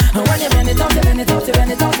 yeah. And when you bend it up, I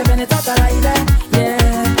like that,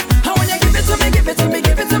 yeah. And when you give it to me,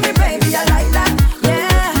 baby, I like that,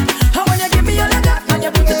 yeah. And when you give me all of that, and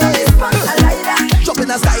you put it on this spot, I like that. Drop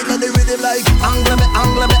in a style and the rhythm like angle bang.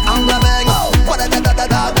 What a da bang.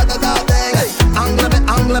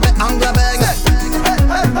 Angle bang.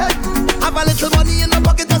 Have a little money in my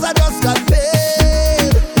pocket 'cause I just got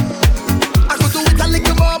paid. I could do it a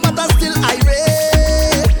little more, but I'm still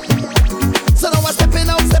irate. So now I'm stepping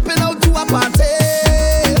out to a party.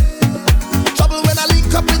 Trouble when I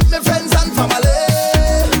link up with my friends and family.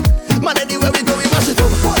 Man, anywhere we go, we mash it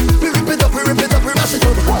up. We rip it up, we mash it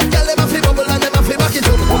up. Girl, them a fi bubble and them a fi back it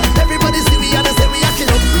up. Everybody see we and they say we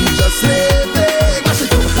acting up. We just say, hey, mash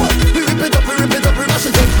it up. We rip it up, we mash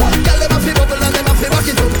it up. Girl, them a fi bubble and them a fi back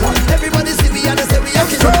it up. Everybody see we and they say we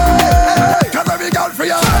acting up. Cause every girl for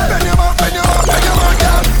you. Bend your back,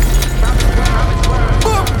 girl.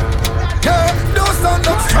 Boom. Yeah, don't stand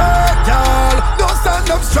up straight, girl. Don't stand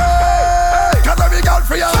up straight. Cause every girl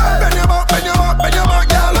for you. Bend your back, girl. Bend your back,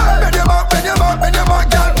 girl.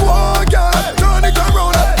 Whoa, girl. Turn it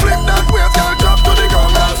around and flip that waist, girl. Drop to the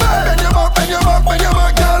ground, girl. Bend your back, girl. Bend your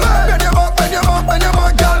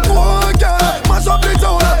back, girl. Whoa, girl. Mash up the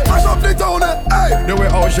town, Hey, the way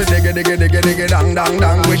how she diggy, dang.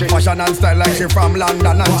 With fashion and style like she from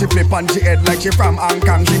London. And she flip on she head like she from Hong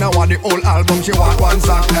Kong. She not want the whole album, she want one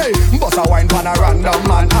song. Hey, bust a wine pan a random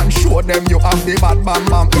man and show them you have the bad bam.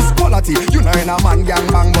 It's quality, you know in a man gang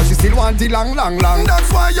bang, but she still want the long. That's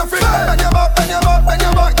why you feel bend your back, girl. Bend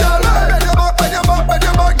your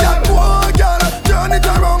back, girl. Whoa, girl, turn it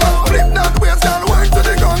around and flip that waist, girl. Work to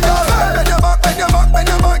the ground, girl. Bend your back, girl. Bend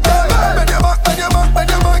your back, girl.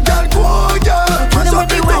 Whoa, girl, mash up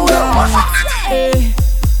the town.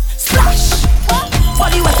 Splash,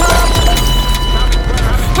 body wet up.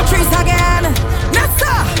 Patrice again,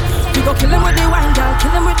 Nessa. We go kill him with the wine, girl.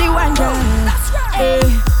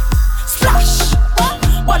 Splash,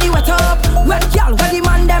 body wet up. Wet girl, where the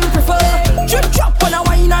man them prefer. Drip drop on a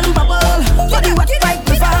wine and bubble. Body wet like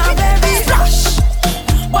prefer, baby. Splash,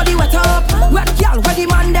 body wet up. Wet girl, where the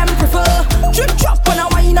man them prefer. Drip drop on a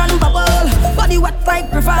wine and bubble. Body wet like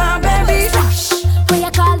prefer, baby. Splash. What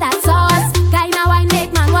you call that sauce? Kinda wine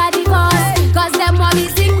make man what the cause. 'Cause them want me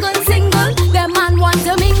single. Them man want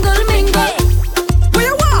to mingle. Where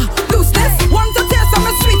you are? Loose this. Want to taste some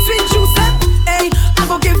sweet juice? Hey, I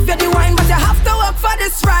go give you the wine, but you have to work for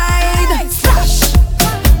this ride. Splash,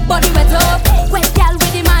 Body wet up. Wet girl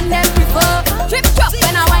with the man them prefer. Drip drop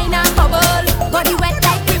when I wine and bubble. Body wet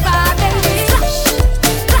like river, baby.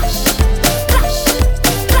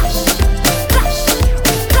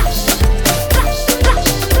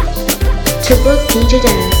 To book DJ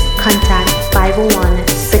Dennis, contact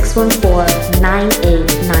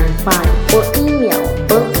 501-614-9895 or email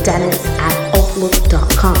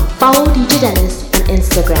bookdennis@outlook.com. Follow DJ Dennis on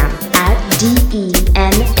Instagram DENN1SS_.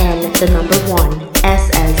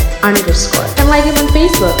 And like him on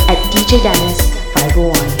Facebook at DJ Dennis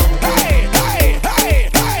 501.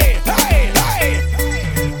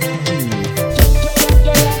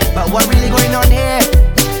 But what really going on here?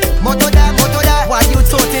 Moto da, why you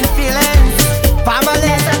talking feelings?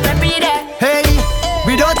 Family, hey,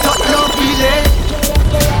 we don't talk no feelings.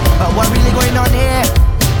 But what really going on here?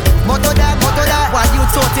 Moto da, why you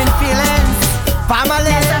talking feelings?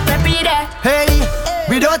 Family, hey,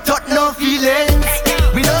 we don't talk no feelings.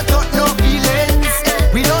 We don't talk no feelings.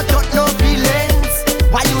 We don't talk no feelings.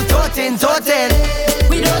 Why you talking?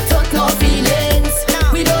 We don't talk no feelings.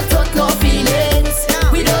 We don't talk no feelings.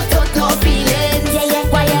 We don't talk no feelings.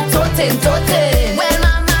 Why you talking? Well,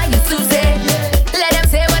 mama used to say, let them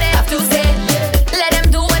say what they have to say. Let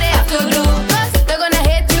them do what they have to do. 'Cause they're gonna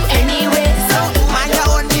hate you anyway. So mind your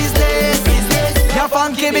own business. Your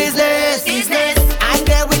funky business. I'm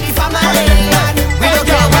there with the family. We don't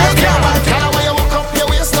care. Tell her where you walk up your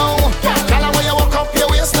waist now. Tell her where you walk up your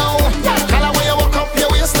waist now. Tell her where you walk up your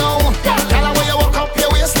waist now. Tell her where you walk up your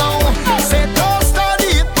waist now. Say don't start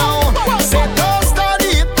it now. Say don't start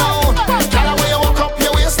it now. Tell her where you walk up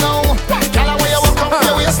your waist now. Tell her where you walk up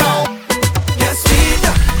your waist now. Yes, sweet,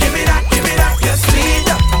 give me that, yes, sweet,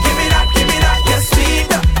 give me that, yes,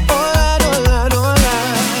 sweet. Alright.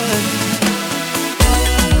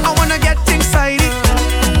 I wanna get excited,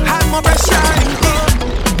 have more pressure.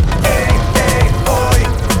 Hey, boy,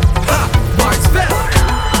 ha, Marks Bell,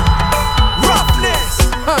 roughness,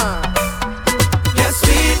 Yes,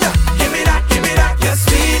 sweet, give me that, yes,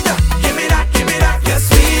 sweet, give me that, yes,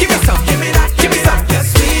 sweet. Give me some, yes, sweet. Give me some, yes,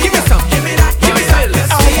 sweet. Give me that, yes,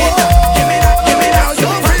 sweet. You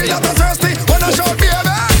feel that I'm thirsty when I shout, baby.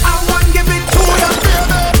 I want give it to you,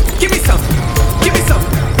 baby. Give me some, give me some,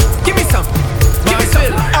 give me some, give me some.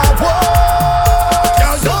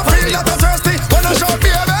 Girl, you feel that I'm thirsty when I shout,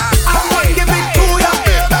 baby. I want give it to you,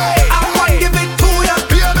 baby. I want give it to you,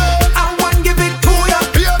 Baby, I want give it to you,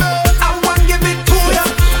 baby, I want give it to you,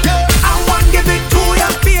 I want give it to you,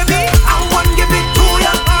 baby. I want give it to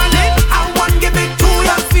you, darling. I want give it to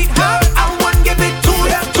you, sweetheart. I want give it to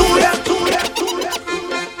you, to you, to you.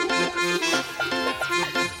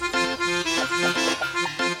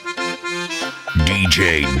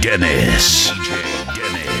 DJ Dennis.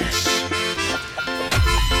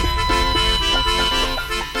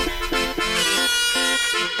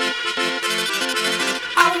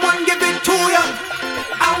 I want give it to you.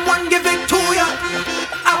 I want give it to you.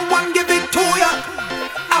 I want give it to you.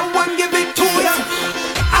 I want give it to you.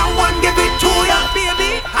 I want give it to you,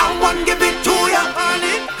 baby. I want give it to you,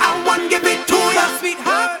 darling. I want give it to you,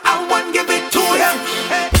 sweetheart. I want give it to you.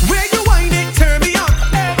 Where you whine it, turn me on.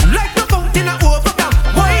 Like the fountain I overcome.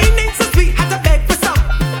 Whining so sweet, had to beg for some.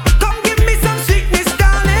 Come give me some sweetness,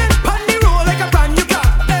 darling. Pon the roll like a brand new car.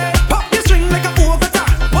 Pop your string like a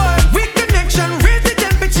overtime. We connection, raise the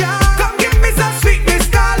temperature. Come give me some sweetness,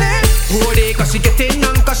 darling. Oh, they 'cause she getting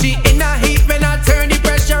on, 'cause she in a heat when I turn the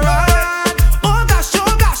pressure on. Oh gosh,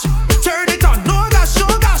 turn it on. Oh gosh,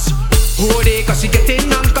 oh they 'cause she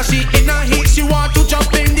getting on, 'cause she in a heat. She want to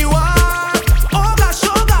jump in the water. Oh gosh,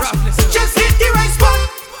 just hit the right spot.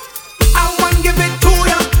 I want give it to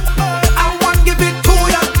ya. I want give it to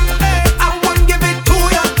ya. I want give it to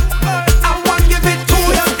ya. I want give it to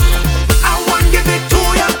ya. I want give it to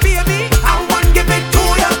ya, baby. I want give it to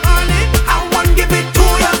ya, darling. I want give it to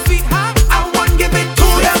ya, sweetheart. I want give it to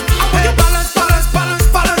ya. I want you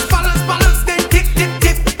balance, then tick.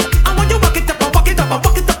 I want you walk it up, walk it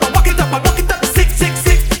up, sick.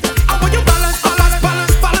 I want you balance,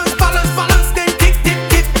 then tick.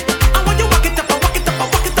 I want you walk it up, walk it up.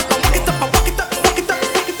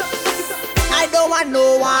 I don't want no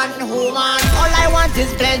one woman. All I want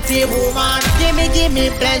is plenty woman. Give me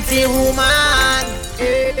plenty woman.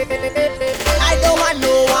 I don't want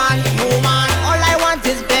no one woman. All I want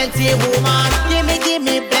is plenty woman. Give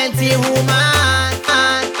me plenty woman.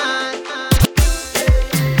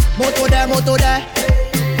 Moto there.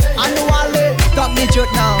 And the wale, talk the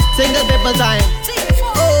truth now. Sing the paper time.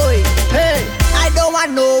 Oi, hey. I don't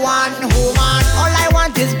want no one woman. All I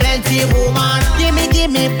want is plenty woman. Give me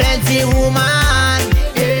plenty woman.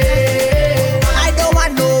 I don't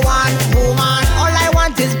want no one woman. All I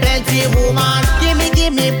want is plenty woman. Give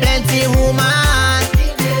me plenty woman.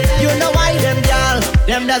 You know why them girl,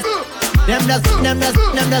 them man,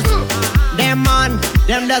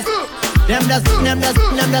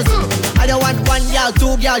 I don't want 1 girl,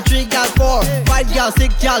 2 girl, 3 girl, 4, 5 girl,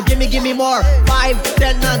 6 girl. Give me more. 5,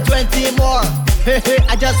 10 and 20 more.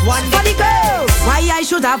 I just want for the girls. Why I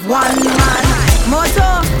should have one man?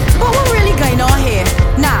 Moto, but what really going on here?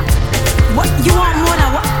 Nah, what you want more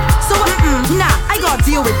than what? So nah, I gotta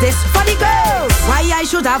deal with this for the girls. Why I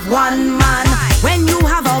should have one man when you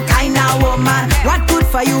have all kind of woman? What good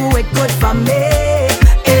for you, it good for me.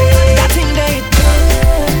 That thing they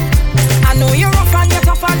good. I know you're rough and you're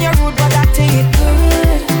tough and you're rude, but that thing it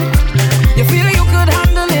good. You feel you could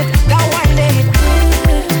handle it, that one day it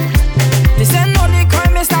good. This ain't no the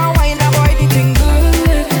crime, Mr. Wine, that boy the thing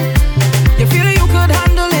good. You feel you could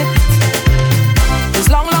handle it. This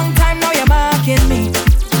long time now you're marking me.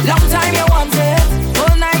 Long time you want it.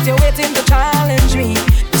 All night you're waiting to challenge me.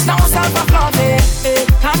 It's no self-applaud,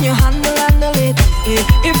 can you handle it?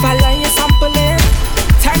 If I lie, you sample it.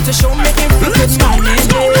 Time to show me if you could manage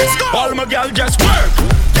it. All my girl just work.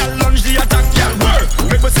 Girl lunge the attack, girl work.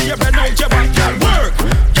 Make me see you bend out your back, girl work.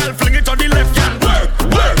 Girl fling it on the left, girl work.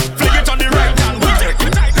 Fling it on the right, girl work.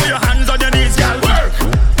 Put your hands on your knees, girl work.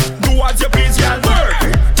 Do what you please, girl work.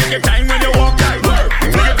 Take your time when you walk, girl work.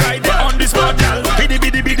 Fling it right there on the spot, girl. Bidi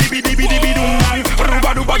bidi bidi bidi bidi bidi dum dum.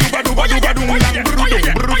 Ruba duba duba duba duba dum dum.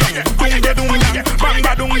 Brudum brudum. Dung de dum dum. Bang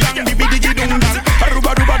ba dum dum. Bidi bidi dum dum.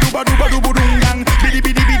 Ruba duba duba duba duba dum dum. Bidi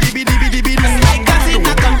bidi bidi bidi bidi bidi dum dum.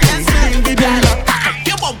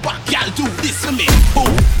 Come on back, y'all do this for me.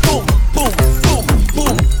 Boom, boom, boom, boom,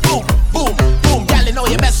 boom, boom, boom, boom. Y'all know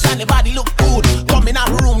your best and the body look good. Come in our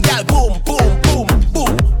room, y'all. Boom, boom, boom,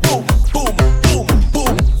 boom, boom, boom, boom,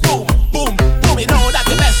 boom, boom, boom, boom. You know that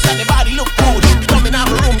the best and the body look good. Come in our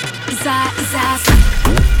room. It's something.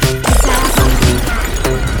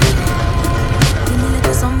 Give me a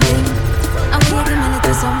little something. I want give me a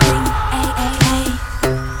little something. Hey, hey, hey.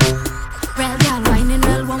 Real girl whining,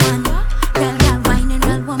 real woman. Real girl whining,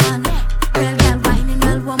 real woman. Real girl whining,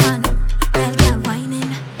 real woman. Real girl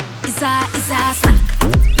whining. It's a snack.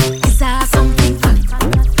 It's a something fact.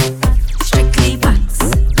 Strictly facts.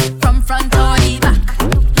 From front or the back.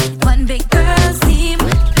 One big girl's team.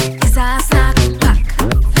 It's a snack pack.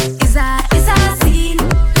 It's a scene.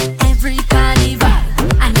 Every carnival.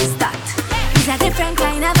 And it's that. It's a different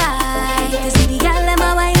kind of vibe. You see the girl them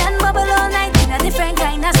a wine and bubble all night in a different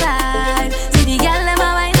kind of style. See the girl them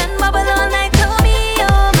a wine and bubble all night to me,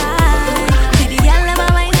 oh my. See the girl them a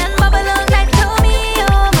wine and bubble all night to me,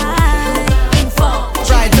 oh my. Info.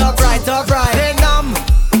 Right up, right up, right. Say numb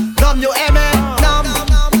you aimé, numb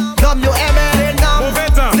you aimé. Say numb, say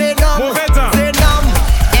numb, say numb.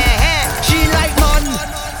 She like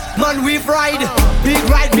man we fried. Big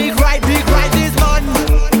ride this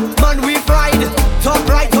man we fried. Top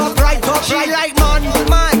right. She like man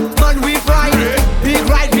we fried. Big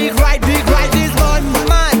ride this man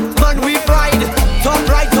we fried. Top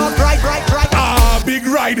right. Ah, big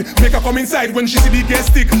ride. Make her come inside when she see the gas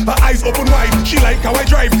stick. Her eyes open wide. She like how I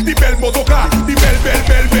drive the bell motorcar. The bell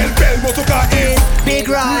motorcar is big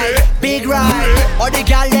ride. All the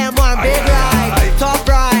gal them want big ride. Top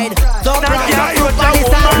ride.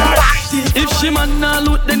 If she man nah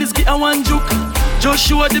loot, then it's give her one juke. Just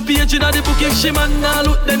show the page in the book. If she man nah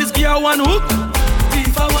loot, then it's give her one hook.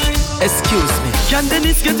 Excuse me. Can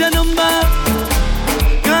Dennis get your number?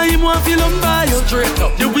 Can him want feel lumbar yo? Straight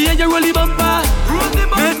up. The way you roll the bumper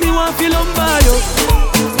make me want feel lumbar yo.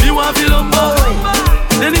 Me want feel lumbar.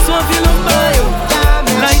 Dennis want feel lumbar yo.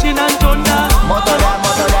 Lightning and thunder. Motor that.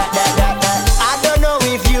 I don't know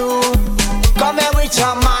if you come here with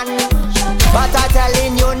your man, but I'm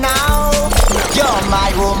telling you now, you're my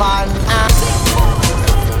woman.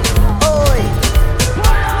 Oi,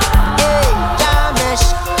 hey, Jamish.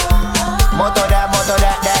 Motor that.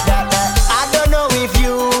 I don't know if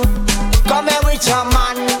you come here with your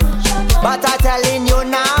man, but I'm telling you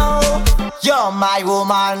now, you're my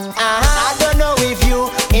woman. I don't know if you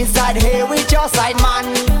inside here with your side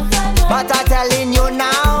man, but I'm telling you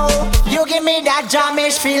now, you give me that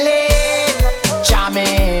Jamish feeling.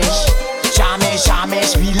 Jamish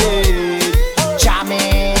feeling.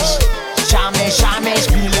 Jamish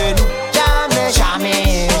feeling.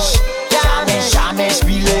 Jamish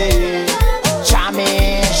feeling.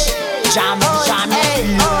 Jamish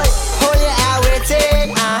feeling. Hold your air waiting,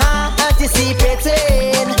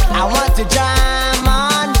 anticipating. I want to jam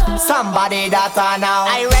on somebody that I know.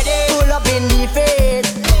 I ready? Pull up in the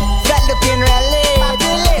face, get looking really.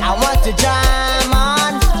 I want to jam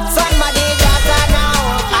on somebody that I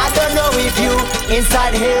know. I don't know if you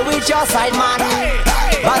inside here with your side man,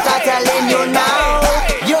 but I'm telling you now,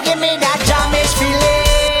 you give me that Jamish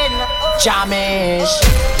feeling. Jamish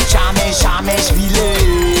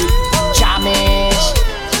feeling.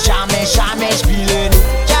 Jamish feeling.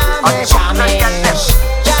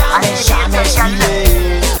 Jamish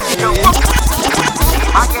feeling.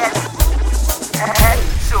 Again. Head,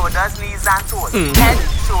 shoulders, knees and toes. Head,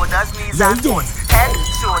 shoulders, knees and toes. Head,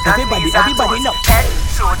 shoulders, knees and toes. Head,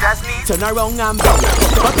 shoulders, knees. Turn around and bend.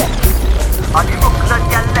 On the hook, on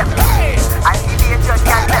your left. I need you on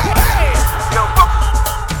your left. Yo,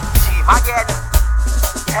 team again.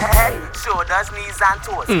 Head, shoulders, knees and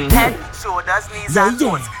toes. Head, shoulders, knees and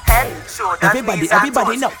toes. Head, shoulders, knees and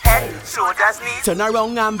toes. Now. Head, shoulders, knees. Turn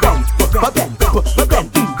around and bend.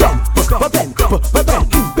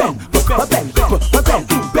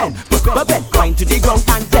 Wind to the ground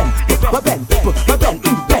and bend.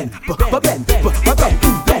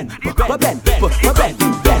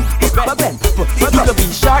 You could be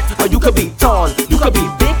short or you could be tall. You could be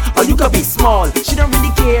big or you could be small. She don't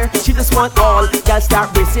really care, she just want all. Girl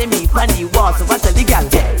start racing me on the wall. So what tell the girl?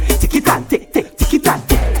 Tick it and tick, tick, tick it and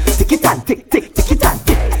tick. Tick it and tick, tick, tick it and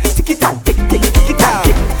tick. Tick it and tick, tick, tick it and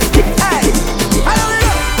tick. Tick, tick.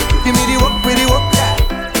 Give me the work, with the work, yeah.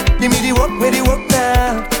 Give me the work, with the work,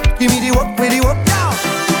 now. Give me the work, with the work, now.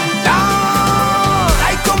 Down.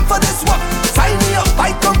 I come for this work. Sign me up.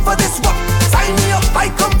 I come for this work. Sign me up.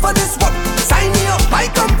 I come for this work. Sign me up. I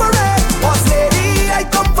come for it. Boss lady, I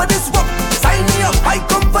come for this work. Sign me up. I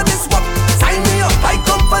come for this work. Sign me up. I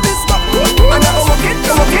come for this work. And I'm working,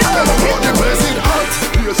 I'm working, I'm working. The place is hot.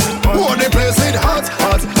 Oh, the place is hot,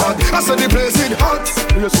 hot, hot. I said the place is hot.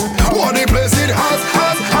 Oh, the place is hot,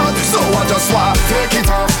 hot, hot. So I just want take it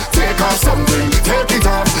off, take off something, take it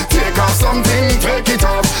off, take off something, take it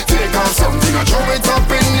off, take off something. I throw it up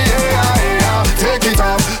in the air, take it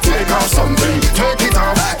off, take off something, take it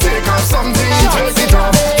off, take off something, take it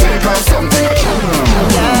off, take off something. I throw it up.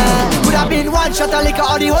 Yeah, could have been one shot of liquor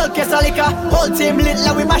or the whole case of liquor. Whole team lit,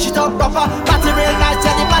 like we mash it up proper. Party real nice,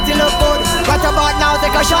 yeah, the party look good. What about now?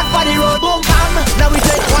 Take a shot for the road. Boom, bam. Now we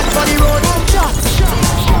take one for the road. Boom, shot.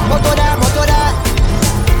 Moto there, moto there.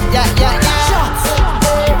 Yeah, yeah, yeah. Shots.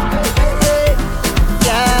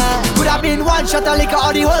 Yeah. Could have been one shot of liquor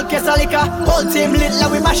or the whole case of liquor. Whole team lit,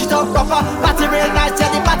 like we mash it up proper. Party real nice,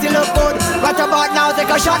 yeah, the party look good. What about now?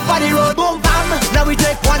 Take a shot for the road. Boom, bam. Now we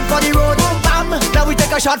take one for the road. Boom, bam. Now we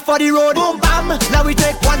take a shot for the road. Boom, bam. Now we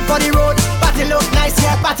take one for the road. Party look nice,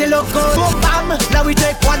 yeah, party look good. Boom, bam. Now we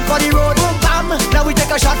take one for the road. Boom, bam. Now we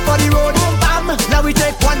take a shot for the road. Boom, bam. Now we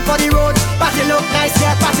take one for the road. Party look nice,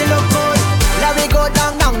 yeah, party look good. Now we go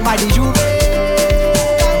down, down by the Juve.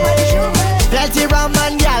 Plenty rum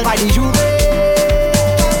and gal by the Juve.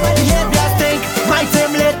 Behavior stink, my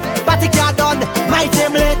team lit. Party car done, my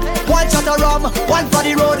team lit. One shot of rum, one for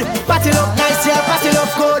the road. Party look nice, yeah, party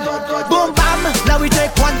look good. Boom, bam. Now we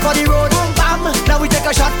take one for the road. Boom, bam. Now we take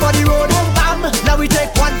a shot for the road. Boom, bam. Now we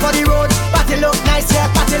take one for the road. Party look nice, yeah,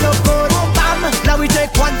 party look good. Boom, bam. Now we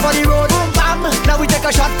take one for the road. Boom, bam. Now we take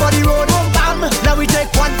a shot for the road. Boom, bam. Now we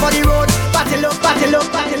take one for the road. Party look, party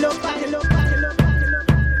look, party look, party look.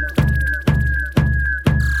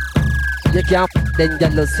 You can't then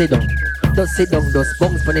just sit down. Just sit down, just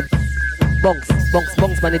bounce on it. Bounce, bounce,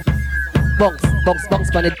 bounce on it. Bounce, bounce,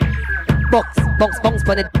 bounce on it. Bounce, bounce, bounce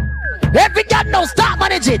on it. Every girl now start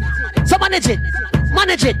manage it. So manage it,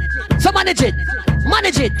 manage it. So manage it,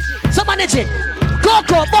 manage it. So manage it. Go,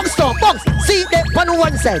 bounce down, bounce. See them on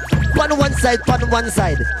one side, on one side, on one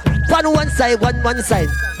side, on one side, one side.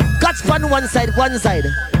 Catch on one side, one side.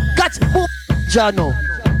 Catch, move, Jano.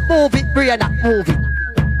 Move it, Brianna, move it.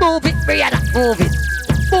 Move it, Brianna, move it.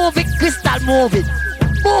 Move it, Crystal, move it.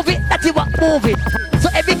 Move it, that's it, what, move it. So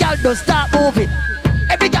every girl don't start moving.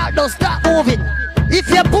 Every girl don't start moving. If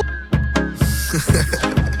you put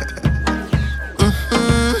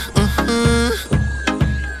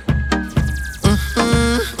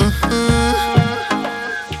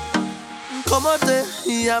Como te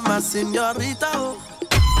llamas, señorita?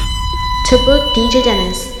 To book DJ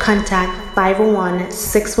Dennis, contact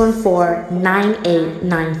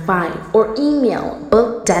 501-614-9895 or email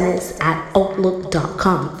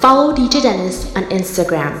bookdennis@outlook.com. Follow DJ Dennis on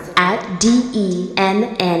Instagram at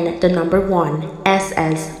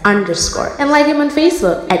DENN1SS_ and like him on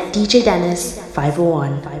Facebook at DJ Dennis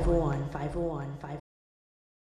 501.